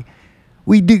buy.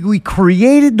 We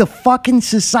created the fucking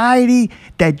society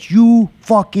that you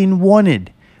fucking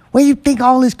wanted. Where do you think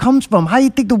all this comes from? How do you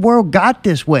think the world got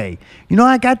this way? You know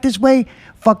how I got this way?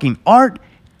 Fucking art,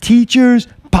 teachers,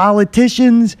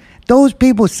 politicians, those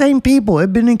people, same people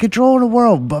have been in control of the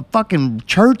world, but fucking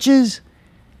churches,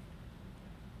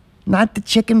 not the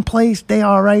chicken place, they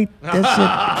all right.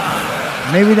 That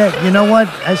shit, maybe that, you know what?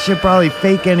 That shit probably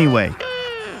fake anyway.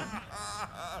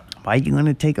 Why are you going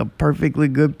to take a perfectly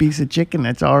good piece of chicken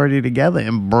that's already together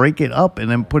and break it up and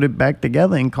then put it back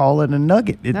together and call it a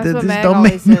nugget? That's what This Mag don't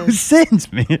make always no says.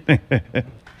 sense, man.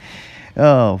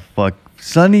 Oh, fuck.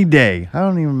 Sunny day. I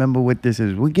don't even remember what this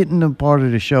is. We're getting to the part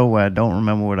of the show where I don't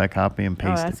remember what I copy and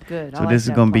pasted. that's good. I So like this is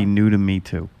that going to be part. new to me,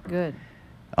 too. Good.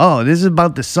 Oh, this is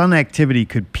about the sun activity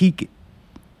could peak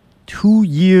 2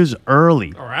 years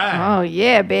early. All right. Oh,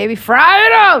 yeah, baby. Fry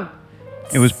it up.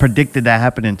 It was predicted that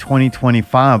happened in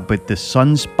 2025, but the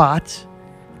sunspots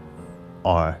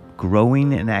are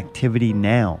growing in activity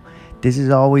now. This is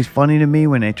always funny to me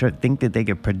when they think that they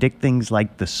could predict things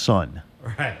like the sun.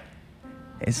 Right.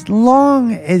 As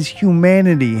long as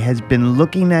humanity has been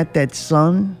looking at that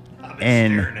sun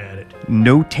and Staring at it.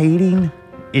 notating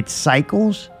its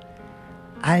cycles,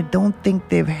 I don't think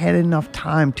they've had enough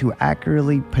time to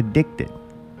accurately predict it.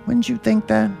 Wouldn't you think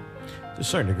that? To a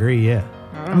certain degree, yeah.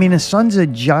 I mean, the sun's a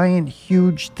giant,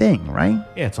 huge thing, right?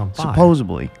 Yeah, it's on fire.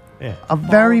 Supposedly. Yeah. A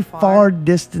very fire. far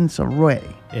distance away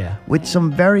Yeah. with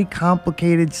some very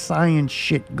complicated science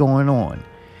shit going on.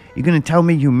 You're going to tell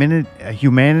me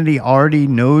humanity already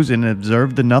knows and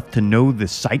observed enough to know the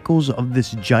cycles of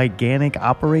this gigantic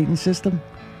operating system?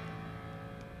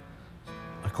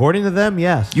 According to them,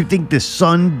 yes. You think the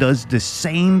sun does the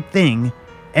same thing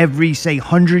every, say,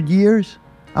 100 years,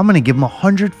 I'm going to give them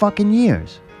 100 fucking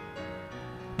years.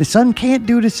 The sun can't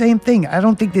do the same thing. I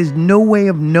don't think there's no way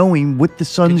of knowing what the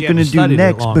sun's going to do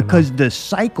next because the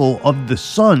cycle of the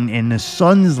sun and the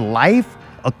sun's life,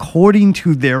 according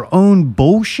to their own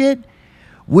bullshit,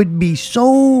 would be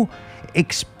so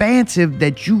expansive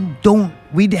that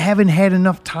we haven't had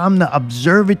enough time to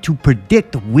observe it to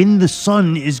predict when the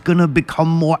sun is going to become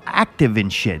more active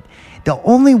and shit. The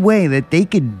only way that they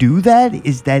could do that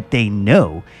is that they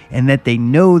know, and that they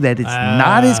know that it's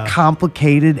not as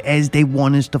complicated as they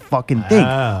want us to fucking think.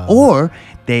 Or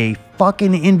they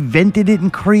fucking invented it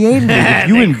and created it. If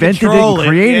you invented it and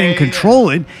created it and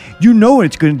control it, you know what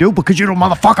it's going to do because you're the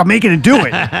motherfucker making it do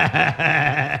it.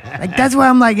 Like, that's why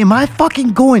I'm like, am I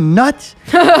fucking going nuts?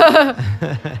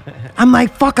 I'm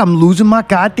like, fuck, I'm losing my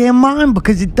goddamn mind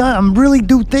because it does. I really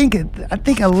do think it. I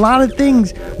think a lot of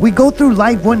things, we go through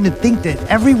life wanting to think that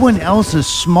everyone else is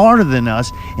smarter than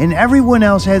us and everyone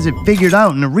else has it figured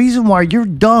out. And the reason why you're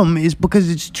dumb is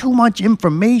because it's too much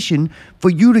information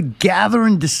for you to gather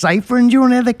and decipher, and you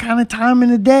don't have that kind of time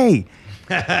in the day.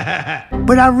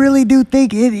 But I really do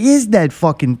think it is that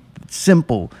fucking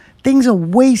simple. Things are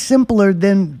way simpler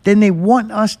than they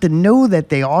want us to know that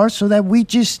they are, so that we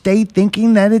just stay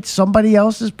thinking that it's somebody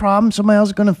else's problem, somebody else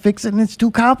is going to fix it, and it's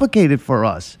too complicated for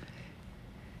us.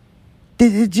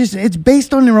 It's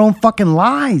based on their own fucking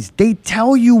lies. They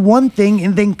tell you one thing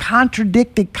and then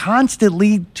contradict it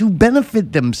constantly to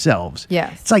benefit themselves.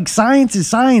 Yes. It's like science is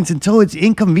science until it's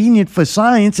inconvenient for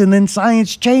science, and then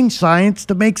science changed science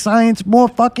to make science more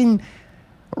fucking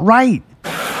right.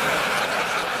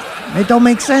 It don't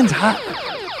make sense.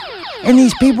 And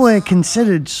these people are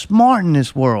considered smart in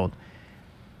this world.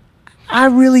 I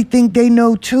really think they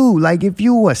know too. Like, if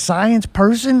you're a science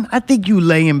person, I think you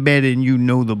lay in bed and you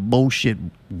know the bullshit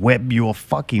web you're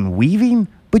fucking weaving,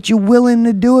 but you're willing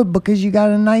to do it because you got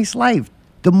a nice life.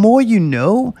 The more you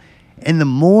know, and the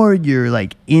more you're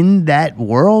like in that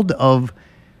world of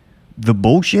the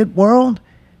bullshit world,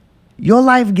 your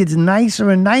life gets nicer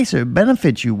and nicer. It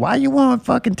benefits you. Why you want to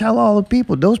fucking tell all the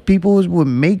people? Those people is what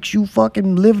makes you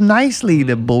fucking live nicely,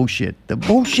 the bullshit. The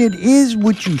bullshit is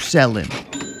what you selling.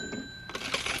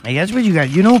 Hey, that's what you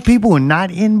got. You know people who are not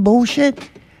in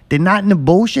bullshit? They're not in the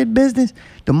bullshit business.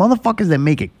 The motherfuckers that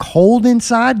make it cold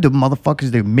inside, the motherfuckers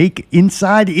that make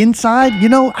inside. You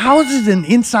know, houses and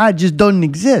inside just doesn't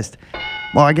exist.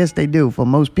 Well, I guess they do for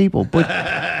most people.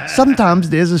 But sometimes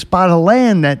there's a spot of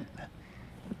land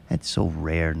that's so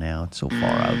rare now. It's so far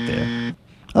out there.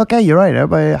 Okay, you're right.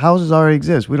 Houses already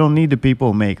exist. We don't need the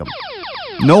people who make them.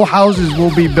 No houses will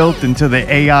be built until the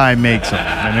AI makes them.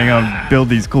 And they're going to build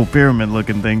these cool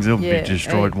pyramid-looking things. They'll be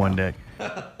destroyed one day.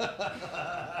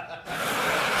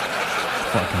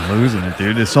 Fucking losing it,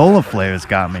 dude. The solar flares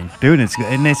got me. Dude,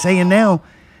 and they're saying now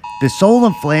the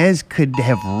solar flares could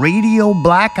have radio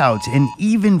blackouts and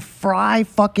even fry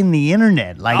fucking the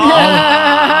internet. Like,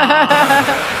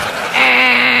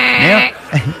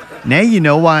 Now you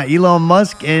know why Elon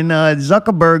Musk and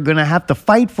Zuckerberg gonna have to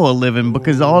fight for a living,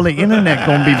 because all the internet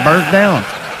gonna be burnt down.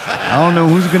 I don't know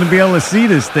who's gonna be able to see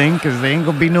this thing because there ain't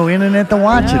gonna be no internet to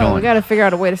watch it on. We gotta figure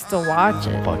out a way to still watch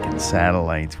it. Fucking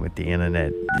satellites with the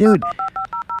internet, dude.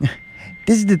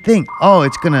 This is the thing. Oh,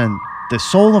 the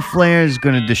solar flare is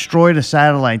gonna destroy the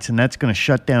satellites, and that's gonna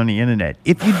shut down the internet.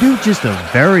 If you do just a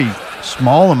very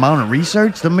small amount of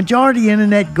research, the majority of the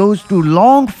internet goes through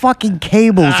long fucking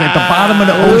cables at the bottom of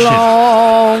the ocean.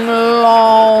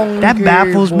 Long that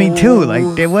baffles me too.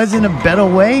 Like, there wasn't a better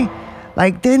way.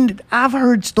 Like, then I've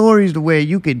heard stories where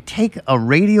you could take a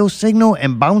radio signal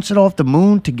and bounce it off the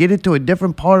moon to get it to a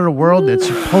different part of the world that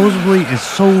supposedly is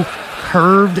so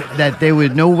curved that there was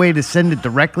no way to send it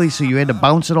directly, so you had to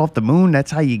bounce it off the moon.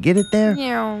 That's how you get it there.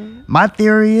 Yeah. My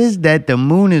theory is that the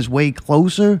moon is way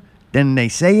closer than they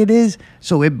say it is,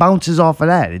 so it bounces off of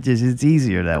that. It's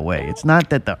easier that way. It's not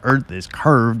that the Earth is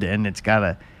curved and it's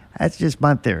got that's just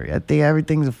my theory. I think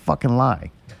everything's a fucking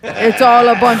lie. It's all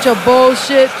a bunch of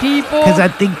bullshit, people. Because I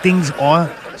think things are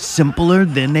simpler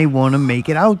than they want to make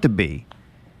it out to be.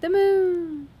 The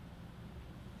moon.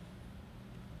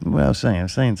 What I was saying? I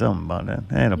was saying something about that.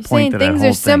 I had a You're point saying to that things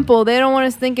whole are simple. They don't want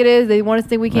us to think it is. They want us to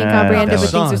think we can't comprehend it, but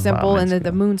things are simple, and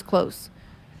the moon's close.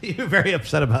 You're very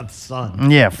upset about the sun.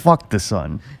 Yeah, fuck the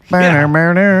sun.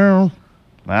 Yeah.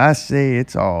 I say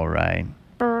it's all right.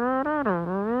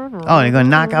 Oh, they're going to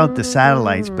knock out the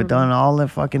satellites, but then all the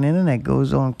fucking internet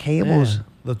goes on cables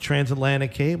The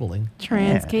transatlantic cabling.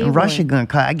 Transcable. And Russia gonna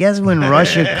cut. I guess when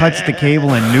Russia cuts the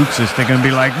cable and nukes us, they're gonna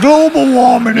be like global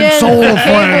warming and solar the cable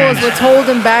flares. is what's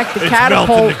holding back the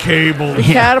catapult. cable. The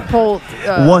catapult.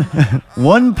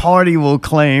 One party will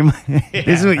claim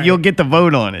this is what, you'll get the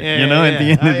vote on it. At the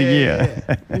end of the year.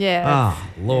 Yeah. Oh,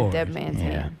 Lord. Dead man's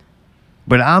hand.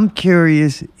 But I'm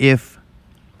curious if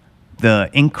the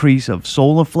increase of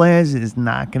solar flares is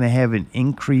not going to have an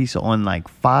increase on like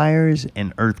fires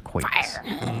and earthquakes.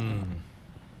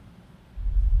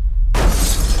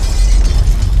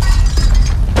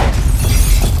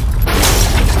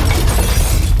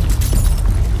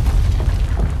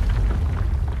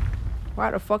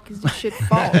 Why the fuck is this shit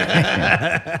falling?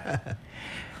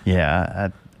 Yeah,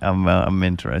 I'm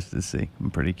interested to see.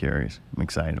 I'm pretty curious. I'm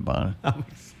excited about it.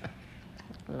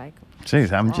 like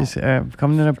Seriously, I'm just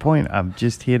coming to the point. I'm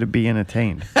just here to be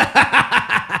entertained.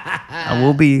 I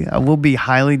will be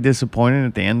highly disappointed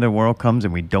if the end of the world comes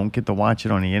and we don't get to watch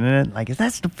it on the internet. Like, if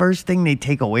that's the first thing they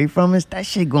take away from us, that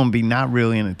shit gonna be not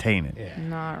really entertaining.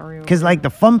 not real. Because like the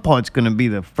fun part's gonna be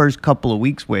the first couple of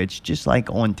weeks where it's just like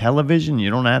on television. You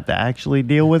don't have to actually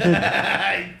deal with it.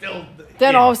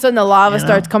 Then all of a sudden the lava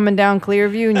starts coming down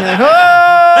Clearview, and you're like,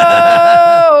 oh!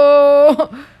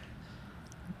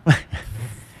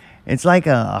 It's like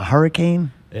a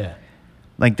hurricane. Yeah.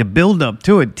 Like the build up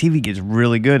to it, TV gets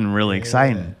really good and really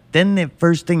exciting. Then the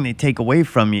first thing they take away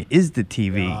from you is the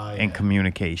TV and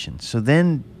communication. So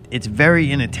then it's very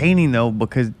entertaining though,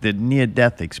 because the near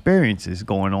death experience is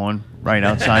going on right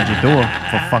outside your door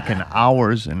for fucking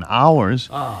hours and hours.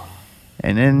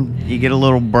 And then you get a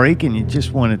little break and you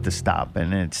just want it to stop,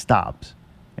 and then it stops.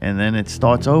 And then it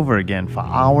starts over again for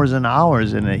hours and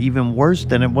hours, and even worse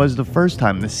than it was the first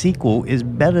time. The sequel is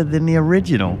better than the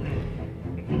original.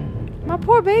 My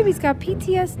poor baby's got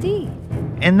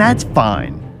PTSD. And that's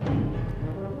fine.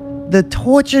 The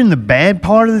torture and the bad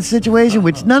part of the situation,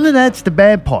 which none of that's the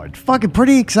bad part. It's fucking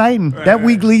pretty exciting. That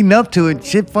week leading up to it,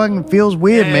 shit fucking feels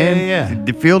weird, man.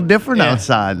 It feels different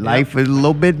outside. Life is a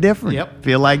little bit different.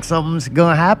 Feel like something's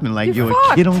gonna happen, like you're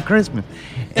a kid on Christmas.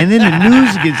 And then the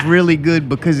news gets really good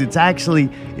because it's actually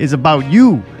is about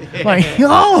you. Like,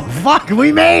 oh fuck,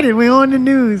 we made it. We're on the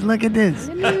news. Look at this.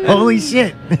 Holy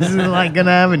shit. This is like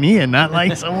gonna happen here, not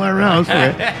like somewhere else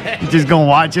where you're just gonna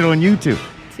watch it on YouTube.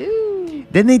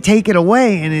 Then they take it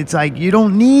away, and it's like you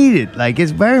don't need it. Like,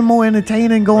 it's very more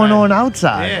entertaining going on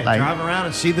outside. Yeah, like, drive around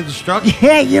and see the destruction.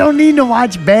 yeah, you don't need to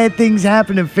watch bad things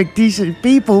happen to fictitious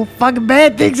people. Fucking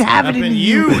bad things happening to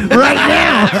you right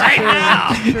now. Right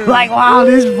now. Like, wow,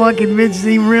 this fucking bitch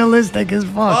seemed realistic as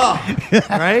fuck.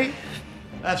 Right?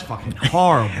 That's fucking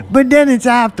horrible. But then it's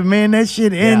after, man. That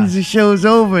shit ends, the show's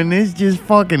over, and it's just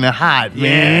fucking hot,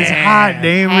 man. It's hot.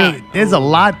 They ain't really, there's a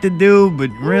lot to do, but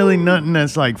really nothing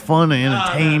that's like fun or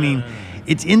entertaining.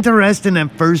 It's interesting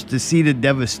at first to see the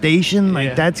devastation.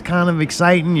 Like, that's kind of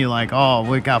exciting. You're like, oh,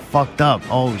 we got fucked up.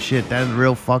 Oh, shit, that's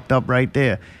real fucked up right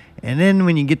there. And then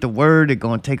when you get the word, it's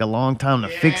going to take a long time to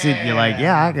fix it. You're like,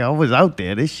 yeah, I was out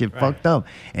there. This shit fucked up.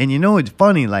 And you know, it's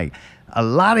funny, like, a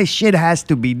lot of shit has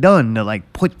to be done to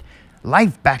like put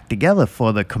life back together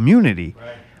for the community.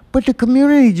 But the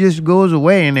community just goes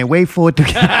away and they wait for it to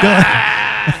get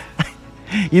done.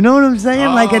 You know what I'm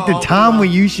saying? Like at the time when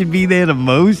you should be there the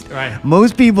most,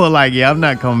 most people are like, yeah, I'm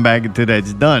not coming back until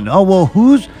that's done. Oh, well,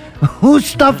 whose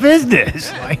stuff is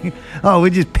this? Like, oh, we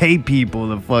just pay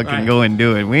people to fucking go and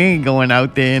do it. We ain't going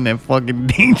out there in that fucking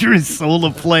dangerous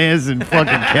solar flares and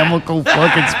fucking chemical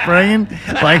fucking spraying.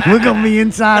 Like, we're going to be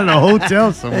inside a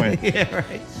hotel somewhere.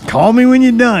 Call me when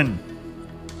you're done.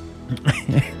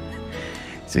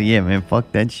 So, yeah, man,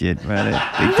 fuck that shit, man.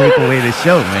 They take away the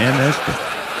show, man.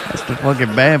 That's the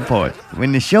fucking bad part.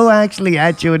 When the show actually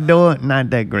at your door,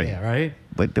 not that great. Yeah, right?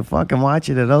 But to fucking watch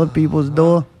it at other people's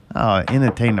door, oh,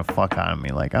 entertain the fuck out of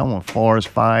me. Like, I want forest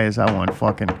fires. I want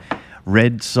fucking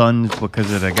red suns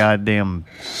because of the goddamn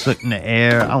soot in the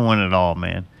air. I want it all,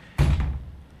 man.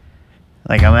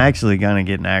 Like, I'm actually kind of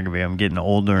getting aggravated. I'm getting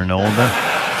older and older.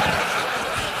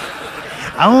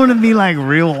 I want to be, like,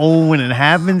 real old when it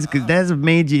happens because that's a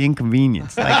major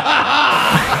inconvenience. Like,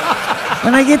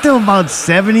 when I get to about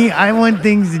 70, I want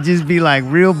things to just be like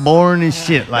real boring as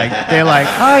shit. Like, they're like,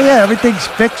 oh yeah, everything's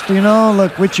fixed, you know?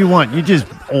 Look, what you want? You just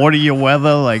order your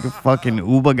weather, like fucking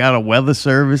Uber got a weather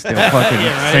service. They'll fucking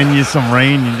send you some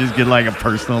rain. You just get like a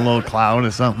personal little cloud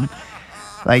or something.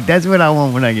 Like, that's what I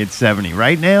want when I get 70.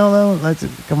 Right now, though,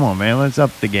 come on, man, let's up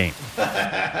the game.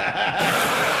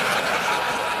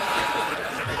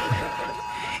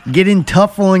 Getting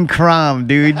tough on crime,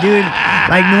 dude.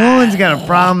 Like, New Orleans got a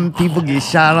problem. People get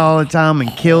shot all the time and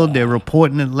killed. They're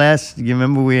reporting it less. You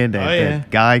remember we had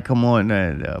that guy come on,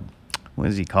 what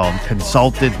is he called?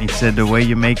 Consultant. He said the way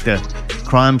you make the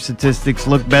crime statistics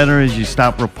look better is you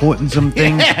stop reporting some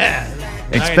things.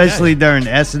 Especially during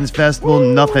Essence Festival.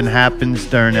 Nothing happens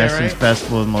during Essence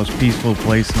Festival, the most peaceful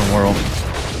place in the world.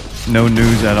 No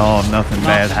news at all. Nothing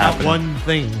bad happening. Not one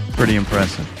thing. Pretty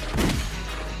impressive.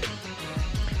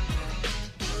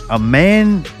 A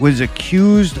man was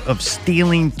accused of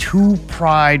stealing 2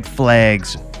 pride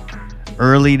flags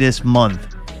early this month.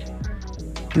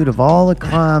 Dude, of all the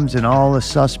crimes and all the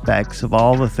suspects of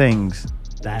all the things,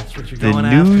 That's what you're the going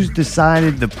news after.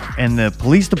 decided, and the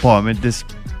police department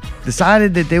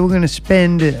decided that they were going to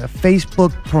spend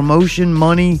Facebook promotion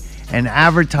money and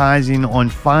advertising on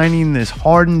finding this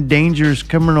hardened, dangerous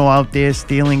criminal out there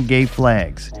stealing gay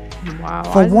flags. Wow.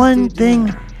 For one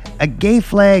thing, a gay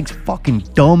flag's fucking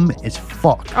dumb as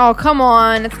fuck. Oh, come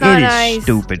on. It's not It is nice.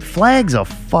 stupid. Flags are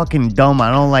fucking dumb.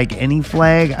 I don't like any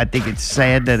flag. I think it's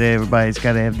sad that everybody's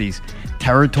got to have these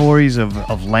territories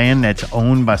of land that's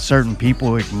owned by certain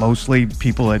people, like mostly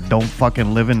people that don't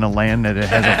fucking live in the land that it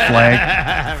has a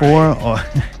flag for. Or,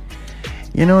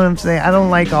 you know what I'm saying? I don't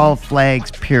like all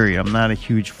flags, period. I'm not a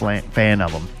huge fan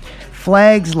of them.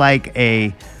 Flags like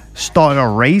a start a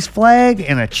race flag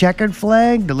and a checkered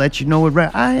flag to let you know what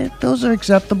those are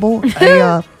acceptable.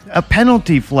 A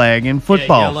penalty flag in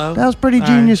football. yellow. That was a pretty All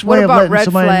genius What way of about letting red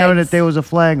somebody know flags? that there was a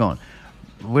flag on.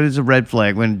 What is a red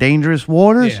flag? When dangerous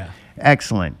waters? Yeah.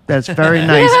 Excellent. That's very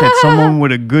nice that someone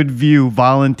with a good view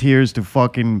volunteers to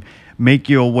fucking make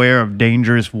you aware of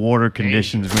dangerous water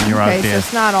conditions when you're Okay, out so there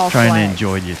it's not all trying flags. to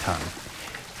enjoy your time.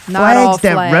 Not all Flags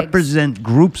that flags. represent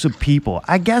groups of people.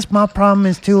 I guess my problem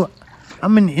is too,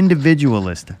 I'm an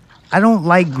individualist. I don't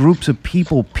like groups of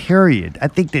people, period. I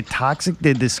think they're toxic,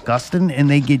 they're disgusting, and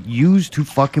they get used to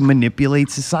fucking manipulate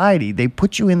society. They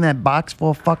put you in that box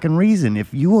for a fucking reason.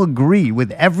 If you agree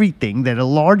with everything that a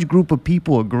large group of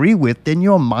people agree with, then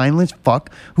you're a mindless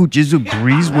fuck who just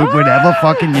agrees with whatever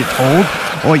fucking you're told,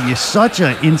 or you're such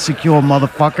an insecure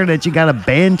motherfucker that you gotta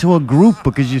band to a group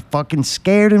because you're fucking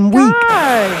scared and weak.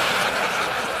 Gosh.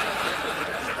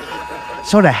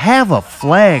 So to have a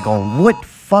flag on what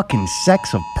fucking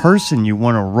sex of person you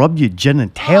want to rub your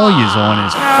genitalias on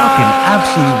is fucking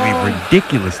absolutely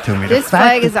ridiculous to me. This The fact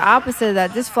flag that- is the opposite of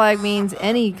that. This flag means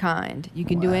any kind. You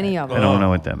can do any of I them. don't know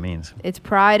what that means. It's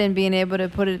pride in being able to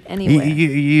put it You, anywhere.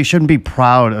 you shouldn't be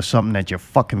proud of something that you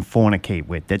fucking fornicate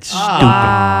with. That's stupid.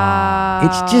 Wow.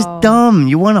 It's just dumb.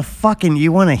 You want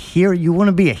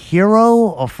to be a hero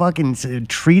or fucking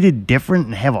treated different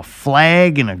and have a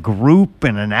flag and a group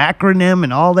and an acronym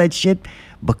and all that shit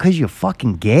because you're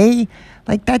fucking gay?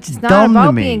 Like, that's It's not dumb to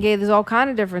about me. being gay. There's all kind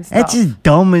of different stuff. That's as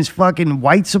dumb as fucking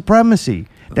white supremacy.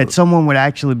 That someone would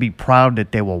actually be proud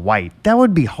that they were white. That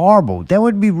would be horrible. That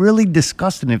would be really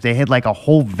disgusting if they had like a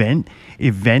whole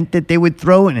event that they would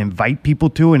throw and invite people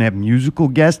to and have musical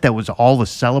guests that was all to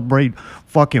celebrate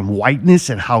fucking whiteness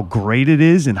and how great it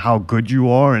is and how good you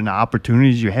are and the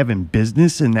opportunities you have in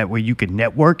business, and that way you can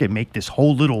network and make this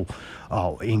whole little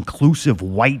inclusive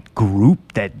white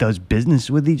group that does business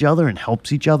with each other and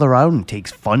helps each other out and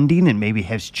takes funding and maybe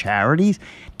has charities.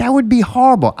 That would be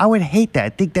horrible. I would hate that. I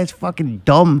think that's fucking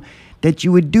dumb that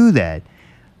you would do that.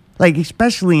 Like,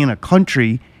 especially in a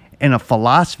country and a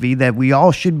philosophy that we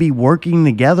all should be working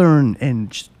together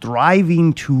and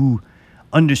striving to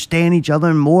understand each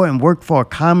other more and work for a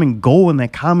common goal. And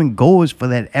that common goal is for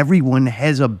that everyone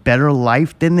has a better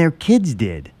life than their kids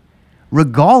did,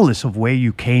 regardless of where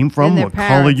you came from, their what color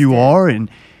parents you did. are, and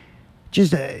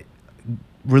just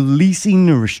releasing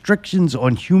the restrictions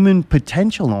on human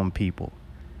potential on people.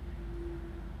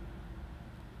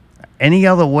 Any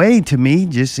other way, to me,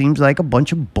 just seems like a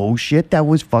bunch of bullshit that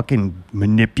was fucking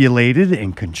manipulated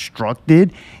and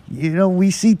constructed. You know, we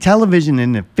see television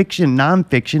and the fiction,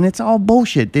 nonfiction, it's all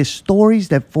bullshit. There's stories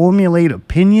that formulate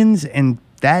opinions, and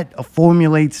that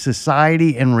formulates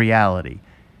society and reality.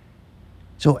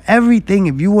 So everything,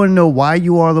 if you want to know why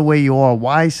you are the way you are,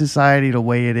 why is society the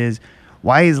way it is,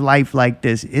 why is life like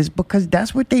this, is because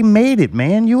that's what they made it,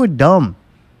 man. You were dumb.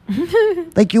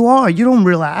 Like you are. You don't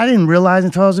realize. I didn't realize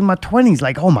until I was in my 20s.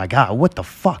 Like, oh my God, what the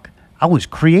fuck? I was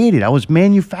created. I was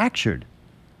manufactured.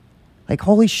 Like,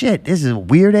 holy shit, this is a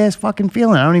weird ass fucking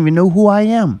feeling. I don't even know who I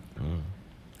am.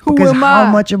 Who Because am how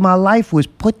I? much of my life was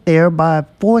put there by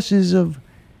forces of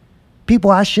people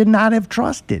I should not have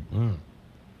trusted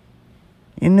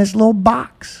in this little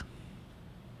box.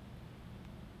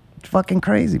 It's fucking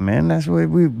crazy, man. That's what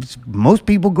most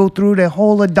people go through their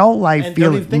whole adult life And don't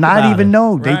feeling, even think not about even it.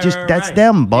 know. They Right, just, right, that's right.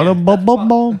 them.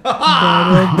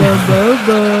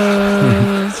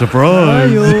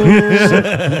 Surprise.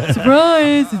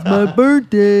 Surprise! It's my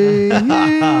birthday.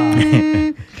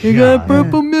 You got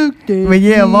purple milk, Daddy. But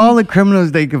yeah, of all the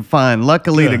criminals they could find,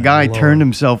 luckily the guy turned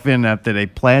himself in after they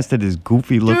plastered his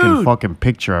goofy-looking fucking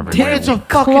picture everywhere. It's a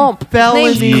fucking Clump.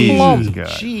 felony. Named Clump. God.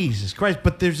 Jesus Christ.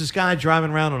 But there's this guy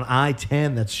driving around on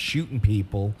I-10 that's shooting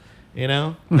people. You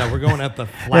know? No, we're going at the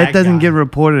flag. That doesn't guy. get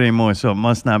reported anymore, so it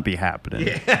must not be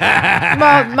happening.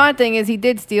 Well, my thing is he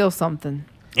did steal something.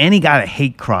 And he got a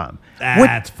hate crime.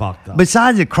 That's fucked up.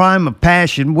 Besides a crime of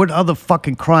passion, what other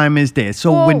fucking crime is there?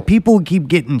 So Well- when people keep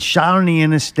getting shot on the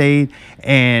interstate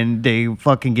and they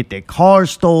fucking get their car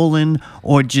stolen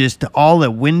or just all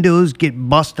their windows get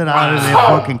busted out of their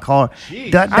fucking car,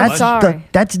 I'm sorry.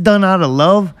 that's done out of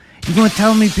love. You gonna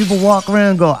tell me people walk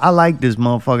around and go, I like this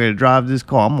motherfucker to drive this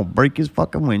car. I'm gonna break his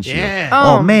fucking windshield. Yeah.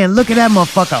 Oh man, look at that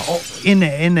motherfucker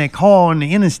in the car on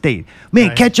the interstate.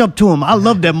 Man, catch up to him. I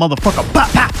love that motherfucker.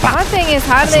 Pop, pop, pop. My thing is,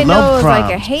 how do they know it's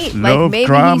like a hate? Like Love maybe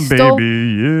crime, he stole,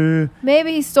 baby. Yeah.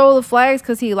 maybe he stole the flags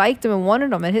because he liked them and wanted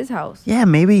them at his house. Yeah,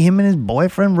 maybe him and his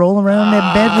boyfriend roll around their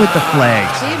bed with the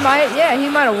flags. He might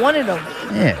have wanted them.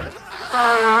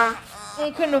 Yeah. He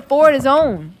couldn't afford his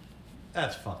own.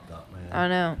 That's fucked up, man. I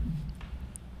know.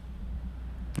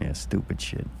 Yeah, stupid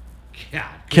shit. God.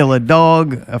 Kill a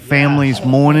dog, a family's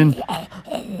mourning.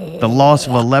 The loss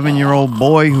of an 11-year-old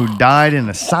boy who died in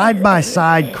a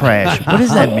side-by-side crash. What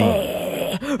does that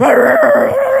mean?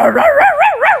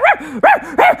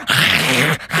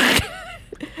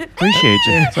 Appreciate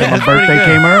you. It's like my birthday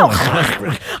came early.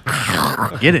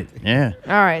 Get it? Yeah.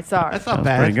 All right, sorry. That's That not was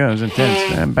bad. pretty good. It was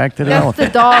intense. And back to the That's the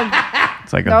elephant. dog.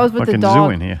 It's like that a was with the fucking zoo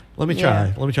dog. in here. Let me try.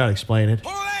 Yeah. Let me try to explain it.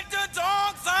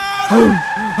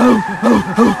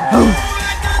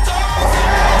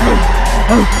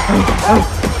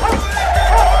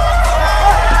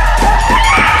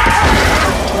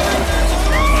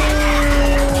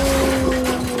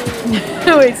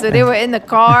 Wait, so they were in the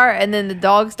car and then the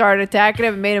dog started attacking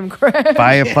him and made him crash.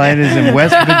 Firefighters in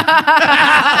West Virginia.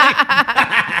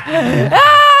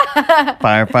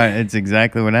 It's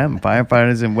exactly what happened.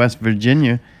 Firefighters in West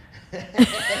Virginia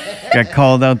got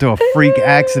called out to a freak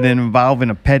accident involving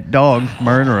a pet dog,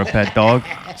 murder of a pet dog.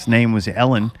 His name was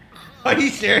Ellen. Are you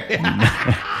serious?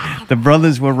 The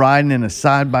brothers were riding in a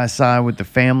side-by-side with the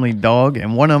family dog,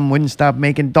 and one of them wouldn't stop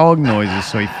making dog noises,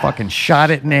 so he fucking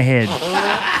shot it in the head.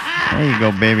 There you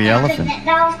go, baby elephant.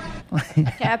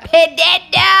 Yeah, pet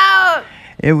that dog.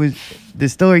 It was, the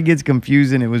story gets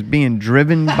confusing. It was being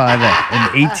driven by an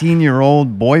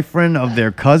 18-year-old boyfriend of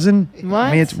their cousin. What?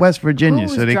 I mean, it's West Virginia, Who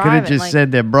was so they could have driving? just Like-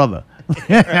 said their brother.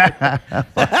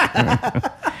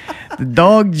 The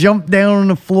dog jumped down on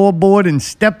the floorboard and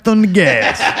stepped on the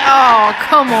gas. Oh,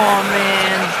 come on,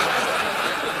 man.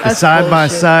 The That's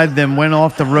side-by-side then went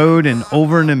off the road and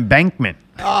over an embankment.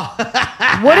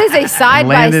 What is a side by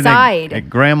Landed side? at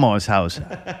Grandma's house.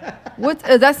 What?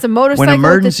 That's the motorcycle. When with the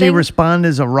emergency thing?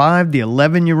 responders arrived, the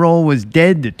 11-year-old was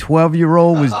dead, the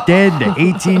 12-year-old was dead, the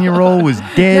 18-year-old was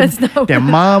dead, That's not their what-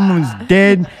 mom was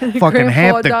dead, fucking Grandpa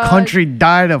half the died. country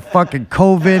died of fucking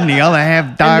COVID, and the other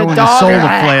half died the when the dog- solar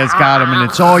flares got them, and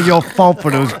it's all your fault for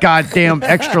those goddamn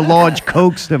extra large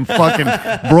Cokes, them fucking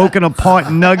broken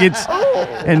apart nuggets,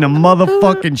 and the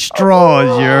motherfucking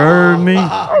straws, you heard me?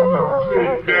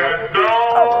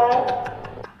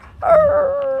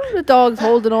 The dog's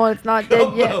holding on. It's not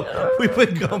dead yet. Gumbo. We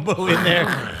put Gumbo in there.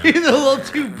 He's a little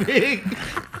too big.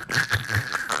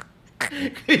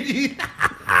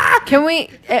 Can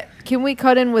we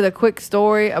cut in with a quick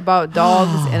story about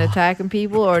dogs and attacking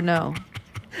people or no?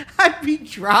 I'd be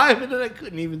driving and I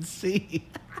couldn't even see.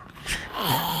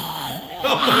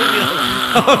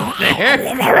 Up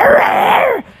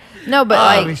there. No, but Oh,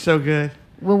 like it'd be so good.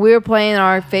 when we were playing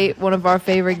one of our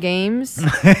favorite games.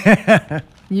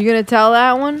 You gonna tell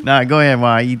that one? Nah, go ahead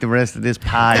while I eat the rest of this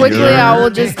pie. Quickly, you heard? I will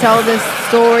just tell this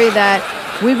story that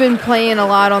we've been playing a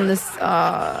lot on this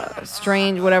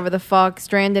strange, whatever the fuck,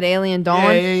 Stranded Alien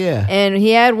Dawn. Yeah. And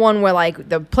he had one where like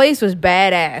the place was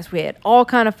badass. We had all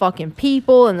kind of fucking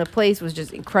people, and the place was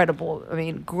just incredible. I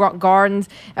mean, gardens,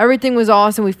 everything was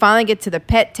awesome. We finally get to the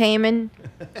pet taming.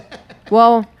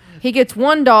 Well, he gets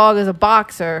one dog as a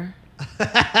boxer.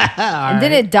 And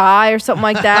then it died or something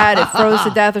like that. It froze to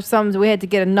death or something. So we had to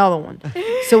get another one.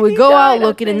 So we go out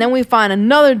looking, and then we find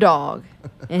another dog.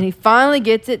 And he finally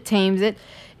gets it, tames it.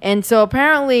 And so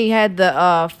apparently he had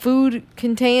the food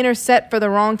container set for the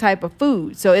wrong type of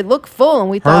food. So it looked full,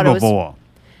 and we thought it was... Herbivore.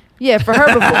 Yeah, for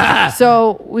herbivore.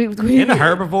 So we In a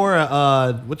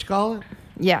herbivore, what you call it?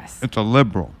 Yes. It's a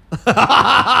liberal.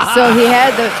 So he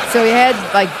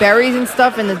had like berries and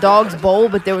stuff in the dog's bowl,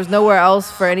 but there was nowhere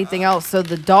else for anything else. So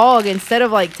the dog, instead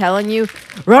of like telling you,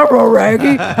 "Ruh-roh,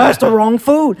 Raggy, that's the wrong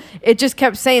food," it just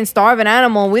kept saying "starve an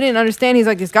animal." And we didn't understand. He's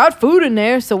like, "It's got food in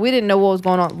there," so we didn't know what was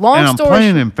going on. And I'm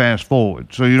playing in fast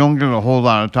forward, so you don't get a whole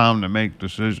lot of time to make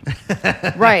decisions.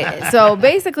 Right. So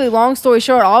basically, long story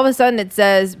short, all of a sudden it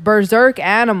says berserk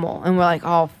animal, and we're like,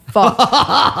 "Oh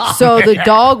fuck!" So the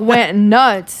dog went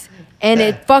nuts. And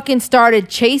it fucking started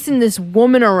chasing this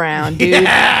woman around, dude.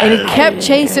 And it kept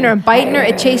chasing her and biting her.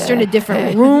 It chased her into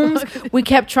different rooms. We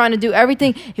kept trying to do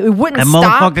everything. It wouldn't That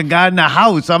stop. motherfucker got in the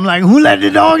house. I'm like, who let the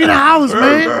dog in the house,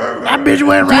 man? That bitch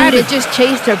went Dude, right. it just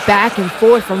chased her back and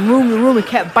forth from room to room. It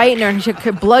kept biting her, and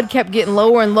her blood kept getting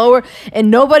lower and lower.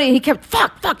 And he kept,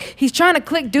 fuck. He's trying to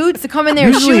click dudes to come in there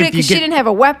and Usually shoot if it because you she get- didn't have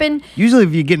a weapon. Usually,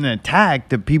 if you're getting attacked,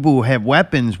 the people who have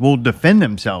weapons will defend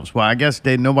themselves. Well, I guess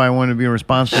nobody wanted to be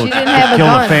responsible She to didn't have a kill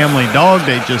gun. the family dog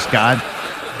they just got.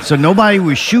 So nobody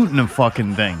was shooting the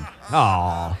fucking thing.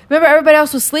 Oh, Remember, everybody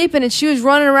else was sleeping, and she was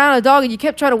running around a dog, and you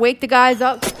kept trying to wake the guys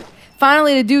up.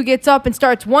 Finally, the dude gets up and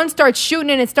starts shooting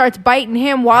it and starts biting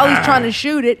him while he's trying to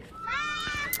shoot it.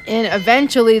 And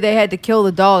eventually, they had to kill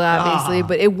the dog, obviously,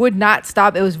 but it would not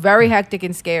stop. It was very hectic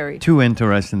and scary. Two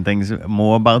interesting things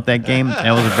more about that game.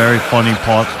 That was a very funny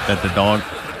part that the dog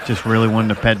just really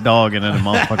wanted a pet dog, and then the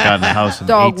motherfucker got in the house and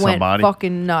Dog ate went somebody.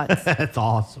 fucking nuts. that's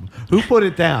awesome. Who put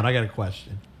it down? I got a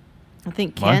question. I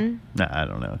think What? Ken. Nah, I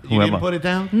don't know. You didn't put it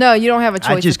down? No, you don't have a choice.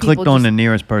 I just The people clicked on the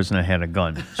nearest person that had a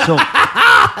gun. So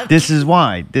this is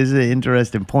why. This is an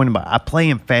interesting point about. I play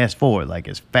in fast forward, like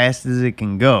as fast as it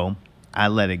can go. I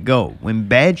let it go. When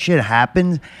bad shit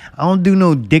happens, I don't do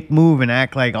no dick move and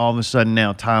act like all of a sudden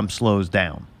now time slows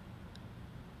down.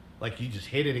 Like you just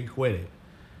hit it and quit it.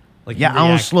 Like you Yeah, I don't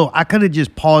react- slow. I could have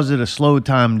just paused it a slow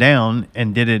time down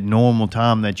and did it normal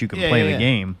time that you can Yeah, play yeah, the yeah.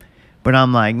 game. But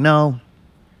I'm like, no.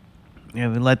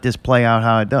 Let this play out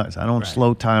how it does. I don't Right.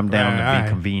 slow time down Right, to be alright.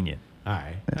 convenient. All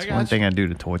right. That's I got one you. thing I do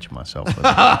to torture myself. with.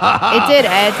 It did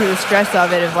add to the stress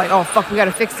of it. Of like, oh fuck, we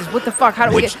gotta fix this. What the fuck? How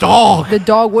do we Which get dog? The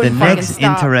dog The wouldn't fucking next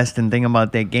stop. interesting thing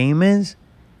about that game is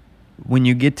when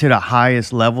you get to the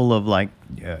highest level of like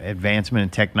advancement in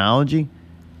technology,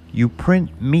 you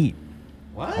print meat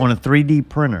What? on a 3D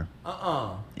printer.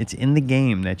 It's in the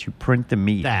game that you print the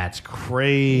meat. That's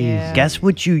crazy. Yeah. Guess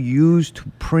what you use to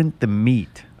print the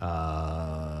meat?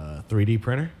 3D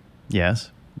printer?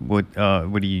 Yes. What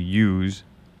do you use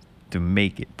to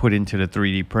make it? Put into the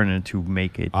 3D printer to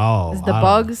make it? Oh. Is the I don't-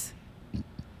 bugs?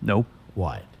 Nope.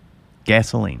 What?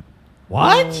 Gasoline.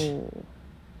 What? Oh.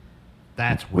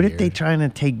 That's What weird. if they trying to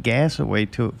take gas away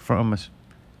from us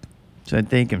so that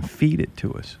they can feed it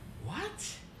to us?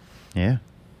 What? Yeah.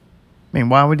 I mean,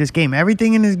 why would this game?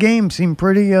 Everything in this game seemed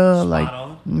pretty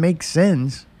on. makes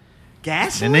sense.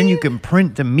 Gasoline? And then you can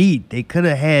print the meat. They could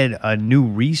have had a new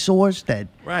resource that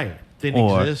Right. Didn't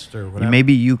or exist or whatever.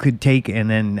 maybe you could take and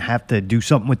then have to do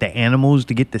something with the animals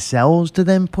to get the cells to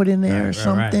then put in there or Right,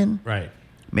 something. Right.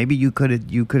 Maybe you could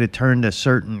have turned a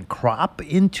certain crop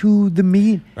into the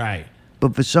meat, Right.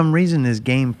 but for some reason this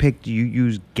game picked you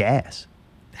use gas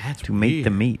That's to make the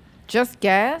weird. meat. Just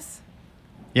gas?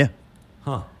 Yeah.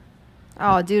 Huh.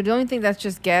 Oh, dude, don't you think that's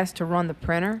just gas to run the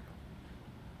printer?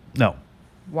 No.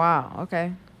 Wow.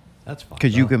 Okay. That's fine.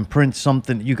 Because you can print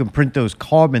something, you can print those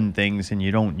carbon things, and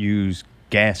you don't use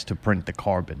gas to print the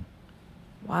carbon.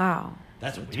 Wow.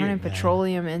 That's weird, Turning man.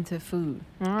 petroleum into food.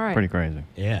 All right. Pretty crazy.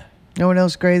 Yeah. You know what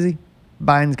else crazy?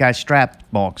 Biden's got strap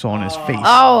marks on his face.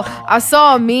 Oh, I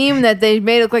saw a meme that they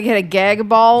made look like he had a gag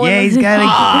ball. Yeah, in he's his-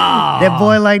 got that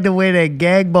boy like to wear that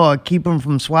gag ball, keep him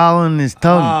from swallowing his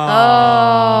tongue.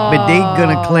 Oh. But they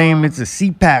gonna claim it's a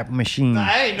CPAP machine.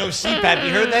 I ain't no CPAP.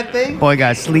 You heard that thing? Boy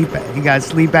got sleep. He got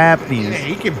sleep Yeah, apnea.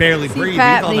 he can barely breathe. He's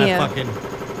CPAP on apnea. that fucking.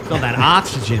 He's on that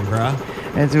oxygen, bro.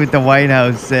 That's what the White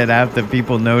House said after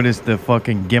people noticed the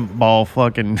fucking gimp ball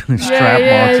fucking strap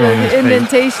yeah, marks on the his face.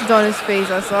 indentations on his face.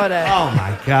 I saw that. Oh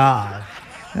my god.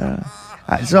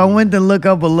 So I went to look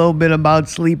up a little bit about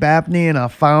sleep apnea, and I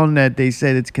found that they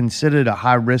said it's considered a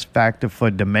high risk factor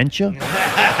for dementia. We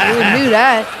knew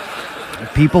that.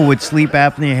 People with sleep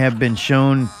apnea have been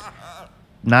shown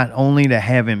not only to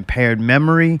have impaired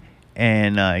memory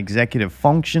and executive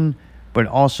function, but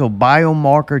also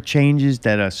biomarker changes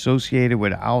that are associated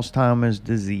with Alzheimer's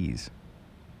disease.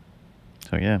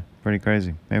 So yeah, pretty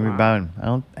crazy. Maybe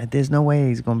Biden. There's no way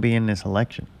he's going to be in this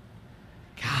election.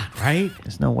 God, right?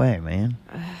 There's no way, man.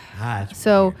 That's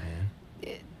So-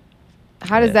 weird, man.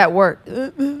 How does that work?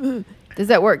 Does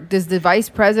that work? Does the vice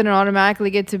president automatically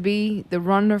get to be the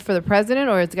runner for the president,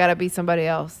 or it's got to be somebody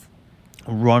else?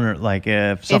 Runner, like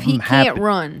if something he can't happen-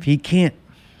 run. if he can't.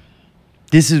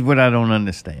 This is what I don't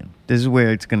understand. This is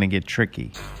where it's going to get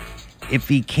tricky. If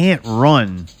he can't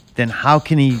run, then how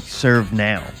can he serve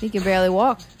now? He can barely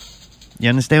walk. You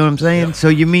understand what I'm saying? Yep. So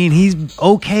you mean he's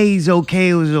okay,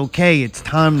 it was okay. It's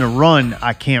time to run.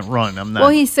 I can't run. I'm not. Well,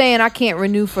 he's saying I can't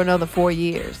renew for another 4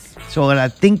 years. So what I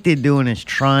think they're doing is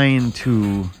trying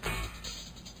to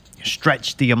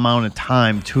stretch the amount of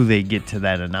time till they get to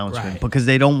that announcement because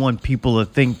they don't want people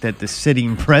to think that the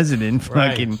sitting president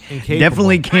fucking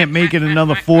definitely can't make it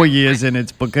another 4 years, and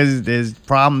it's because there's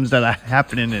problems that are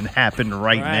happening and happen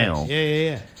right now.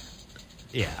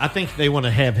 Yeah, I think they want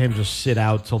to have him just sit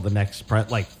out till the next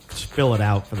fill it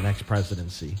out for the next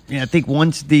presidency. Yeah, I think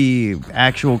once the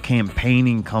actual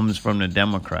campaigning comes from the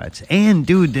Democrats, and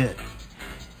dude,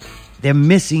 they're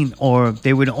missing, or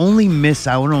they would only miss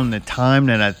out on the time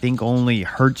that I think only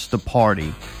hurts the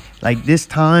party. Like this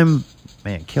time,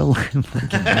 man, kill him.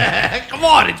 Come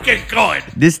on, it's getting going.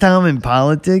 This time in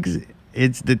politics,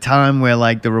 it's the time where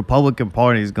like the Republican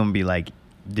Party is going to be like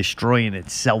destroying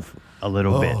itself a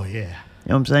little bit. Oh, yeah. You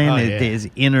know what I'm saying? Oh, yeah. There's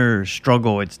inner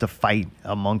struggle. It's the fight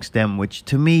amongst them, which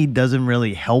to me doesn't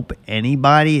really help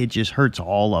anybody. It just hurts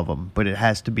all of them. But it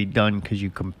has to be done because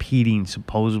you're competing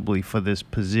supposedly for this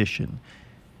position,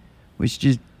 which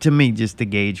just to me just to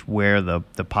gauge where the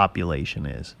population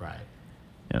is. Right.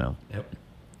 You know. Yep.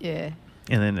 Yeah.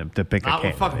 And then to pick a Not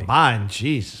with candidate. fucking Biden.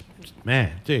 Jesus,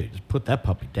 man, dude, just put that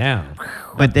puppy down.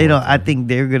 But they don't. I think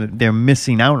they're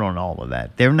missing out on all of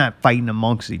that. They're not fighting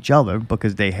amongst each other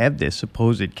because they have this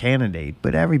supposed candidate.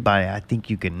 But everybody, I think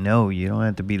you can know. You don't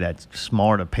have to be that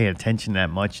smart or pay attention that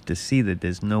much to see that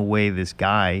there's no way this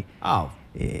guy. Oh.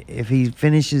 If he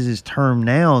finishes his term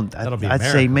now, I'd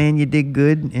say, man, you did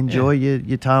good. Enjoy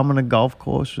your time on a golf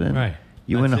course. And Right.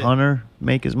 You and Hunter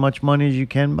make as much money as you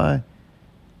can by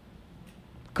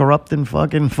corrupting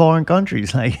fucking foreign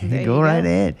countries. Like, go right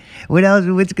ahead. What else?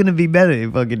 What's going to be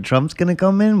better? Fucking Trump's going to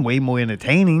come in, way more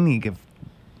entertaining. He could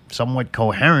somewhat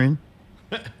coherent.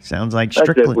 Sounds like That's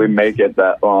Strickland. if we make it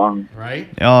that long. Right?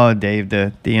 Oh, Dave,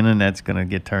 the internet's going to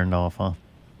get turned off, huh?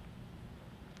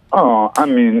 Oh, I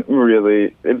mean,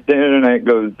 really, if the internet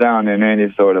goes down in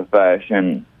any sort of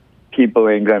fashion, people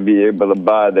ain't going to be able to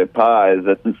buy their pies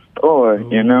at the store,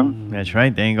 you know? That's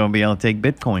right. They ain't going to be able to take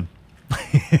Bitcoin.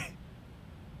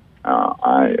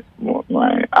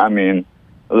 I mean,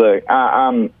 look,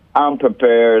 I'm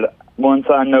prepared. Once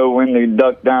I know when to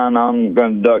duck down, I'm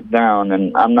going to duck down,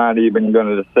 and I'm not even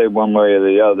going to say one way or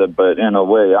the other, but in a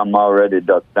way, I'm already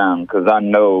ducked down because I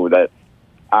know that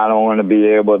I don't want to be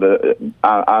able to,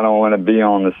 I don't want to be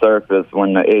on the surface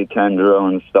when the A-10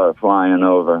 drones start flying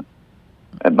over.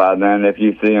 And by then, if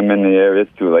you see them in the air,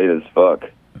 it's too late as fuck.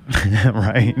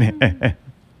 Right.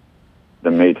 The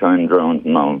A-10 drones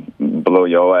blow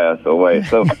your ass away.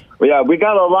 So, yeah, we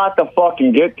got a lot to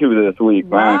fucking get to this week,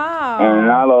 man. Wow. And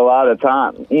not a lot of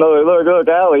time. No, look,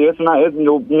 Allie, it's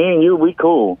me and you, we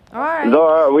cool. All right. It's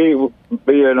all right.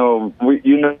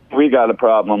 We got a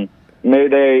problem.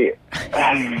 Mayday.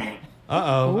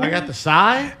 Uh-oh. I got the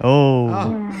sigh?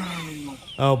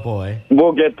 Oh, boy.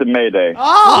 We'll get to Mayday.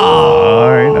 All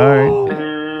right.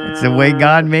 It's the way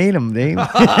God made them, Dave. All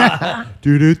right,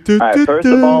 first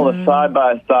of all, a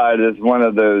side-by-side is one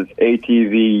of those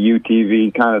ATV,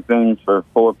 UTV kind of things for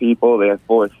 4 people. They have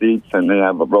 4 seats, and they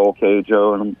have a roll cage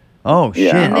over them. Oh,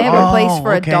 shit. And they have a place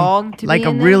for a dog to like be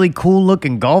in a really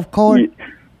cool-looking golf cart?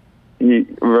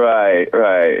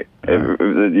 Right.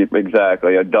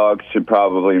 Exactly. A dog should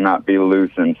probably not be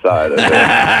loose inside of it.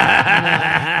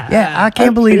 Yeah, I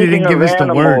can't believe they didn't give us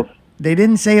the word. They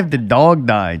didn't say if the dog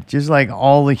died, just like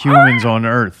all the humans on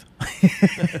Earth.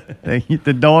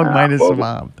 The dog might have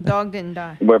survived. The dog didn't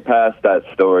die. We're past that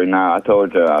story now. I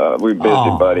told you, we're busy,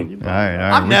 buddy. All right.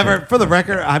 I've never, for the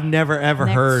record, I've never ever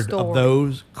Next heard story. of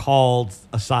those called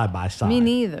a side-by-side. Me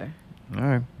neither. All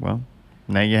right. Well,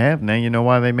 now you have. Now you know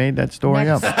why they made that story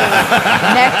Next up.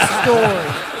 Next story.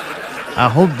 I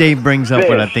hope Dave brings up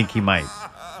what I think he might.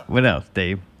 What else,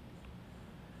 Dave?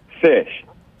 Fish.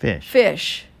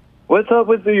 Fish. What's up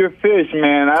with your fish,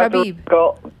 man? Khabib.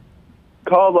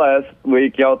 Called last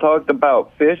week, y'all talked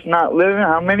about fish not living.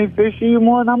 How many fish do you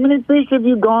want? How many fish have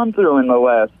you gone through in the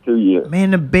last 2 years?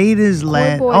 Man, the betas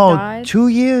last. boy Oh, died. 2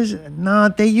 years? No,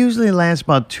 they usually last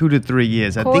about 2 to 3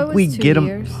 years. I Koi think was we 2 get them.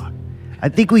 years. I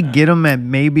think we get them at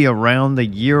maybe around a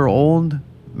year old,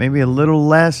 maybe a little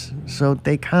less. So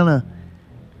they kind of,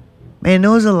 man,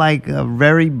 those are like a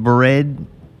very bred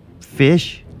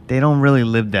fish. They don't really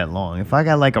live that long. If I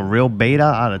got like a real beta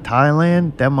out of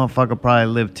Thailand, that motherfucker probably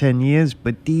lived 10 years.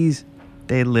 But they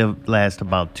they last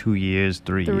about 2 years,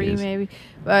 3 3 years. maybe.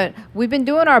 But we've been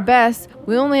doing our best.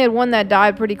 We only had one that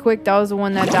died pretty quick. That was the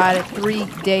one that died at 3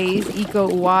 days, Eco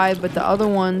Y. But the other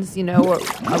ones, you know, were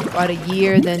about a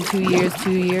year, then 2 years,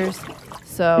 2 years.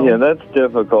 So Yeah, that's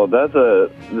difficult. That's a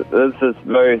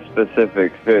very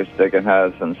specific fish that can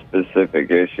have some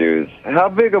specific issues. How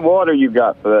big of water you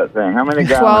got for that thing? How many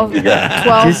gallons 12, you got?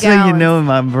 12 Just so gallons. you know,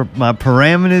 my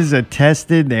parameters are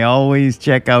tested. They always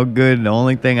check out good. The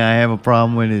only thing I have a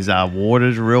problem with is our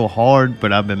water's real hard,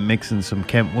 but I've been mixing some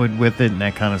Kentwood with it, and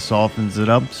that kind of softens it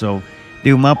up. So,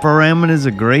 dude, my parameters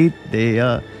are great.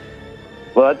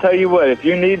 Well, I tell you what, if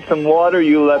you need some water,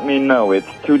 you let me know. It's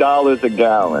 $2 a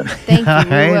gallon. Thank you. all we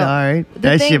right, will. all right. The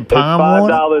That's thing- your It's palm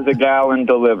water? $5 a gallon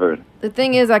delivered. The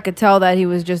thing is, I could tell that he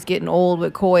was just getting old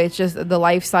with Koi. It's just the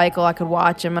life cycle. I could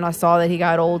watch him, and I saw that he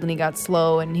got old and he got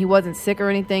slow, and he wasn't sick or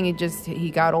anything. He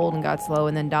got old and got slow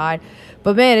and then died.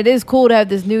 But man, it is cool to have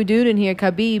this new dude in here,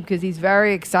 Khabib, because he's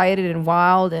very excited and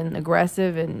wild and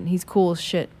aggressive, and he's cool as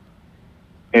shit.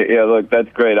 Yeah, look, that's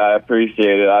great. I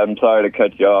appreciate it. I'm sorry to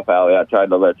cut you off, Allie. I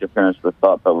tried to let you finish the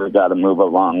thought, but we got to move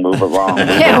along.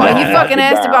 Yeah, when you fucking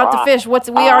asked about the fish, we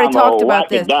already talked about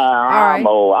this. All right.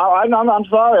 I'm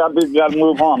sorry. I've got to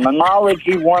move on.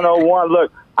 Manology 101.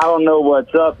 Look, I don't know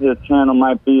what's up. This channel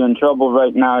might be in trouble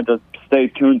right now. Just stay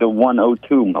tuned to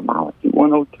 102. Manology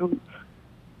 102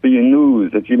 for your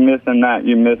news. If you're missing that,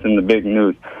 you're missing the big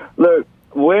news. Look,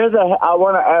 I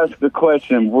want to ask the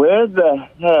question, where the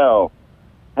hell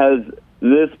has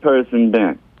this person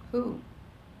been? Who?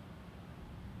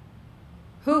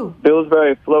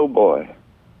 Pillsbury Flowboy.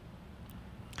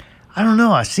 I don't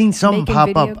know. I seen something Making pop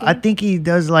video up. I games? think he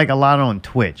does like a lot on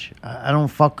Twitch. I don't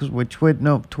fuck with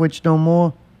Twitch no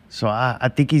more. So I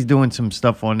think he's doing some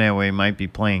stuff on there where he might be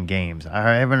playing games. I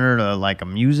haven't heard of like a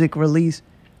music release,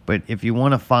 but if you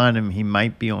want to find him, he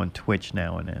might be on Twitch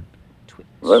now and then.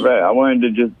 Right. I wanted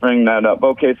to just bring that up.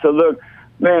 Okay, so look,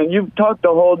 man, you've talked the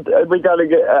whole. We got to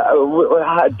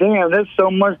get. Damn, there's so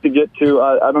much to get to.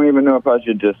 I don't even know if I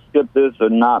should just skip this or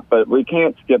not, but we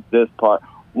can't skip this part.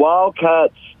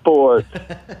 Wildcat Sports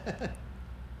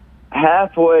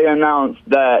halfway announced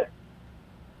that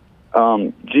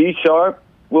G Sharp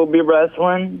will be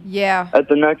wrestling Yeah, at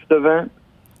the next event.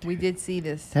 we did see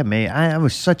this. That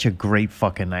was such a great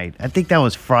fucking night. I think that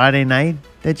was Friday night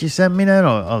that you sent me that,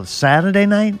 or Saturday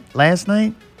night, last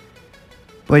night.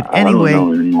 But I don't know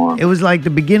anyway, anymore. it was like the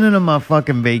beginning of my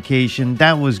fucking vacation.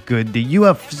 That was good. The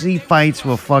UFC fights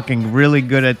were fucking really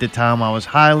good at the time. I was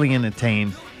highly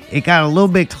entertained. It got a little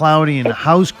bit cloudy and the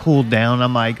house cooled down.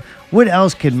 I'm like, what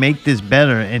else could make this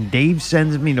better? And Dave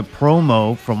sends me the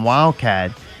promo from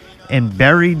Wildcat, and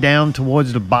buried down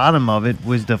towards the bottom of it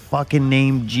was the fucking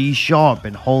name G Sharp.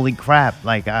 And holy crap,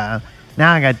 like now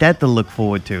I got that to look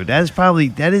forward to.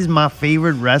 That is my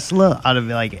favorite wrestler out of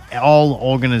like all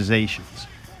organizations.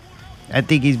 I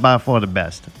think he's by far the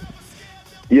best.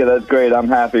 Yeah, that's great. I'm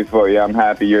happy for you. I'm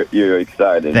happy you're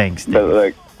excited. Thanks, But Dave.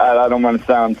 like, I don't want to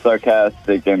sound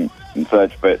sarcastic and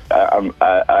such, but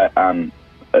I'm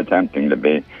attempting to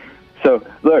be. So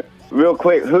look, real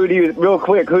quick, who do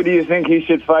you think he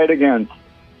should fight against?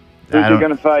 Who's he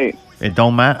gonna fight? It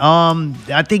don't matter.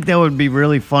 I think that would be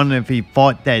really fun if he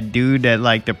fought that dude, that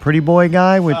like the pretty boy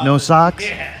guy with no socks.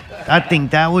 I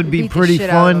think that would be Beat the pretty shit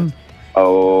out of him. fun.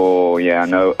 Oh yeah,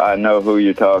 I know who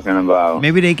you're talking about.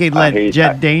 Maybe they could let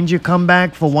Jet Danger come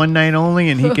back for one night only,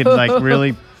 and he could like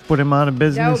really put him out of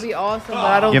business. That would be awesome, but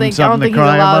I don't Give him think he's something to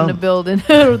cry allowed in about. the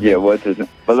building. Yeah, what's his name?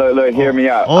 But look, hear me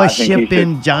out. Or I think he ship should-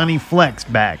 in Johnny Flex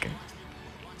back.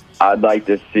 I'd like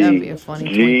to That'd be see a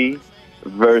funny G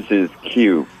versus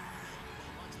Q.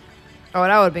 Oh,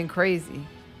 that would have been crazy.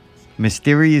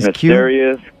 Mysterious Q.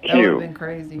 Mysterious That would have Q been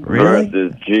crazy. Really?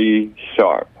 versus G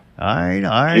Sharp. All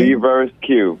right. G versus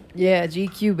Q. Yeah,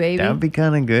 GQ baby. That would be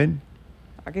kind of good.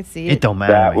 I could see it. It don't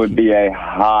matter. That would be a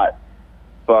hot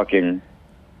fucking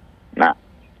match.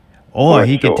 Or for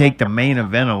he sure. could take the main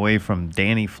event away from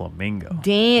Danny Flamingo.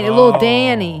 Little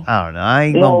Danny. I don't know. I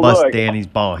ain't No, gonna bust look, Danny's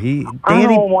ball. I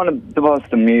Danny. don't want to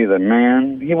bust him either,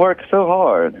 man. He works so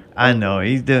hard. I know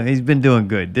he's been doing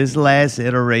good. This last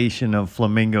iteration of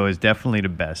Flamingo is definitely the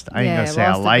best. I ain't Yeah, gonna say I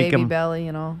lost the like baby him, belly,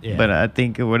 you know. Yeah. but I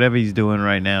think whatever he's doing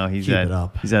right now, he's Keep it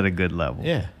up. at a good level.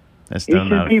 Yeah. That's He still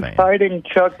not should a be fan. fighting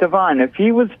Chuck Devine. If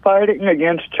he was fighting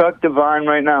against Chuck Devine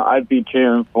right now, I'd be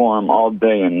cheering for him all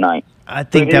day and night. I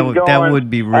think But that he's would going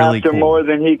be really after cool. more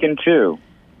than he can chew.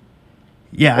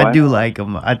 Yeah, I What? do like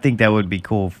him. I think that would be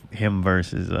cool. Him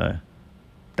versus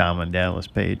Diamond Dallas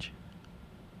Page.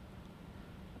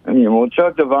 I mean, well,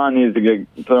 Chuck Devine needs to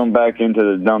get thrown back into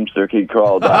the dumpster he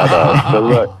crawled out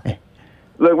of. So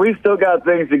Look, we still got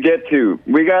things to get to.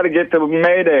 We got to get to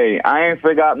Mayday. I ain't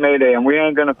forgot Mayday, and we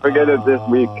ain't going to forget it this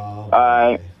week. All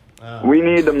right? We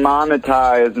need to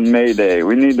monetize Mayday.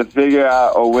 We need to figure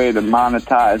out a way to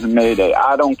monetize Mayday.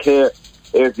 I don't care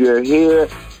if you're here.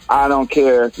 I don't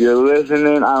care if you're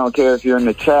listening. I don't care if you're in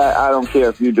the chat. I don't care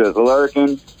if you're just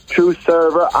lurking. True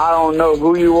server, I don't know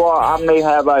who you are. I may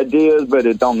have ideas, but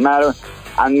it don't matter.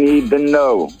 I need to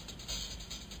know.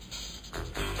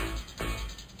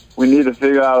 We need to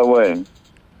figure out a way.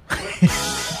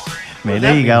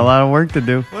 Mayday, you got a lot of work to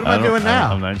do. What am I doing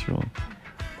now? I'm not sure.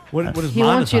 What is He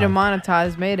wants you to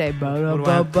monetize? monetize Mayday.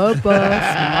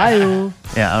 Smile.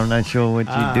 Yeah, I'm not sure what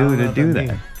you do to do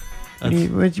that.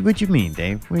 What you mean,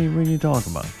 Dave? What are you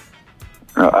talking about?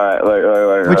 All right,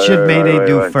 What should Mayday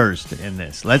do first in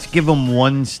this? Let's give them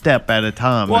one step at a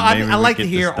time. Well, and maybe I we like get to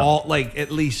this hear done. all, like, at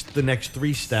least the next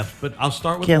 3 steps, but I'll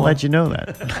start with Can't one. let you know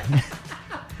that.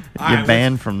 All You're right,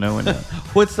 banned from knowing that.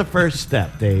 What's the first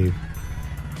step, Dave?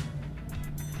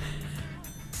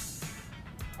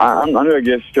 I'm going to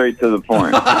get straight to the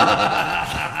point.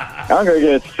 I'm going to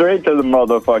get straight to the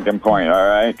motherfucking point, all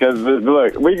right? Because,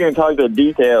 look, we can talk the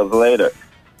details later,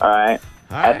 all right?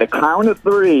 At the count of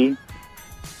 3,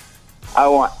 I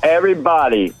want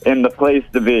everybody in the place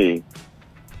to be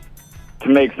to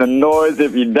make some noise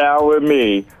if you're down with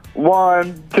me.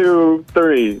 1, 2,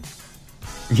 3.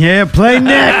 Yeah, play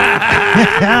neck.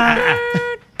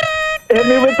 Hit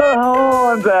me with the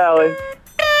horns, Allie.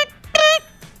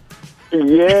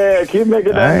 Yeah, keep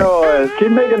making that noise.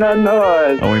 Keep making that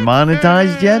noise. Are we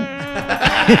monetized yet?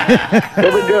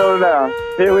 Here we go now.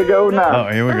 Here we go now.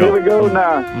 Oh, here we go. Here we go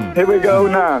now. Here we go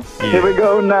now. Here we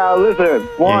go now. Listen.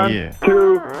 1,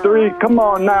 2, 3. Come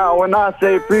on now. When I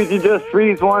say freeze, you just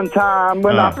freeze one time.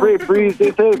 When I say freeze,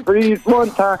 they say freeze one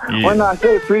time. When I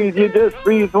say freeze, you just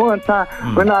freeze one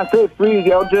time. When I say freeze,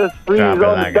 y'all just freeze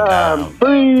all the time.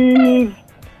 Freeze.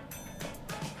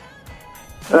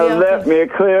 Let me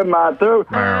clear my throat.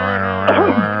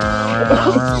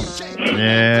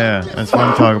 Yeah, that's what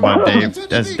I'm talking about, Dave.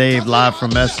 That's Dave live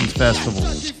from Essence Festival.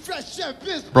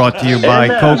 Brought to you by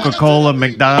Coca-Cola,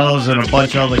 McDonald's, and a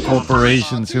bunch of other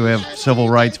corporations who have civil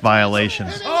rights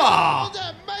violations. All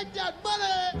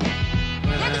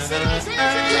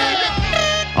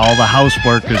the house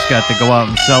workers got to go out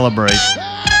and celebrate.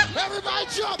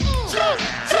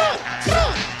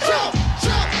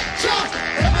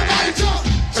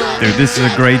 Dude, this is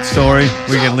a great story.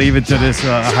 We can leave it to this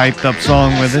hyped up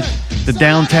song with it. The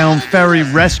downtown ferry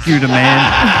rescued a man.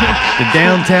 The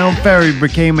downtown ferry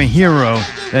became a hero.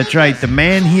 That's right. The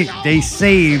man they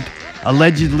saved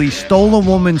allegedly stole a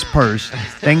woman's purse,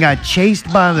 then got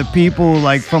chased by the people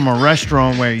like from a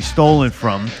restaurant where he stole it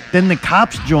from. Then the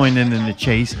cops joined in the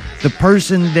chase. The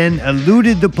person then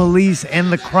eluded the police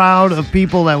and the crowd of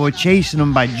people that were chasing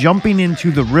him by jumping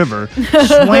into the river,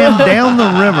 swam down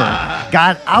the river,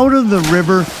 got out of the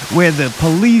river where the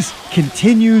police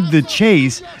continued the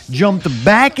chase, jumped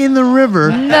back in the river,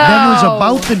 then was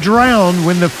about to drown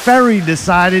when the ferry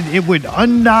decided it would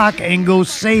undock and go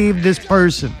save this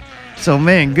person. So,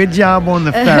 man, good job on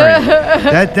the ferry.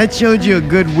 That showed you a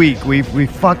good week. We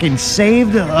fucking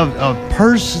saved a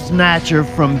purse snatcher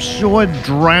from sure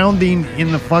drowning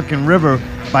in the fucking river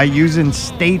by using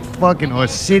state fucking or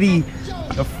city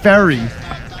ferry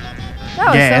That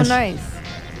was gas. so nice.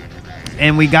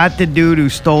 And we got the dude who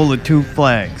stole the 2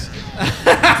 flags. The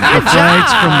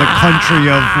flags from the country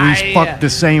of we fuck the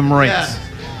same race. Yeah.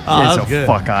 Oh, Get that was the good.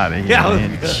 fuck out of here, Yeah, that was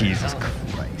man. good. Jesus Christ.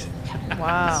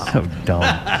 Wow. So dumb.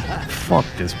 Fuck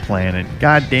this planet.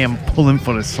 Goddamn pulling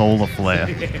for the solar flare.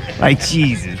 Like,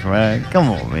 Jesus, right? Come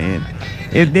on, man.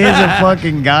 If there's a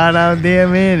fucking God out there,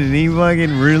 man, and he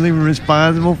fucking really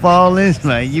responsible for all this,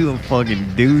 like, you a fucking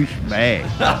douchebag.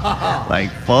 Like,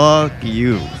 fuck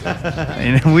you.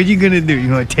 And what you gonna do? You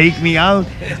gonna take me out?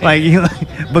 Like,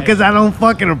 because I don't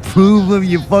fucking approve of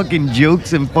your fucking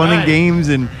jokes and fun and games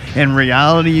and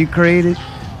reality you created?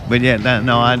 But yeah,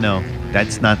 no, I know.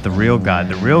 That's not the real God.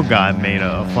 The real God made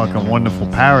a fucking wonderful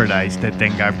paradise that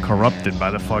then got corrupted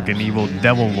by the fucking evil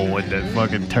devil lord that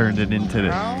fucking turned it into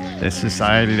the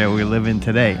society that we live in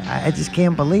today. I just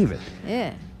can't believe it.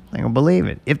 Yeah. I don't believe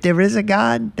it. If there is a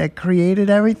God that created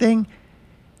everything,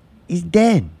 he's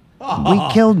dead. We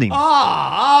killed him. And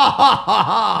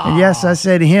yes, I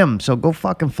said him, so go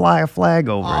fucking fly a flag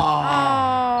over it. Oh.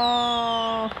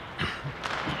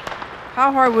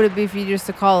 How hard would it be for you just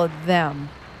to call it them?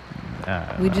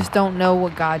 We just don't know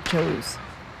what God chose.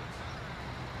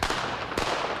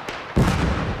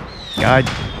 God,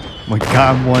 what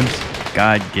God wants,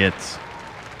 God gets.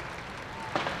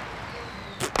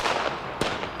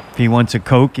 If he wants a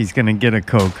Coke, he's going to get a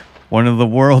Coke. one of the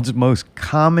world's most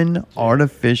common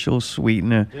artificial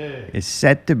sweetener, is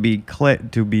set to be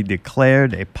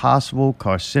declared a possible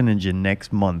carcinogen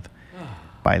next month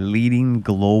by leading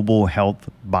global health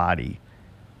body.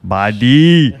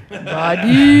 According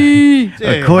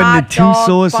to two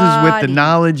sources with the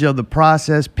knowledge of the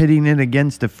process, pitting it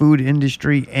against the food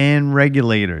industry and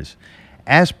regulators.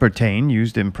 Aspartame,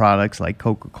 used in products like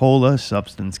Coca-Cola,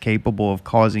 substance capable of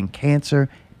causing cancer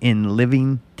in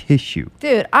living tissue.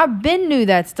 Dude, I've been knew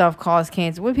that stuff caused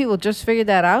cancer. When people just figured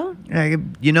that out?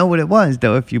 You know what it was,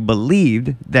 though? If you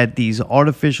believed that these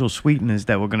artificial sweeteners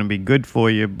that were going to be good for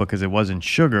you because it wasn't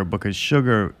sugar, because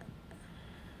sugar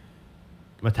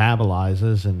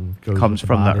metabolizes and comes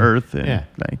from the earth. And yeah.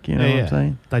 Like, you know what I'm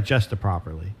saying? Digest it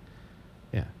properly.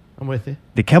 Yeah, I'm with you.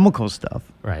 The chemical stuff.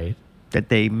 Right. That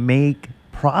they make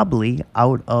probably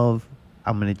out of,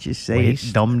 I'm going to just say Waste.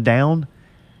 it, dumbed down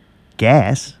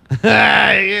gas.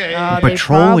 They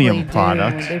Petroleum probably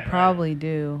products. do. They probably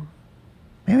do.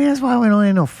 Maybe that's why we don't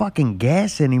have no fucking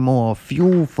gas anymore, or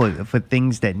fuel for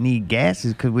things that need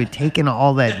gases, because we're taking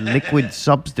all that liquid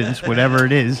substance, whatever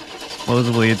it is.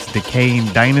 Supposedly it's decaying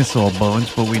dinosaur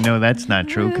bones, but we know that's not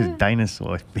true, because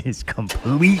dinosaur is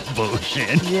complete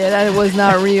bullshit. Yeah, that was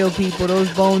not real, people.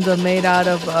 Those bones are made out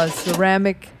of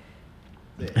ceramic.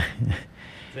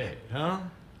 Huh?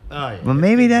 Oh, yeah. Well,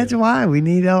 maybe that's why we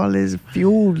need all this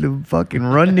fuel to fucking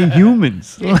run the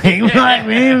humans. Like,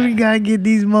 man, we gotta get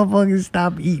these motherfuckers to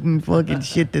stop eating fucking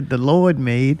shit that the Lord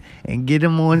made and get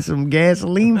them on some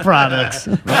gasoline products.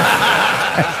 That's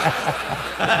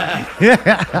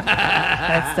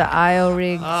the IO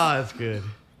rig. Oh, that's good.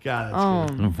 God,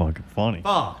 that's That's fucking funny.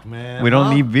 Fuck, man. We don't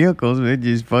Huh? need vehicles. We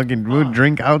just fucking we'll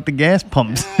drink out the gas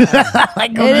pumps.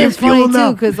 Like, go It get is funny fueled too,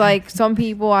 up. because like some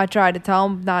people, I tried to tell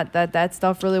them not that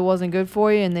stuff really wasn't good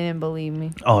for you, and they didn't believe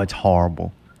me. Oh, it's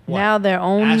horrible. Now their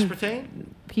own Aspartame?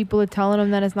 people are telling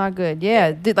them that it's not good.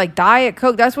 Yeah, like Diet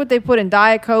Coke. That's what they put in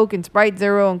Diet Coke and Sprite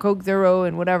Zero and Coke Zero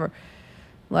and whatever.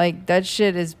 Like that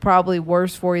shit is probably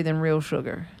worse for you than real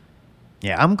sugar.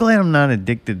 Yeah, I'm glad I'm not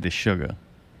addicted to sugar.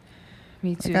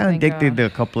 Me too. I got thank addicted God. to a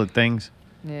couple of things.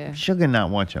 Yeah. Sugar,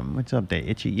 not much of them. What's up there,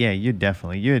 Itchy? Yeah, you're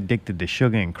addicted to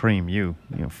sugar and cream. You're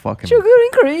fucking Sugar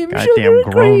and cream. goddamn sugar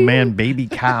and grown cream. man, baby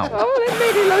cow. Oh, they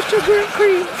made it like sugar and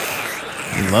cream.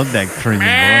 You love that cream, boy.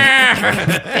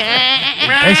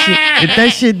 If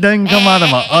that shit doesn't come out of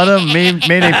my udder, maybe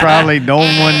they probably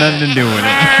don't want nothing to do with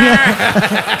it.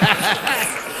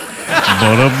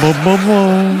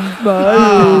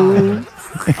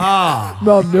 Ah.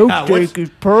 My what's- milkshake is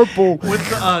purple. What's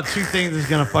the two things that's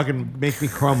gonna fucking make me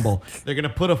crumble? They're gonna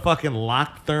put a fucking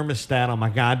locked thermostat on my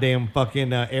goddamn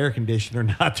fucking air conditioner,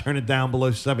 not turn it down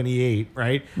below 78,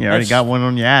 right? You already got one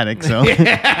on your attic, so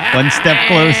one step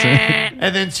closer.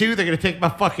 And then two, they're gonna take my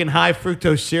fucking high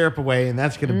fructose syrup away, and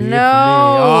that's gonna be it for me.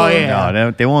 No. Oh yeah.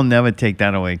 No, they won't never take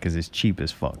that away because it's cheap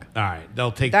as fuck. All right,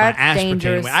 they'll take That's my aspartame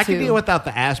dangerous, away. I can too. deal without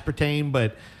the aspartame,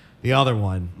 but the other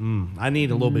one, I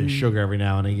need a little bit of sugar every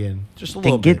now and again, just a They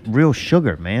little get bit. real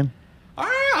sugar, man. All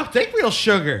right, I'll take real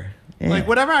sugar. Yeah. Like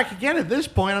whatever I can get at this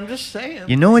point. I'm just saying.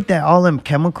 You know what that all them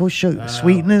chemical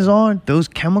sweeteners are? Those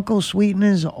chemical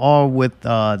sweeteners are with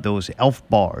those Elf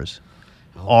bars,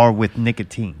 are with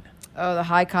nicotine. Oh, the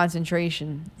high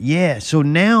concentration. Yeah, so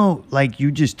now like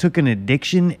you just took an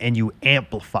addiction and you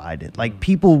amplified it. Like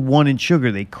people wanted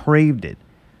sugar, they craved it.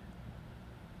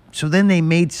 So then they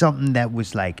made something that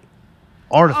was like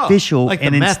artificial, like the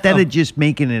and meth instead of- of just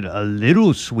making it a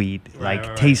little sweet,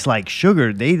 like tastes like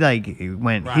sugar, they like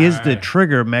went, here's the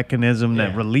trigger mechanism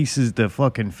that Yeah. releases the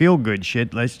fucking feel good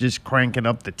shit. Let's just crank it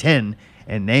up to 10,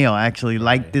 and they'll actually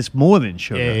like this more than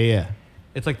sugar. Yeah.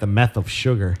 It's like the meth of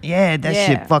sugar. Yeah, that Yeah.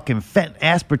 shit fucking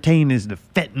aspartame is the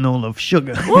fentanyl of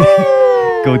sugar.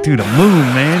 Go to the moon,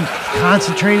 man.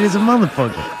 Concentrated as a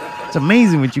motherfucker. It's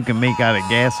amazing what you can make out of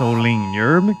gasoline, you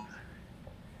heard me?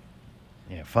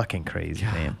 Yeah, fucking crazy,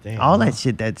 man. damn, All huh? that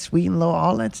shit, that sweet and low,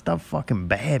 all that stuff fucking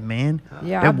bad, man.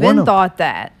 Yeah, That I've one been of- thought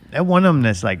that. That one of them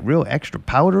that's like real extra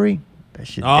powdery, that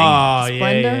shit Oh,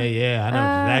 dangerous. yeah. I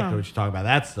know exactly what you're talking about.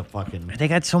 That's the fucking. They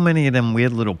got so many of them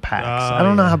weird little packs. Oh, I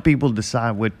don't know yeah. how people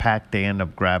decide what pack they end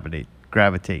up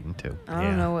gravitating to. I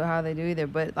don't know how they do either,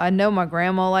 but I know my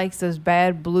grandma likes those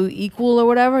bad blue equal or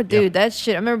whatever. Dude, that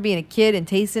shit, I remember being a kid and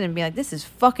tasting it and being like, this is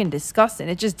fucking disgusting.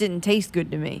 It just didn't taste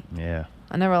good to me. Yeah.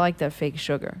 I never liked that fake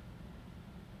sugar.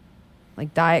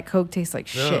 Like Diet Coke tastes like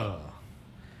shit. Ugh.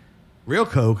 Real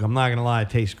Coke, I'm not gonna lie, it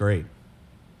tastes great.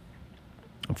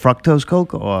 Fructose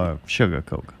Coke or sugar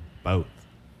Coke? Both.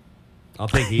 I'll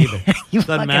take either. You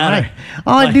Doesn't fucking matter.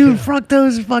 right. Oh, dude,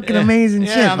 fructose is fucking amazing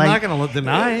Yeah, shit. I'm not gonna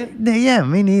deny it. Yeah,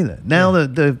 me neither. Now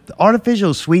the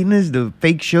artificial sweeteners, the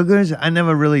fake sugars, I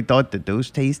never really thought that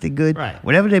those tasted good. Right.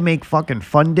 Whatever they make fucking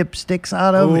Fun Dip sticks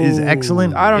out of is Ooh.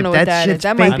 excellent. I don't If know what that is. shit's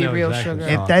That fake- might be I know real exactly sugar.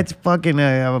 what If that's fucking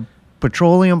a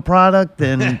petroleum product,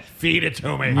 then Feed it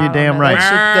to me. you're damn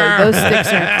right. Those sticks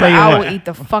are. Tell you I what, will eat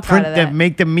the fuck print out of that.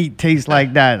 make the meat taste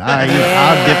like that.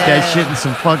 I'll dip that shit in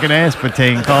some fucking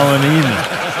aspartame, call it even.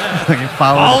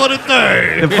 All of the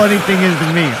third. The funny thing is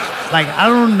to me, like I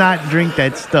do not drink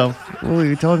that stuff. Well, we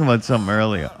were talking about something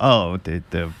earlier. Oh,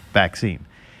 the vaccine.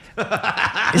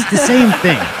 It's the same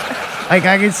thing. Like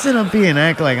I can sit up here and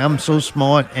act like I'm so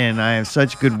smart and I have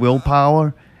such good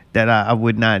willpower that I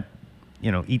would not,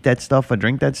 eat that stuff or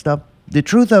drink that stuff. The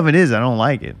truth of it is I don't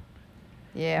like it.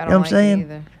 Yeah, I You know don't what I'm saying? like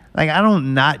it either. Like I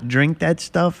don't not drink that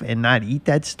stuff and not eat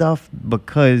that stuff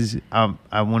because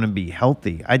I want to be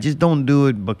healthy. I just don't do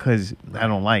it because I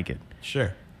don't like it. Sure.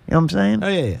 You know what I'm saying? Oh,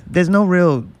 yeah. There's no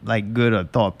real good or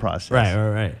thought process.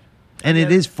 Right. And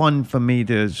it is fun for me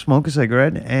to smoke a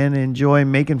cigarette and enjoy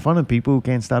making fun of people who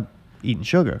can't stop eating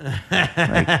sugar.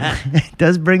 It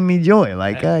does bring me joy.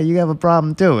 Like, you have a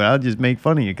problem too. I'll just make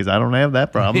fun of you because I don't have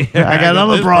that problem. I got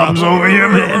other problems over here,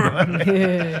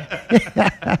 man.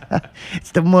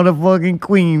 It's the motherfucking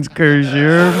Queen's curse, you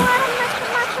heard?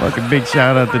 Fucking big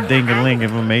shout out to Dink and Lincoln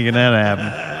for making that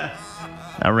happen.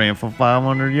 I ran for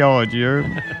 500 yards, you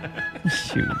heard?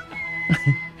 Shoot.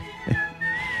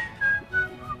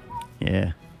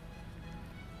 Yeah.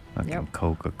 Fucking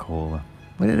Coca-Cola.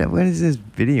 What is this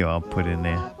video I'll put in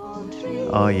there?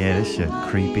 Oh yeah, this shit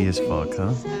creepy as fuck,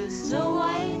 huh?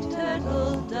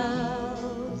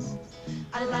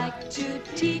 I like to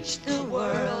teach the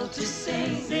world to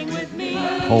sing with me.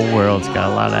 Whole world's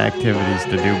got a lot of activities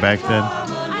to do back then.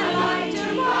 I like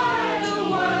to ride the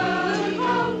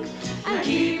world and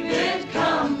keep it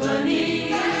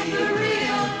company. I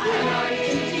like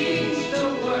to teach the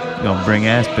world. Gonna bring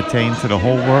aspartame to the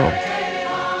whole world.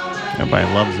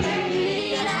 Everybody loves it.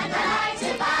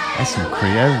 That's some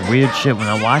crazy, that's weird shit. When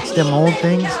I watch them old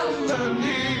things,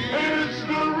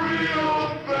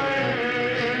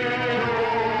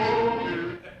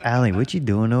 Allie, what you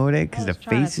doing over there? Because the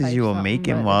trying to faces type you were something,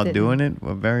 making but while it doing it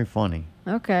were very funny.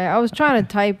 Okay, I was trying to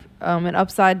type an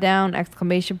upside down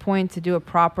exclamation point to do a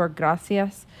proper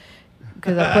gracias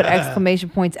because I put exclamation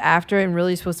points after it and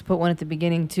really supposed to put one at the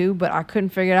beginning too, but I couldn't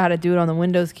figure out how to do it on the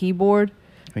Windows keyboard.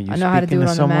 Are you I know how to do speaking it to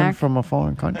on the someone Mac. from a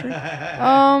foreign country?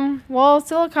 Well,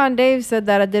 Silicon Dave said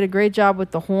that I did a great job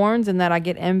with the horns and that I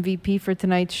get MVP for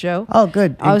tonight's show. Oh,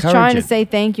 good. I was Encourage trying to it. say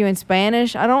thank you in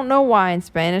Spanish. I don't know why in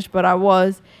Spanish, but I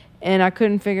was. And I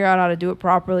couldn't figure out how to do it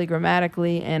properly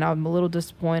grammatically, and I'm a little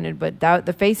disappointed. But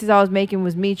the faces I was making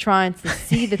was me trying to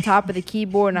see the top of the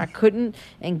keyboard, and I couldn't,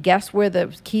 and guess where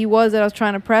the key was that I was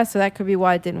trying to press, so that could be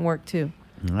why it didn't work, too.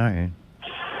 All right.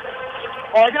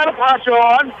 Oh, I got a poncho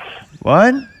on.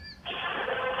 What?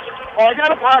 Oh, I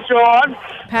got a poncho on.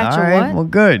 Poncho All right, what? well,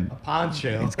 good.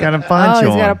 Poncho. He's got a poncho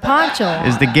Oh, he's got a on. poncho on.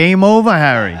 Is the game over,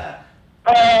 Harry?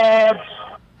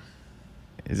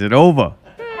 Is it over?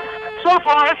 So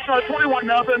far, it's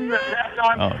 21-0 at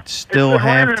halftime. Oh, it's still been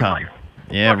raining halftime. like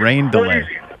Yeah, rain delay.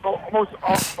 crazy. Almost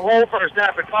the whole first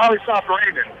half. It finally stopped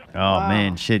raining. Oh,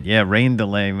 man, shit. Yeah, rain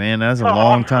delay, man. That's a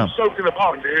long time. I'm soaked in the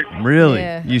pond, dude. Really?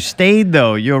 Yeah. You stayed,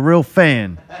 though. You're a real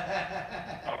fan.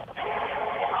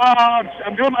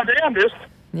 I'm doing my damnedest.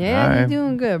 Yeah, All you're right.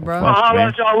 doing good, bro. Fuck. I'll man.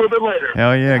 let y'all a little bit later.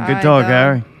 Hell yeah. Good right, talk, dog.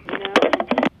 Harry.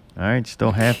 All right,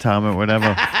 still halftime at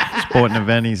whatever sporting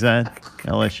event he's at.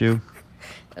 LSU.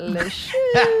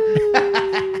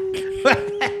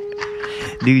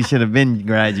 Dude should have been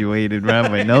graduated, right?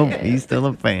 But nope, he's still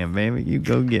a fan, baby. You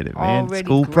go get it, man. Already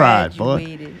School pride, boy.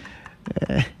 graduated.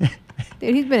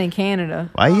 Dude, he's been in Canada.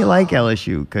 Why you like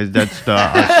LSU? Because that's the...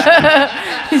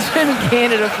 He's been in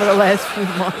Canada for the last few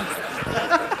months.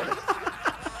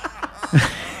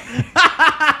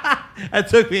 That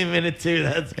took me a minute too.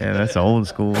 That's old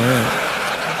school, man.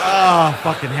 Oh,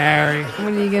 fucking Harry. What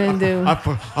are you going to do? I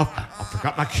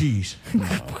forgot my keys.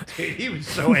 Dude, he was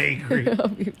so angry.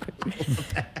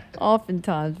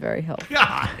 Oftentimes very helpful.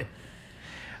 God.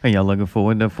 Are y'all looking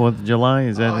forward to 4th of July?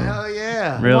 Is that Oh, hell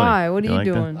yeah. Really? Why? What are you like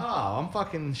that? doing? Oh, I'm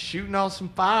fucking shooting off some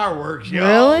fireworks, yo.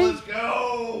 Really? Let's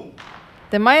go.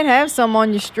 They might have some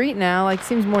on your street now. Like,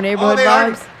 seems more neighborhood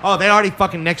vibes. They already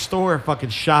fucking next door fucking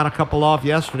shot a couple off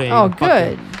yesterday. Oh, and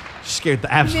fucking good. Scared the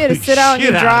You absolute be able to sit out in shit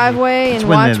your out of me. driveway That's and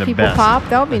when they're watch the people best. pop.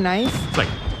 That would be nice. It's like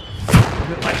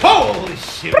holy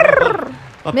shit.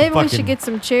 Let the Maybe we fucking- should get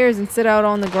some chairs and sit out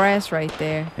on the grass right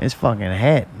there. It's fucking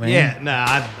hot, man. Yeah, no,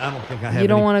 I don't think I have You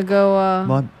don't any- want to go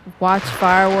What? Watch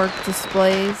firework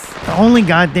displays. The only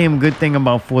goddamn good thing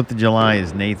about 4th of July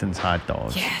is Nathan's hot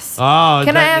dogs. Yes. Oh,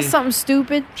 Can I ask something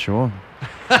stupid? Sure.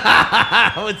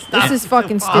 This is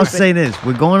fucking stupid. I'll say this.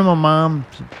 We're going to my mom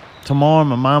tomorrow,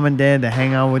 my mom and dad, to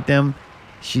hang out with them.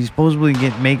 She's supposedly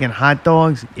making hot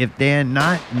dogs. If they're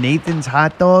not Nathan's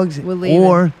hot dogs leaving.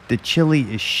 or the chili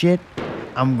is shit,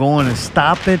 I'm going to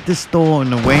stop at the store on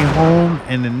the way home,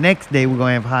 and the next day we're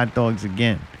going to have hot dogs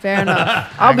again. Fair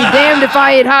enough. I'll be damned if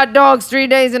I eat hot dogs 3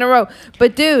 days in a row.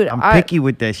 But dude, I'm picky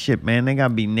with that shit, man. They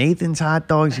gotta be Nathan's hot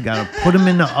dogs. You gotta put them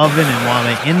in the oven, and while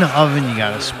they're in the oven, you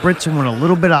gotta spritz them with a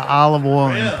little bit of olive oil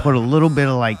and put a little bit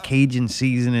of like Cajun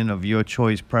seasoning of your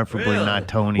choice, preferably not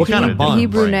Tony's. What kind of bun?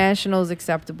 Hebrew National is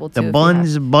acceptable too. The if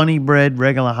buns, bunny bread,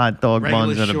 regular hot dog Regular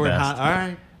buns are the short best. hot. All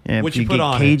right. Yeah, What if you you put get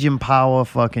on it? Cajun power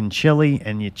fucking chili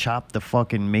and you chop the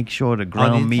fucking, make sure the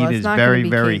ground Onions? meat Well, it's is not gonna very, be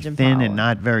very Cajun thin power. and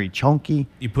not very chunky.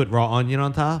 You put raw onion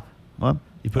on top. What?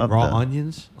 You put Of raw the-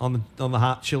 onions on the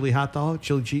hot chili hot dog.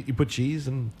 Chili cheese. You put cheese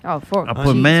and Oh, for I cheese, put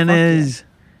fuck mayonnaise,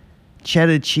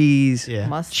 cheddar cheese, Yeah.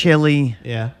 Mustard. chili,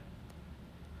 yeah.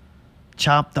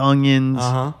 chopped onions,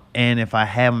 Uh-huh. and if I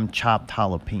have them, chopped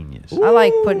jalapenos. I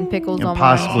like putting pickles And on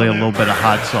possibly a mine. little bit of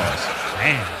hot sauce.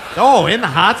 Man. Oh, in the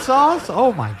hot sauce?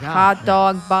 Oh my god. Hot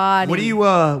dog body. What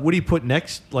do you put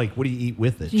next? Like, what do you eat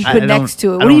with it? You I put don't- next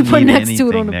to it. I What do you don't put need next to it on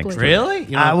anything the next plate? to it. Really?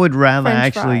 You I know- would rather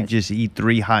French actually fries. just eat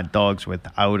 3 hot dogs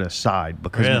without a side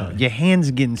because Really? your hands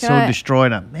are getting Can so I-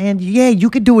 destroyed. Man, yeah, you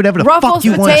could do whatever the Ruffles fuck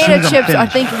you want. as soon potato as I'm chips, I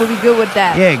finished. think would be good with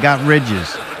that. Yeah, it got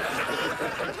ridges.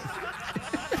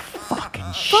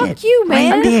 Fucking shit. Fuck you,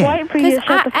 man. Right there. Waiting for you Because to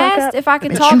shut I the fuck asked up. if I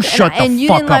could Bitch, talk, you shut and the you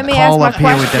fuck didn't let up. me ask Call my up here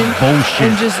with question. that bullshit.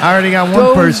 and just I already got one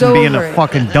goes person being over a it.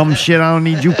 fucking dumb shit. I don't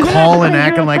need you calling, You're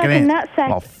acting a like an fucking ass. nutsack.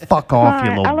 Well, fuck off,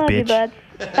 you Alright, little I love bitch. you, bud.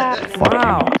 Bye.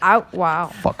 Fuck you. Wow.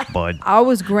 Fuck, bud. I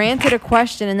was granted a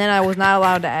question and then I was not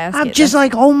allowed to ask I'm it. just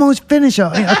like almost finished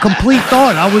a complete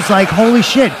thought. I was like, holy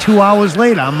shit, 2 hours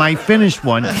later, I might finish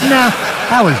one. Nah,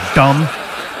 that was dumb.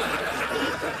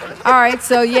 All right,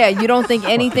 so yeah, you don't think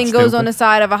anything goes on stupid. the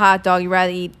side of a hot dog. You'd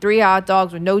rather eat 3 hot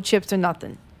dogs with no chips or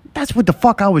nothing. That's what the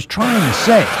fuck I was trying to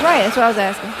say. Right, that's what I was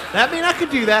asking. I mean, I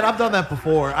could do that. I've done that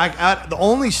before. The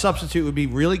only substitute would be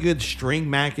really good string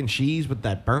mac and cheese with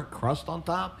that burnt crust on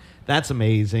top. That's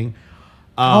amazing.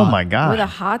 Oh my With a god.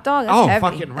 hot dog? That's Oh, heavy.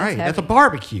 fucking right. That's a heavy.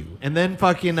 barbecue. And then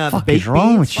fucking the What baked is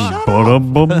wrong beans. with you? Shut up.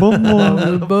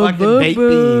 Ba-da-ba-ba-ba. Fucking baked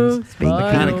beans. The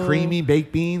Fire. kind of creamy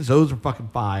baked beans. Those are fucking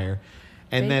fire.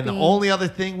 And Baked then the beans. only other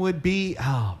thing would be,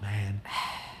 oh man,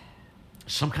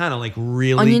 some kind of like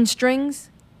really Onion strings?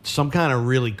 some kind of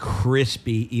really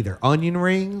crispy either onion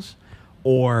rings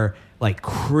or like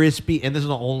crispy, and this is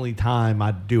the only time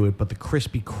I'd do it, but the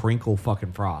crispy crinkle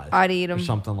fucking fries. I'd eat 'em or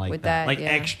something like with that. that, Like yeah.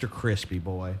 extra crispy,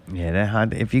 boy. Yeah, that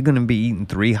hot. If you're gonna be eating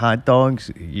 3 hot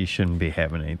dogs, you shouldn't be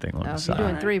having anything on No, the if you're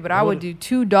doing side. 3, but I would do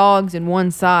 2 dogs and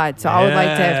 1 side. So I would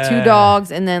like to have 2 Yeah.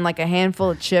 dogs and then like a handful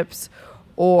of chips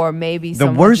or maybe The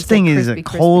some worst just, like, thing is a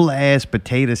crispy, cold ass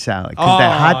potato salad. Oh, Cause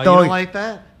that hot you dog. don't like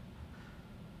that?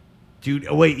 Dude,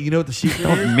 wait, you know what the secret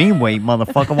Don't is? mean wait,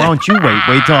 motherfucker. Why don't you wait?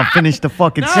 Wait till I finish the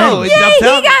fucking No, sentence. it's- Yeah, I'm he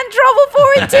telling- got in trouble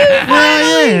for it too.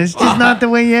 Yeah, it's just not the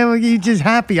way you just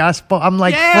happy. I'm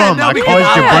like Yeah, from. no, I because-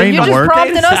 caused your Yeah, brain you're to just work,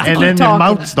 prompting us to and keep then the talking.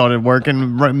 mouth started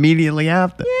working immediately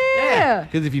after. Yeah.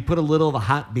 Because if you put a little of the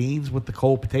hot beans with the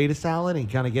cold potato salad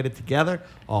and kind of get it together,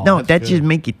 oh, No, that's that good. just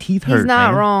make your teeth hurt. He's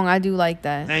not man. wrong. I do like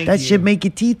that. Thank That you. should make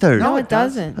your teeth hurt. No, it it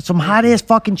does. doesn't. Some hot ass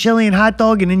fucking chili and hot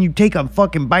dog, and then you take a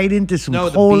fucking bite into some No,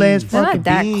 the cold ass beans. They're not fucking.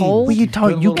 that beans. cold. What you Put a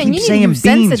talking? You little- Man, keep you need saying to beans. do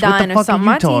What Sensodyne the or fuck are something. you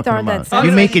My teeth talking aren't that about? sensitive.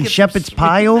 You No, making you get shepherd's some-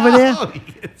 pie over there? No.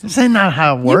 This ain't not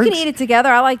how it You works. can eat it together.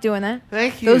 I like doing that.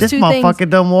 Thank you. Those This two motherfucker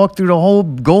things. done walked through the whole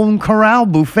Golden Corral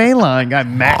buffet line. Got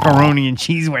macaroni and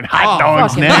cheese with hot Oh,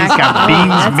 dogs. fucking Now he's got macaroni. beans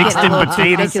That's mixed getting in a little too potato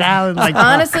ridiculous. salad. Like,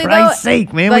 Honestly, for Christ's though,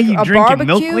 sake, man, like what are a you drinking milk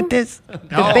barbecue, with this?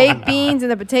 The baked beans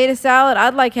and the potato salad,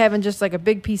 I'd like having just like a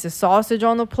big piece of sausage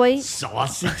on the plate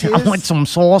Sausages. I want some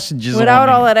sausages without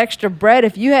on all it. that extra bread.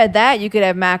 If you had that, you could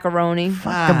have macaroni.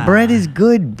 The bread is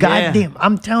good. Yeah. Goddamn.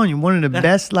 I'm telling you, one of the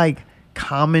best, like,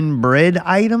 common bread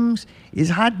items is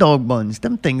hot dog buns.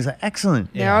 Them things are excellent.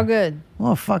 They're all good.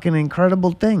 What a fucking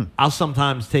incredible thing. I'll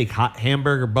sometimes take hot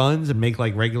hamburger buns and make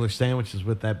like regular sandwiches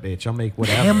with that bitch. I'll make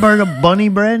whatever. Hamburger bunny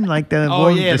bread, like the, Oh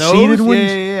ones- yeah, the those? seeded ones.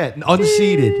 Yeah.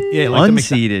 Unseeded. Yeah, like the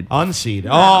Unseeded. unseeded.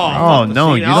 Oh, Oh,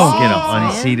 no, you don't get Oh,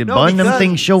 an unseeded no, bun. Them because-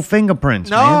 things show fingerprints,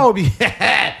 man. No,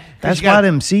 yeah. That's you gotta- why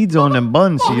them seeds on them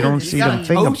buns, so you don't see gotta them toast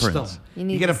fingerprints. them. You You,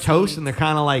 need get the them toast seeds. and they're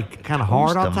kind of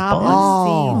hard on them top. buns?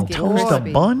 Oh, Seeds get toast a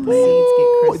crispy. bun? The seeds get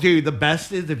Ooh, crispy. dude, the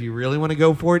best is if you really want to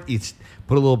go for it,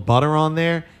 put a little butter on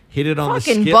there, hit it on the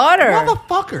Fucking skillet. butter.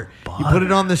 Motherfucker. You put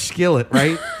it on the skillet,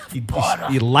 right?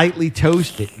 You lightly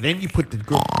toast it. Then you put the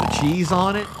cheese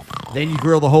on it. Then you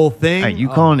grill the whole thing. Hey, you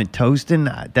calling it toasting?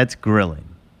 That's grilling.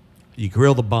 You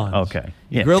grill the buns. Okay.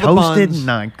 You Yeah, grill the toasted, buns.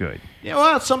 not good. Yeah,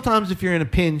 well, sometimes if you're in a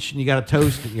pinch and you got to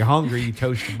toast it and you're hungry, you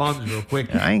toast the buns real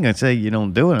quick. I ain't gonna say you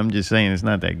don't do it. I'm just saying it's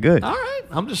not that good. All right.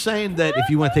 I'm just saying that if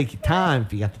you want to take your time,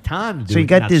 if you got the time to do it, So you you're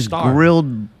got not this starving.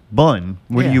 grilled bun.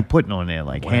 What Yeah. are you putting on there?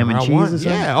 Like ham and Whatever I cheese want. or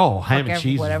something? Yeah. Oh, ham and Fuck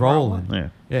cheese is whatever I rolling.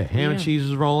 want. Yeah. Ham and cheese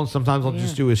is rolling. Sometimes I'll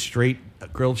just do a straight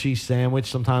grilled cheese sandwich.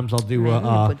 Sometimes I'll do Man, a you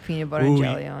can put peanut butter and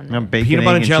jelly on Now, it. bacon, peanut egg,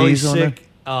 butter and jelly cheese on there? sick.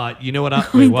 You know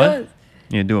what? Wait, what?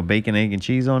 You do a bacon, egg, and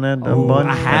cheese on that Oh, bun?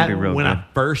 I That'd had be real when good. I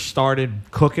first started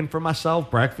cooking for myself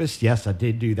breakfast. Yes, I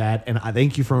did do that, and I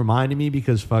thank you for reminding me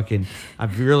because fucking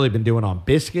I've really been doing it on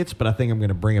biscuits, but I think I'm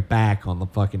gonna bring it back on the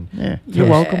fucking. Yeah, you're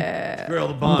welcome. Grill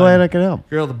the bun. I'm glad I could help.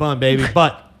 Grill the bun, baby.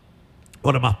 But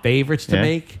one of my favorites to Yeah.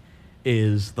 make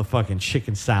is the fucking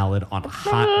chicken salad on a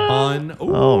hot bun.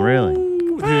 Ooh, Oh, really?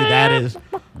 dude, that is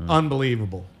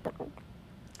unbelievable.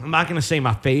 I'm not gonna say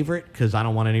my favorite because I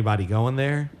don't want anybody going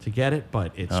there to get it,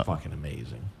 but it's fucking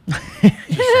amazing.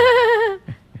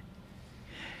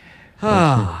 All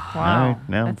right,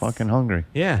 now I'm fucking hungry.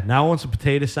 Yeah, now I want some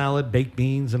potato salad, baked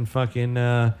beans, and fucking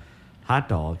hot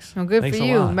dogs. Well, good Thanks for a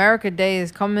you. lot. America Day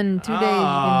is coming in 2 days. You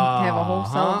can have a whole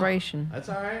celebration. That's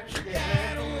all right.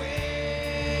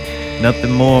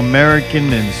 Nothing more American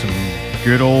than some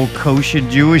good old kosher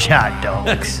Jewish hot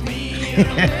dogs.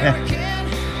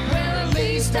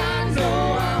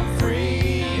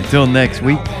 Until next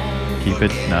week, keep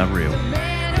it not real.